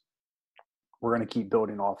commonplace, we're going to keep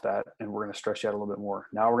building off that, and we're going to stretch you out a little bit more.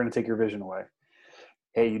 Now we're going to take your vision away.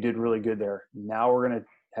 Hey, you did really good there. Now we're going to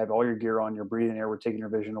have all your gear on, you're breathing air, we're taking your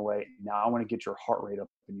vision away. Now I want to get your heart rate up,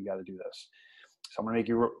 and you got to do this. So I'm going to make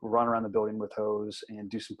you run around the building with hose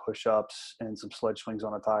and do some push-ups and some sledge swings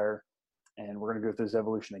on a tire. And we're going to go through this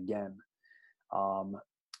evolution again.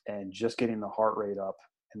 And just getting the heart rate up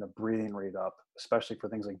and the breathing rate up, especially for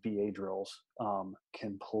things like BA drills,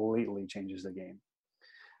 completely changes the game.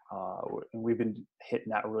 And we've been hitting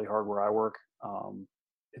that really hard where I work.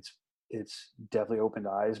 It's definitely opened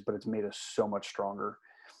eyes, but it's made us so much stronger.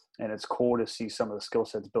 And it's cool to see some of the skill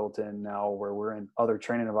sets built in now, where we're in other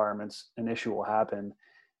training environments. An issue will happen,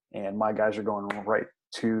 and my guys are going right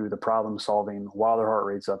to the problem solving while their heart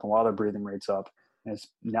rate's up and while their breathing rate's up. And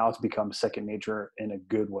it's become second nature in a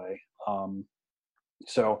good way.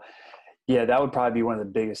 So yeah, that would probably be one of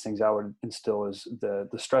the biggest things I would instill, is the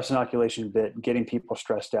stress inoculation bit, getting people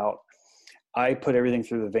stressed out. I put everything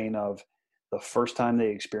through the vein of the first time they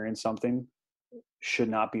experience something should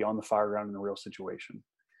not be on the fire ground in a real situation.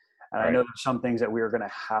 And I know there's some things that we are going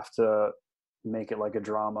to have to make it like a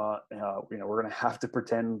drama. We're going to have to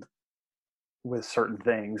pretend with certain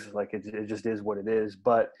things, like it just is what it is,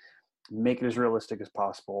 but make it as realistic as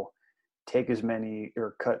possible. Take as many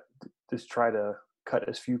just try to cut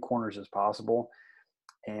as few corners as possible.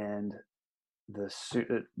 And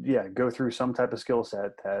go through some type of skill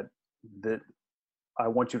set that I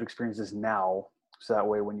want you to experience this now. So that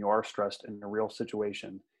way, when you are stressed in a real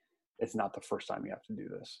situation, it's not the first time you have to do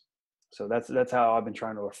this. So that's how I've been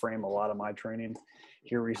trying to frame a lot of my training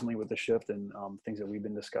here recently with the shift and things that we've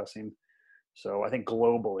been discussing. So I think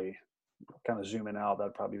globally, kind of zooming out,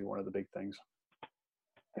 that'd probably be one of the big things.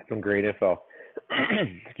 That's some great info.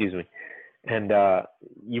 Excuse me. And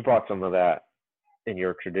you brought some of that in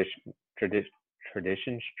your traditions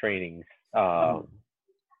trainings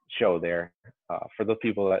show there. For those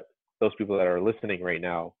people that are listening right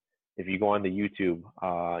now, if you go on to YouTube,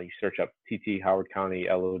 you search up TT Howard County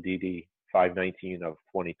LODD 519 of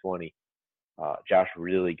 2020. Josh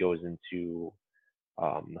really goes into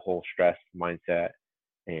the whole stress mindset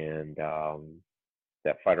and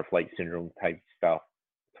that fight or flight syndrome type stuff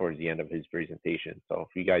towards the end of his presentation. So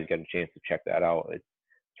if you guys get a chance to check that out, it's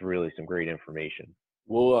really some great information.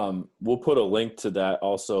 We'll put a link to that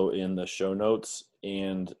also in the show notes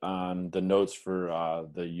and on the notes for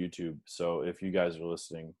the YouTube. So if you guys are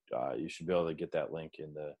listening, you should be able to get that link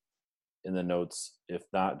in the notes. If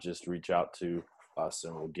not, just reach out to us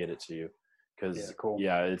and we'll get it to you. Because it's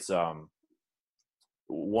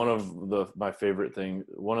one of my favorite thing.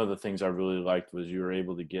 One of the things I really liked was you were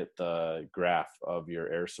able to get the graph of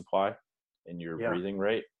your air supply and your breathing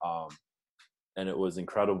rate. And it was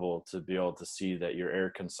incredible to be able to see that your air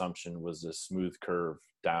consumption was a smooth curve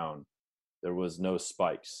down. There was no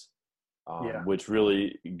spikes, which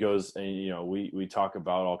really goes, and, we talk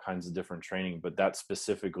about all kinds of different training, but that's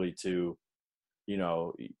specifically to,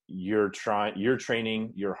 you're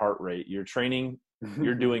training your heart rate, you're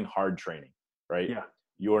doing hard training, right? Yeah.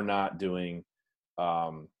 You're not doing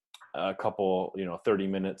a couple, 30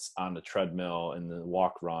 minutes on the treadmill and the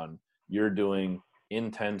walk run. You're doing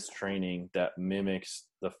intense training that mimics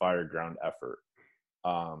the fire ground effort.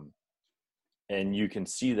 And you can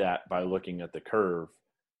see that by looking at the curve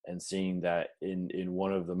and seeing that in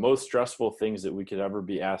one of the most stressful things that we could ever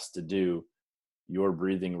be asked to do, your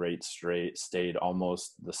breathing rate stayed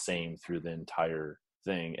almost the same through the entire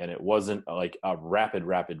thing. And it wasn't like a rapid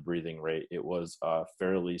breathing rate. It was a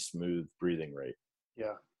fairly smooth breathing rate.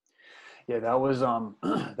 Yeah. Yeah, that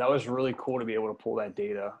was really cool to be able to pull that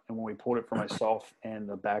data. And when we pulled it for myself and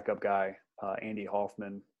the backup guy, Andy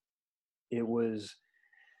Hoffman, we're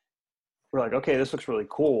like, okay, this looks really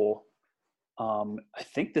cool. I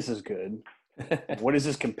think this is good. What does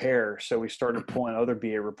this compare? So we started pulling other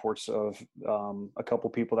BA reports of a couple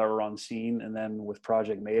people that were on scene, and then with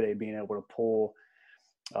Project Mayday, being able to pull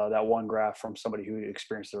that one graph from somebody who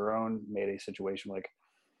experienced their own Mayday situation, like,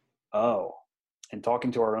 oh. And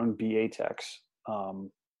talking to our own BA techs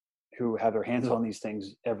who have their hands on these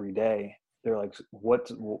things every day, they're like,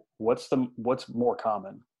 what's more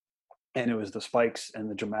common? And it was the spikes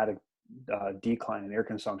and the dramatic decline in air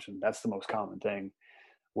consumption. That's the most common thing.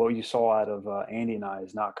 What you saw out of Andy and I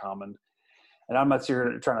is not common. And I'm not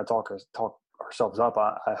here trying to talk ourselves up.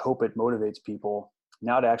 I hope it motivates people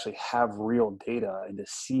now to actually have real data and to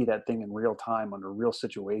see that thing in real time under real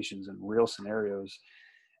situations and real scenarios.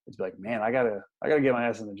 It's like, man, I gotta get my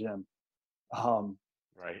ass in the gym.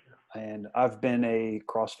 Right. And I've been a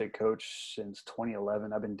CrossFit coach since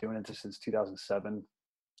 2011. I've been doing it since 2007.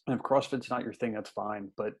 And if CrossFit's not your thing, that's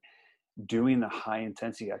fine. But doing the high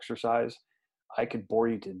intensity exercise, I could bore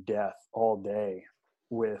you to death all day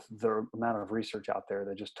with the amount of research out there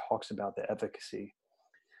that just talks about the efficacy.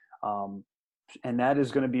 And that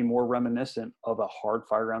is going to be more reminiscent of a hard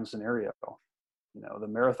fire ground scenario. The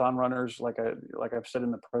marathon runners, like I've said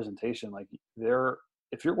in the presentation, like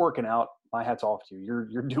if you're working out, my hat's off to you.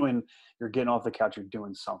 You're getting off the couch, you're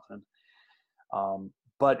doing something.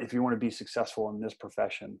 But if you want to be successful in this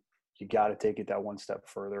profession, you got to take it that one step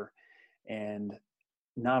further. And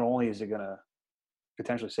not only is it going to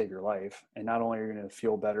potentially save your life, and not only are you going to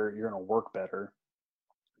feel better, you're going to work better,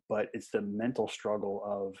 but it's the mental struggle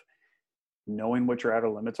of knowing what your outer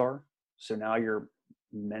limits are. So now you're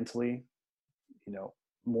mentally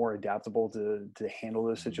more adaptable to handle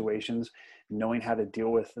those situations, knowing how to deal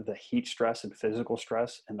with the heat stress and physical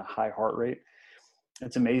stress and the high heart rate.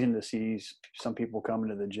 It's amazing to see some people come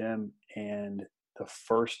into the gym and the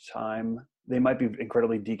first time they might be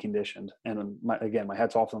incredibly deconditioned. And my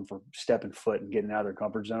hat's off to them for stepping foot and getting out of their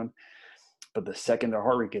comfort zone. But the second their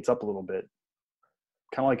heart rate gets up a little bit,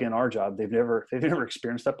 kind of like in our job, they've never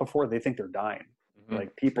experienced that before. They think they're dying.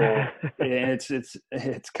 Like people, and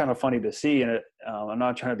it's kind of funny to see. And I'm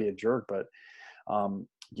not trying to be a jerk, but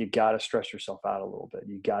you got to stress yourself out a little bit.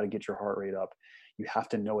 You got to get your heart rate up. You have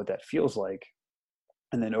to know what that feels like.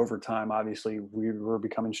 And then over time, obviously, we're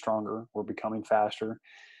becoming stronger. We're becoming faster.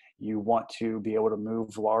 You want to be able to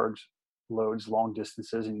move large loads, long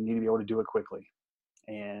distances, and you need to be able to do it quickly.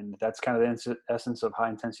 And that's kind of the essence of high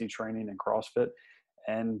intensity training and CrossFit.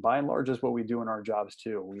 And by and large, is what we do in our jobs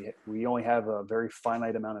too. We only have a very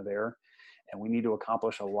finite amount of air, and we need to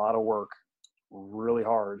accomplish a lot of work really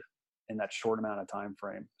hard in that short amount of time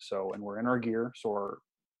frame. So, and we're in our gear, so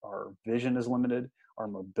our vision is limited, our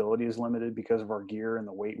mobility is limited because of our gear and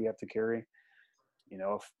the weight we have to carry. You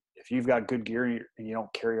know, if you've got good gear and you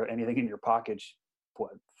don't carry anything in your pockets,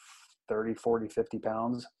 what, 30, 40, 50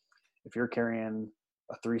 pounds, if you're carrying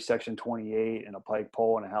a 3-section 28 and a pike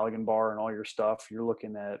pole and a Halligan bar and all your stuff, you're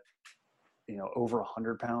looking at, you know, over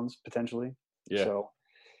 100 pounds potentially. Yeah. So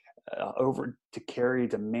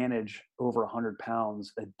to manage over 100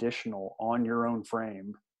 pounds additional on your own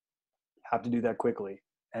frame, have to do that quickly.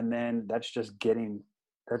 And then that's just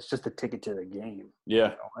the ticket to the game. Yeah. You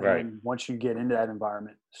know? And right. then once you get into that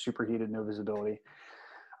environment, superheated, no visibility,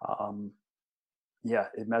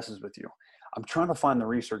 it messes with you. I'm trying to find the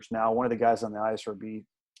research now. One of the guys on the ISRB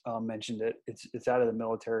mentioned it. It's out of the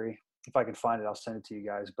military. If I can find it, I'll send it to you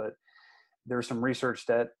guys. But there's some research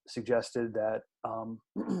that suggested that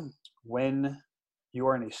when you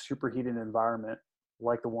are in a superheated environment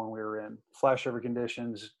like the one we were in, flashover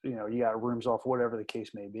conditions, you know, you got rooms off, whatever the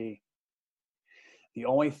case may be, the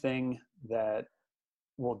only thing that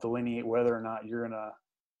will delineate whether or not you're going to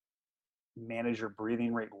manage your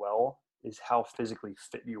breathing rate well is how physically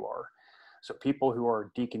fit you are. So people who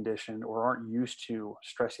are deconditioned or aren't used to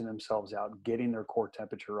stressing themselves out, getting their core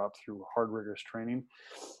temperature up through hard, rigorous training,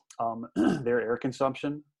 their air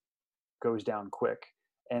consumption goes down quick.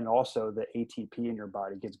 And also the ATP in your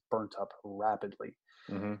body gets burnt up rapidly.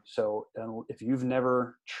 Mm-hmm. So if you've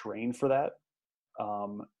never trained for that,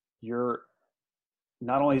 you're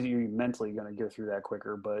not only are you mentally going to go through that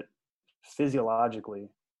quicker, but physiologically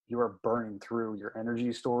you are burning through your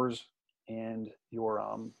energy stores and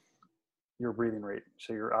your breathing rate.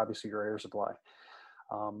 So obviously your air supply.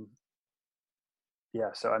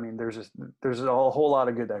 So I mean, there's a whole lot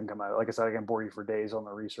of good that can come out. Like I said, I can bore you for days on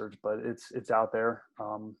the research, but it's out there.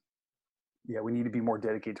 We need to be more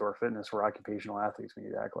dedicated to our fitness. We're occupational athletes. We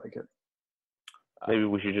need to act like it. Maybe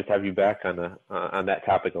we should just have you back on that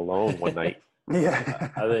topic alone one night. Yeah,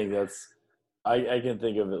 I think I can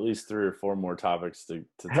think of at least 3 or 4 more topics to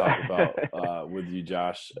talk about with you,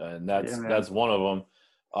 Josh, and that's one of them.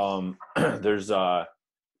 There's I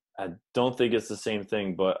don't think it's the same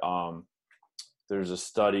thing, but there's a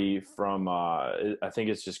study from I think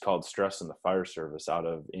it's just called Stress in the Fire Service out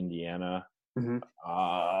of Indiana. Mm-hmm.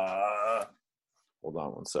 Hold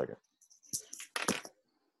on one second.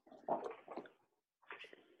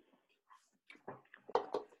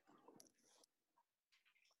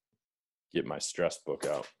 Get my stress book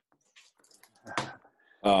out.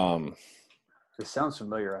 This sounds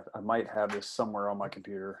familiar. I might have this somewhere on my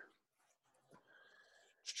computer.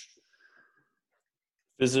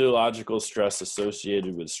 Physiological stress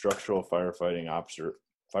associated with structural firefighting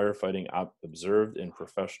observed in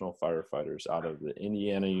professional firefighters out of the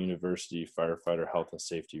Indiana University Firefighter Health and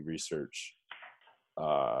Safety Research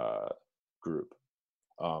group.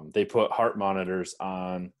 They put heart monitors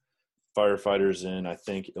on firefighters in, I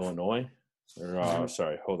think, Illinois.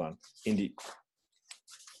 Sorry, hold on. Indiana,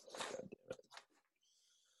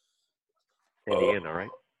 right?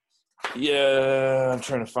 Yeah, I'm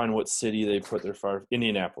trying to find what city they put their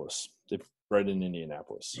Indianapolis. Right in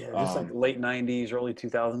Indianapolis. Yeah, just like late 90s, early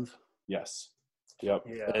 2000s. Yes. Yep.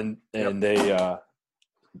 Yeah. And they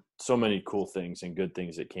so many cool things and good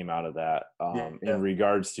things that came out of that in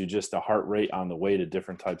regards to just the heart rate on the way to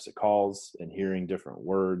different types of calls and hearing different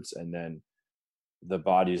words, and then the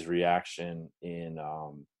body's reaction in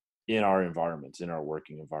our environments, in our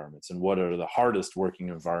working environments, and what are the hardest working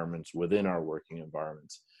environments within our working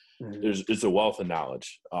environments. Mm-hmm. It's a wealth of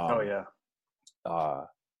knowledge.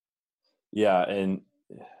 And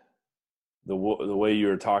the way you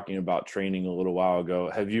were talking about training a little while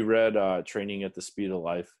ago, have you read Training at the Speed of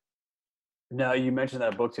Life? No, you mentioned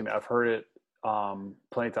that book to me. I've heard it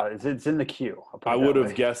plenty of times. It's in the queue. I would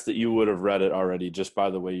have guessed that you would have read it already just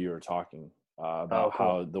by the way you were talking about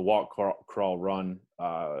how the walk, crawl, run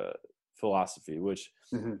philosophy, which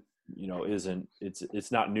you know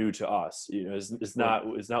it's not new to us. You know, it's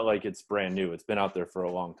not like it's brand new. It's been out there for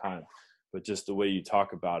a long time. But just the way you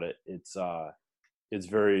talk about it, it's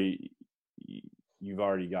very, you've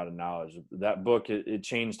already got a knowledge. That book, it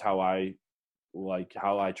changed how I like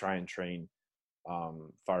how I try and train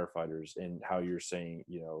firefighters, and how you're saying,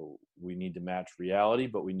 we need to match reality,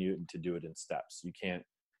 but we need to do it in steps. You can't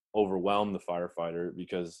overwhelm the firefighter,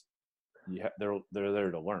 because they're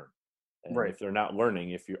there to learn. And Right. if they're not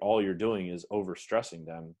learning, if all you're doing is overstressing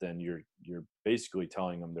them, then you're basically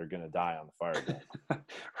telling them they're going to die on the fire ground.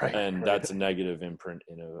 Right. And that's a negative imprint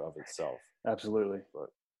in and of itself. Absolutely. But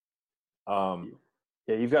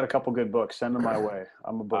yeah, you've got a couple good books. Send them my way.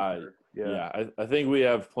 I'm a book nerd. Yeah, I think we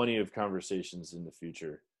have plenty of conversations in the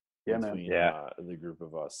future between the group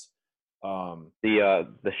of us.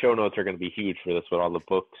 The show notes are going to be huge for this, with all the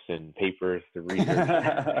books and papers to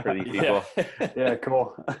research for these people. Yeah,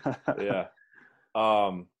 cool. Yeah.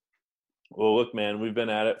 Well, look, man, we've been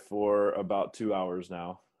at it for about 2 hours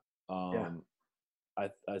now. I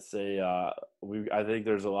say I think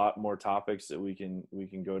there's a lot more topics that we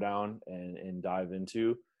can go down and dive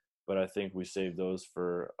into, but I think we save those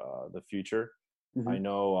for the future. Mm-hmm. I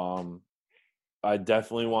know I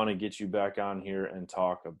definitely want to get you back on here and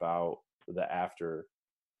talk about the aftermath,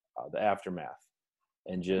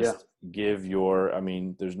 and just give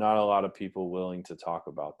there's not a lot of people willing to talk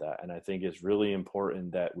about that, and I think it's really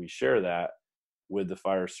important that we share that with the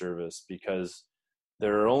fire service, because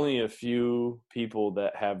there are only a few people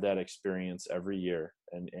that have that experience every year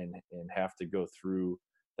and have to go through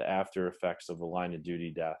the after effects of a line of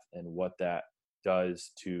duty death, and what that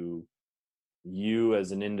does to you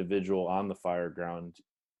as an individual on the fire ground,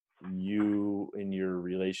 you in your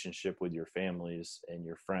relationship with your families and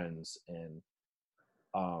your friends. And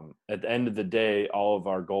at the end of the day, all of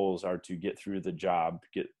our goals are to get through the job,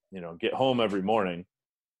 get home every morning,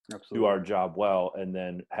 Absolutely. do our job well, and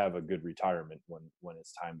then have a good retirement when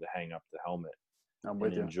it's time to hang up the helmet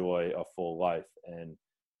and enjoy a full life. And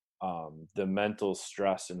the mental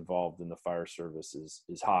stress involved in the fire service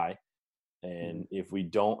is high. And if we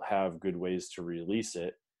don't have good ways to release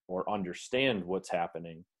it or understand what's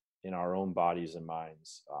happening in our own bodies and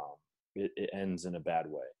minds, it ends in a bad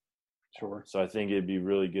way. Sure. So I think it'd be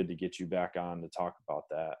really good to get you back on to talk about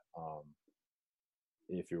that,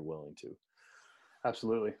 if you're willing to.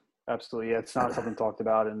 Absolutely. Yeah, it's not something talked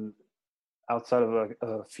about, and outside of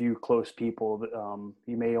a few close people, that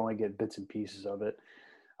you may only get bits and pieces of it.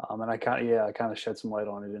 And I kind of shed some light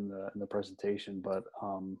on it in the presentation, but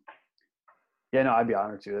I'd be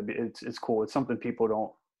honored to. It's cool. It's something people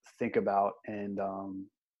don't think about, and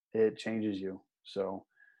it changes you. So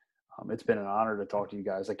it's been an honor to talk to you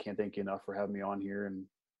guys. I can't thank you enough for having me on here,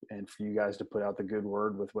 and for you guys to put out the good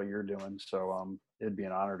word with what you're doing. So it'd be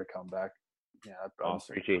an honor to come back. Yeah,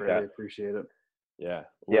 awesome. Appreciate it. Yeah.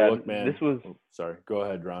 Well, look, man. This was. Sorry. Go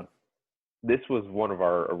ahead, Ron. This was one of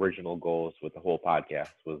our original goals with the whole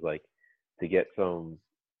podcast, was like to get some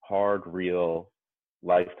hard, real,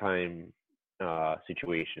 lifetime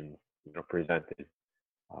situations, presented.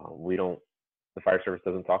 The fire service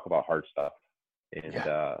doesn't talk about hard stuff, and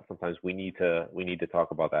sometimes we need to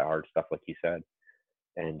talk about that hard stuff, like you said.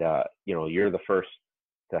 And you're the first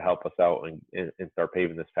to help us out and start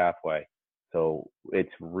paving this pathway. So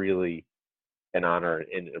it's really an honor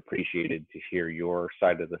and appreciated to hear your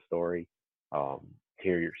side of the story,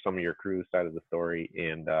 hear some of your crew's side of the story,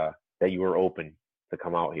 and that you were open to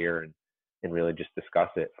come out here and really just discuss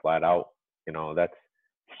it flat out. That's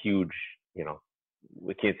huge.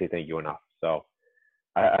 We can't say thank you enough. So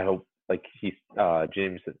I hope, like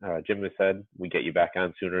Jim has said, we get you back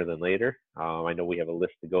on sooner than later. I know we have a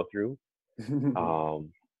list to go through,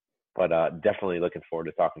 but definitely looking forward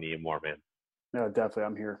to talking to you more, man. No, definitely,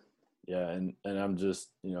 I'm here. Yeah, and I'm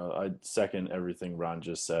just, I second everything Ron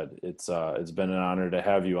just said. It's been an honor to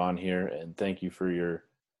have you on here, and thank you for your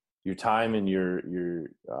time and your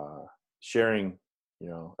sharing,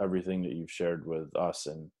 everything that you've shared with us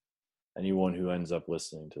and anyone who ends up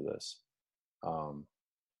listening to this.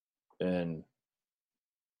 And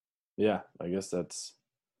yeah, I guess that's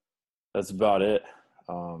about it.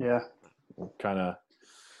 Kind of.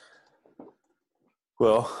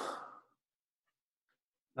 Well.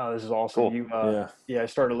 No, this is awesome. Cool. I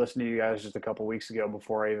started listening to you guys just a couple of weeks ago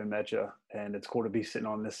before I even met you, and it's cool to be sitting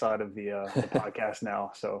on this side of the podcast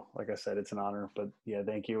now. So, like I said, it's an honor. But yeah,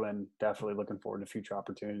 thank you, and definitely looking forward to future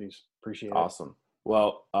opportunities. Appreciate it. Awesome.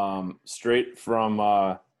 Well, straight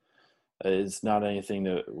from it's not anything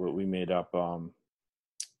that we made up,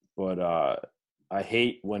 but I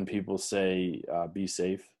hate when people say be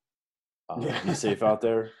safe. Be safe out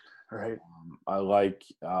there. Right. I like.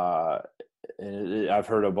 I've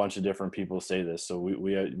heard a bunch of different people say this, so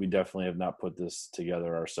we definitely have not put this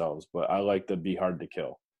together ourselves. But I like the be hard to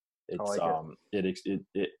kill.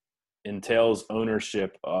 It entails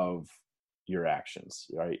ownership of your actions,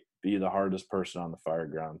 right? Be the hardest person on the fire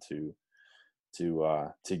ground to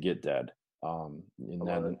to get dead. And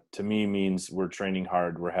then it. to me means we're training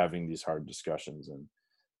hard, we're having these hard discussions, and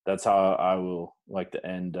that's how I will like to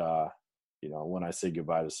end. When I say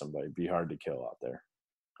goodbye to somebody, be hard to kill out there.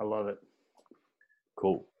 I love it.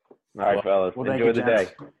 Cool. All right, fellas. Well, Enjoy the day.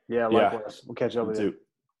 Yeah, likewise. We'll catch up with you.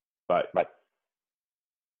 Bye. Bye.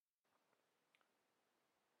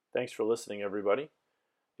 Thanks for listening, everybody.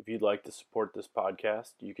 If you'd like to support this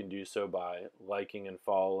podcast, you can do so by liking and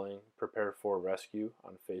following Prepare for Rescue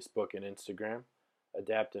on Facebook and Instagram,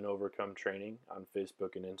 Adapt and Overcome Training on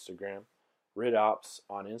Facebook and Instagram, RIT Ops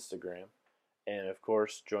on Instagram, and of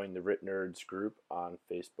course, join the RIT Nerds group on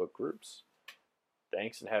Facebook groups.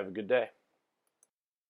 Thanks and have a good day.